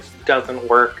Romance doesn't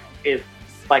work if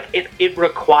like it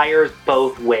requires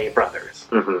both Way brothers,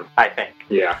 I think.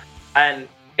 Yeah. And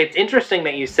it's interesting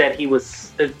that you said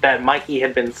that Mikey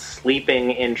had been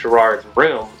sleeping in Gerard's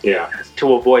room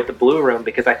to avoid the Blue Room,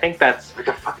 because I think that's like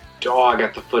a fucking dog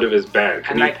at the foot of his bed.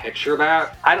 Can you picture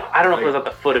that? I don't know if it was at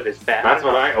the foot of his bed. That's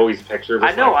what I always picture.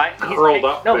 I know. Like curled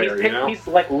up there. He's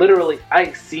like literally.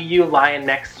 I see you lying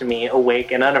next to me,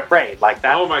 awake and unafraid. Like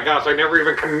that. Oh my gosh! I never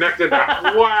even connected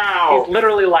that. Wow. He's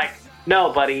literally like,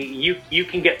 no, buddy, you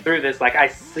can get through this. Like I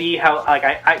see how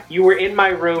like you were in my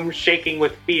room shaking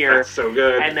with fear. That's so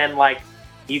good. And then like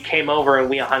you came over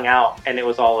and we hung out and it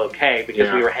was all okay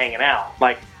because we were hanging out.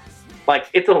 Like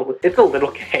it's a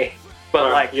little gay.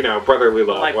 But like, you know, brotherly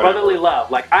love. Like brotherly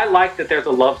love. Like I like that there's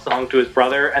a love song to his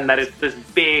brother, and that it's this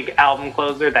big album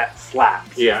closer that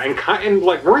slaps. Yeah, and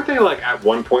like weren't they like at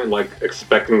one point like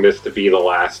expecting this to be the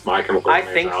last My Chemical Romance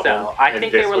album? I think so. I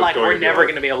think they were like, we're never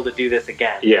going to be able to do this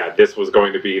again. Yeah, this was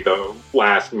going to be the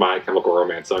last My Chemical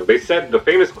Romance song. They said the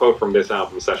famous quote from this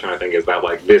album session, I think, is that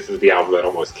like this is the album that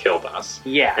almost killed us.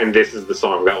 Yeah. And this is the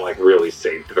song that like really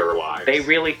saved their lives. They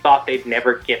really thought they'd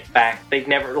never get back. They'd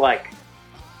never like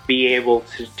be able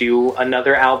to do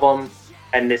another album,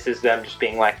 and this is them just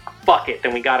being like, fuck it,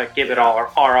 then we gotta give it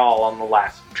our all on the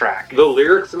last track. The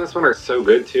lyrics in this one are so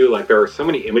good too. Like there are so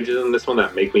many images in this one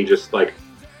that make me just like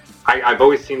I've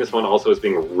always seen this one also as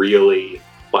being really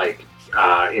like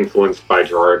influenced by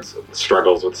Gerard's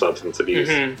struggles with substance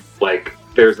abuse. Like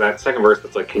there's that second verse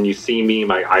that's like, can you see me?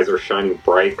 My eyes are shining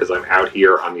bright because I'm out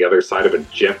here on the other side of a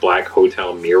jet black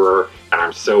hotel mirror and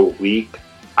I'm so weak.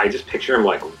 I just picture him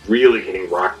like really hitting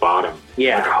rock bottom,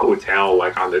 like a hotel,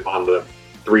 like on the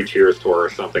Three Cheers tour or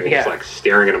something, and just like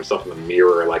staring at himself in the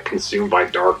mirror, like consumed by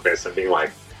darkness, and being like,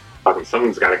 "Fucking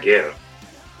something's got to give,"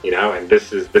 you know. And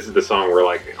this is the song where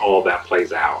like all of that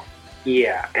plays out.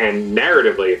 Yeah. And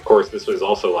narratively, of course, this was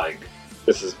also like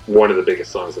this is one of the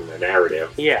biggest songs in the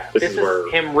narrative. Yeah. This is where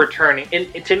him returning.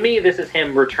 And to me, this is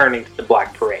him returning to the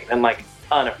Black Parade and like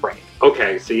unafraid.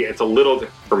 Okay, see, it's a little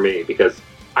different for me because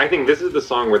I think this is the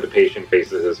song where the patient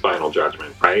faces his final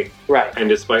judgment, right? Right. And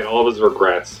despite all of his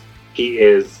regrets, he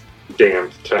is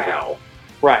damned to hell.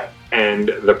 Right. And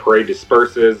the parade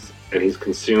disperses, and he's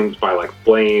consumed by, like,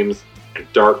 flames and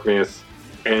darkness.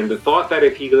 And the thought that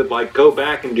if he could, like, go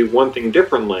back and do one thing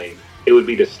differently, it would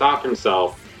be to stop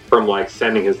himself from, like,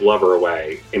 sending his lover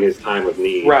away in his time of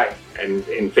need. Right. And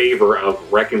in favor of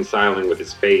reconciling with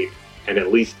his fate and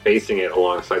at least facing it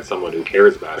alongside someone who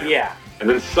cares about him. Yeah. And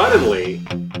then suddenly,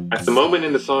 at the moment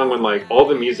in the song when like all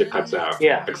the music cuts out,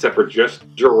 except for just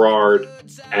Gerard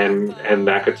and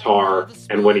that guitar,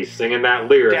 and when he's singing that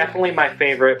lyric, definitely my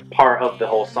favorite part of the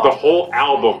whole song. The whole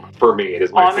album for me, it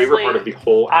is my favorite part of the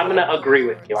whole album. I'm gonna agree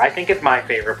with you. I think it's my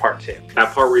favorite part too.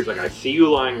 That part where he's like, "I see you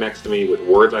lying next to me with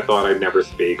words I thought I'd never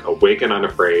speak, awake and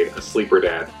unafraid, asleep or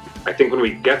dead." I think when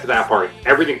we get to that part,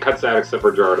 everything cuts out except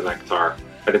for Gerard and that guitar.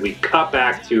 I think we cut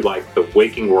back to like the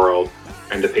waking world.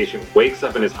 And the patient wakes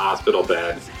up in his hospital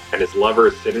bed, and his lover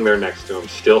is sitting there next to him,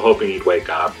 still hoping he'd wake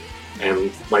up.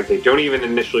 And, like, they don't even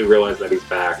initially realize that he's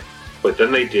back, but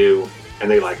then they do,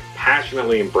 and they, like,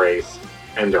 passionately embrace,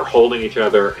 and they're holding each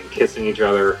other and kissing each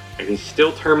other, and he's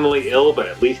still terminally ill, but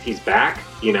at least he's back,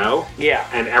 you know? Yeah.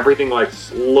 And everything, like,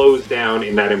 slows down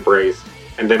in that embrace,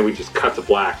 and then we just cut to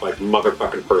black, like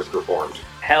motherfucking First Reformed.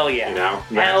 Hell yeah. You know?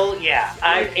 Hell yeah.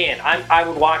 I'm in. I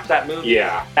would watch that movie.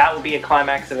 Yeah. That would be a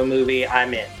climax of a movie.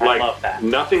 I'm in. I love that.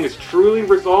 Nothing is truly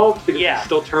resolved because he's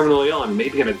still terminally ill and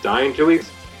maybe going to die in 2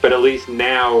 weeks. But at least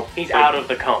now... he's out of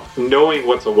the coma. Knowing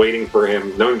what's awaiting for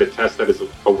him, knowing the test that is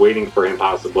awaiting for him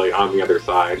possibly on the other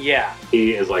side. Yeah.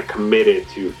 He is, like, committed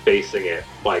to facing it.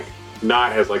 Like,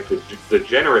 not as, like, the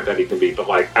degenerate that he can be, but,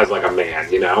 like, as, like, a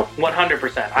man, you know?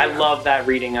 100%. I love that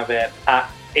reading of it.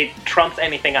 It trumps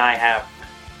anything I have.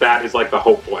 That is like the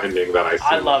hopeful ending that I see.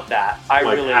 I love that. I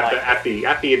like, really like it. At the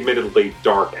admittedly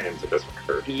dark end to this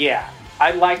record. Yeah.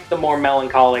 I like the more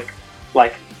melancholic,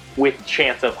 like, with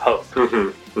chance of hope.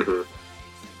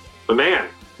 But man,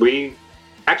 we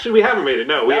haven't made it.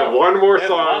 No, we have one more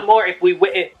song. One more. If we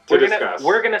discuss.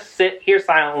 We're gonna sit here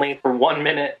silently for 1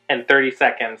 minute and 30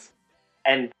 seconds,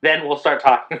 and then we'll start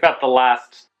talking about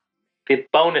the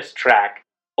bonus track,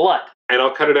 Blood. And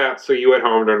I'll cut it out so you at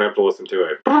home don't have to listen to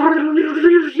it.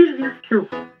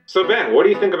 So Ben, what do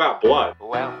you think about Blood?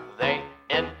 Well, they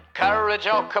encourage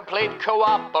your complete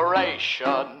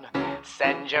cooperation.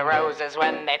 Send your roses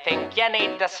when they think you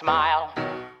need to smile.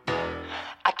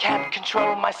 I can't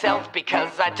control myself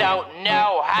because I don't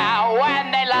know how.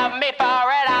 When they love me for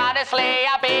it, honestly,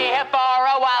 I'll be here for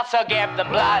a while. So give them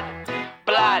blood,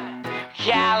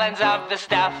 gallons of the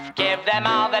stuff. Give them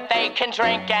all that they can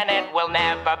drink and it will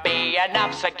never be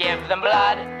enough. So give them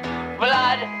blood.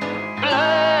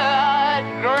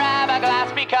 Grab a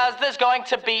glass because there's going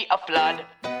to be a flood.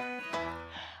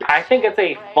 I think it's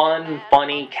a fun,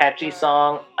 funny, catchy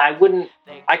song. I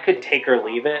could take or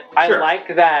leave it. Sure. I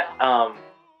like that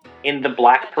in The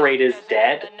Black Parade is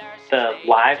Dead, the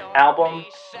live album,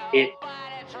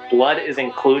 Blood is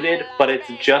included, but it's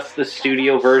just the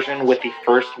studio version with the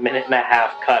first minute and a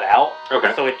half cut out.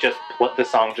 Okay. So the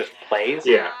song just plays.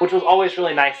 Yeah. Which was always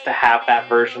really nice to have that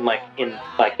version, like in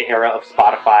like the era of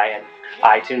Spotify and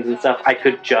iTunes and stuff. I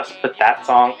could just put that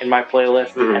song in my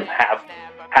playlist and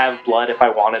have Blood if I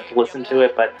wanted to listen to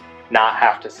it, but not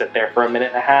have to sit there for a minute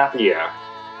and a half. Yeah.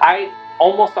 I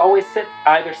almost always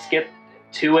either skip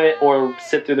to it or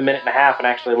sit through the minute and a half and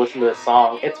actually listen to the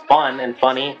song. It's fun and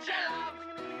funny.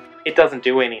 It doesn't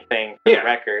do anything for the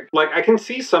record. Like, I can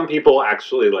see some people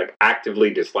actually, like, actively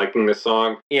disliking this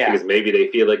song. Yeah. Because maybe they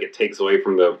feel like it takes away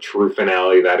from the true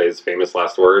finale that is Famous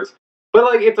Last Words. But,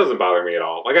 like, it doesn't bother me at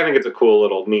all. Like, I think it's a cool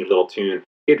little, neat little tune.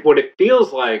 What it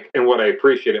feels like, and what I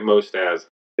appreciate it most as,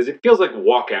 is it feels like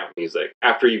walkout music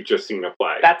after you've just seen a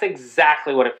play. That's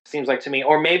exactly what it seems like to me.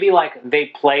 Or maybe, like, they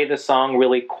play the song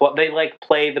really they, like,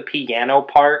 play the piano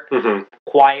part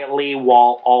quietly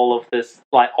while all of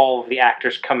the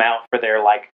actors come out for their,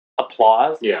 like,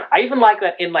 applause. Yeah. I even like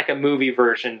that in, like, a movie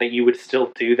version that you would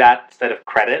still do that instead of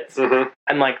credits.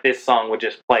 And, like, this song would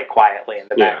just play quietly in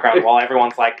the background while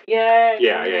everyone's like, yay!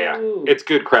 Yeah. It's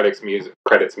good credits music,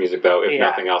 though, if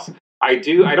nothing else. I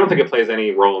don't think it plays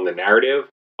any role in the narrative.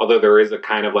 Although there is a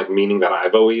kind of, like, meaning that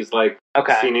I've always, like,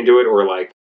 seen into it, or, like,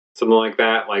 something like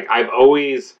that. Like, I've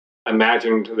always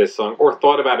imagined this song, or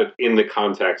thought about it in the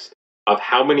context of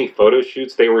how many photo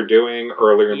shoots they were doing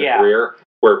earlier in the career,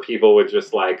 where people would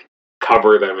just, like,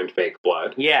 cover them in fake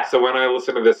blood. Yeah. So when I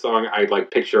listen to this song, I, like,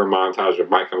 picture a montage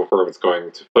of My Chemical Romance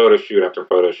going to photo shoot after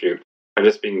photo shoot, and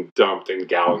just being dumped in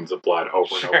gallons of blood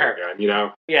over and over again, you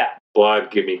know? Yeah. Blood,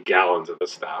 give me gallons of the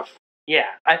stuff. Yeah,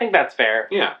 I think that's fair.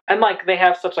 Yeah. And, like, they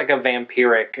have such, like, a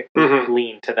vampiric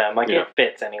lean to them. Like, it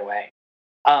fits anyway.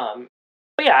 But,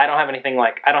 yeah, I don't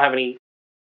have any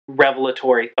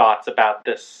revelatory thoughts about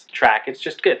this track. It's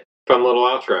just good. Fun little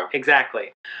outro.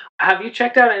 Exactly. Have you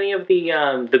checked out any of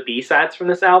the B-sides from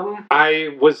this album?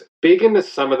 I was big into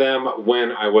some of them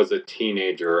when I was a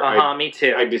teenager. Me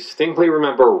too. I distinctly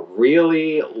remember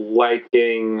really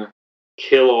liking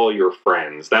Kill All Your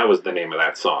Friends. That was the name of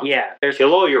that song. Yeah.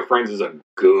 Kill All Your Friends is a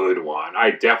good one.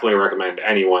 I definitely recommend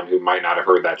anyone who might not have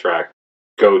heard that track,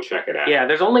 go check it out. Yeah,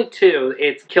 there's only two.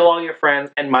 It's Kill All Your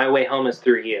Friends and My Way Home Is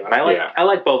Through You. And I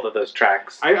like both of those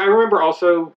tracks. I remember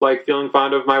also, like, feeling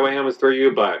fond of My Way Home Is Through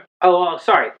You, but... Oh,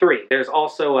 sorry, 3. There's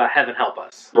also Heaven Help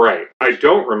Us. Right. I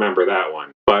don't remember that one,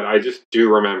 but I just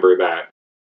do remember that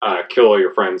Kill All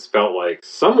Your Friends felt like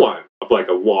somewhat of, like,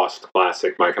 a lost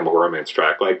classic My Chemical Romance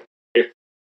track. Like,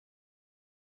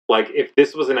 if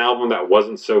this was an album that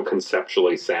wasn't so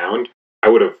conceptually sound, I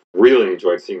would have really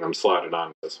enjoyed seeing them slotted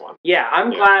on this one. Yeah,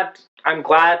 I'm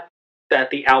glad that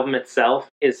the album itself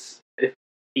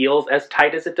feels as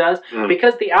tight as it does,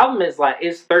 because the album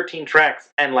is 13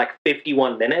 tracks and, like,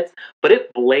 51 minutes, but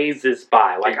it blazes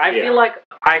by. Like, I feel like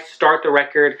I start the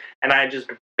record and I just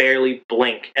barely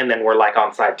blink, and then we're, like,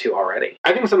 on side 2 already.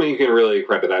 I think something you can really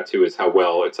credit that to is how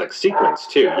well it's, like, sequenced,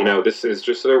 too. You know, this is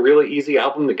just a really easy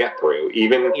album to get through.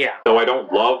 Even though I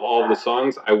don't love all of the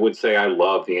songs, I would say I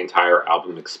love the entire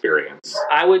album experience.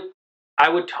 I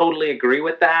would totally agree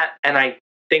with that, and I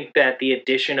think that the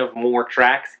addition of more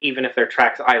tracks, even if they're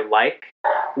tracks I like,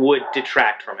 would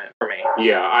detract from it for me.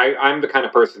 Yeah, I'm the kind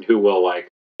of person who will, like,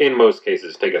 in most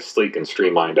cases, take a sleek and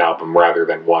streamlined album rather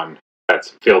than one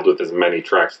that's filled with as many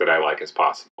tracks that I like as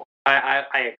possible. I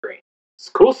agree. It's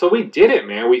cool. So we did it,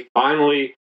 man. We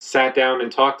finally sat down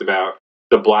and talked about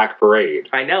The Black Parade.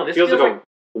 I know. This feels like a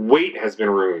weight has been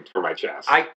removed from my chest.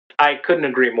 I couldn't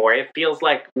agree more. It feels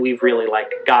like we've really,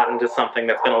 like, gotten to something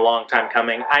that's been a long time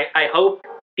coming. I hope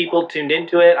people tuned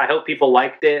into it. I hope people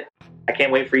liked it. I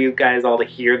can't wait for you guys all to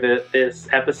hear this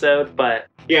episode, but...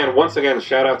 Yeah, and once again,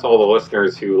 shout out to all the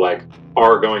listeners who, like,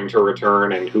 are going to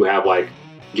return and who have, like,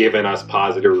 given us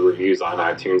positive reviews on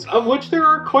iTunes, of which there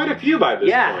are quite a few by this point.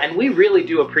 Yeah, and we really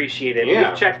do appreciate it. Yeah.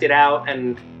 We've checked it out,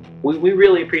 and we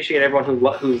really appreciate everyone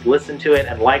who's listened to it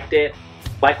and liked it.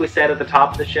 Like we said at the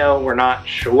top of the show, we're not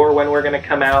sure when we're going to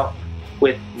come out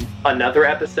with another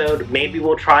episode. Maybe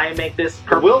we'll try and make this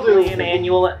permanently an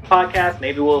annual podcast.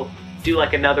 Maybe we'll do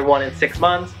like another one in 6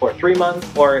 months or 3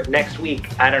 months or next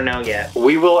week. I don't know yet.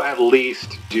 We will at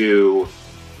least do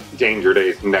Danger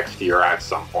Days next year at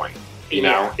some point. You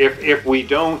know, if we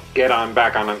don't get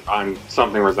back on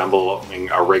something resembling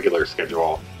a regular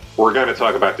schedule, we're going to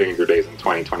talk about Danger Days in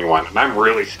 2021, and I'm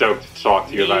really stoked to talk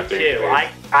to you about Danger Days.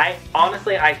 I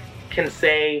honestly, I can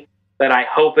say that I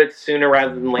hope it's sooner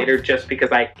rather than later, just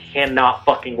because I cannot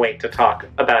fucking wait to talk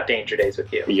about Danger Days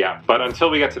with you. Yeah, but until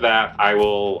we get to that, I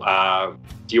will.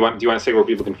 Do you want to say where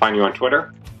people can find you on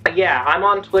Twitter? Yeah, I'm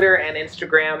on Twitter and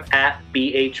Instagram at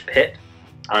BHPit.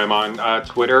 I'm on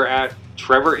Twitter at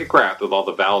Trevor Igrath with all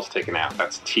the vowels taken out.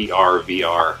 That's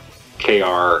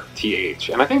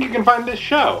TRVRKRTH. And I think you can find this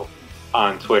show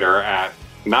on Twitter at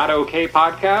Not Okay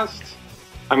Podcast.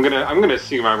 I'm gonna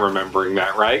assume I'm remembering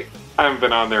that right. I haven't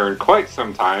been on there in quite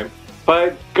some time,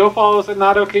 but go follow us at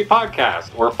Not Okay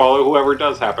Podcast, or follow whoever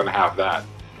does happen to have that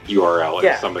URL.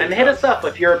 Yeah, and hit us up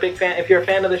if you're a big fan. If you're a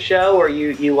fan of the show or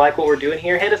you like what we're doing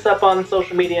here, hit us up on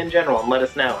social media in general and let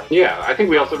us know. Yeah, I think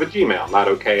we also have a Gmail,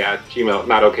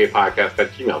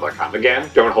 notokpodcast@gmail.com. Again,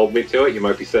 don't hold me to it. You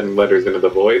might be sending letters into the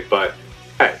void, but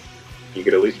hey, you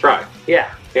could at least try.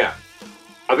 Yeah.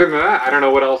 Other than that, I don't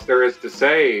know what else there is to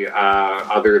say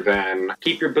other than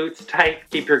keep your boots tight,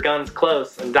 keep your guns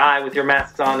close, and die with your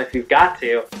masks on if you've got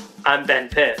to. I'm Ben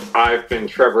Pitt. I've been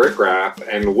Trevor Igrath,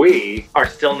 and we are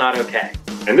still not okay.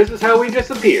 And this is how we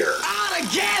disappear. All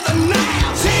together!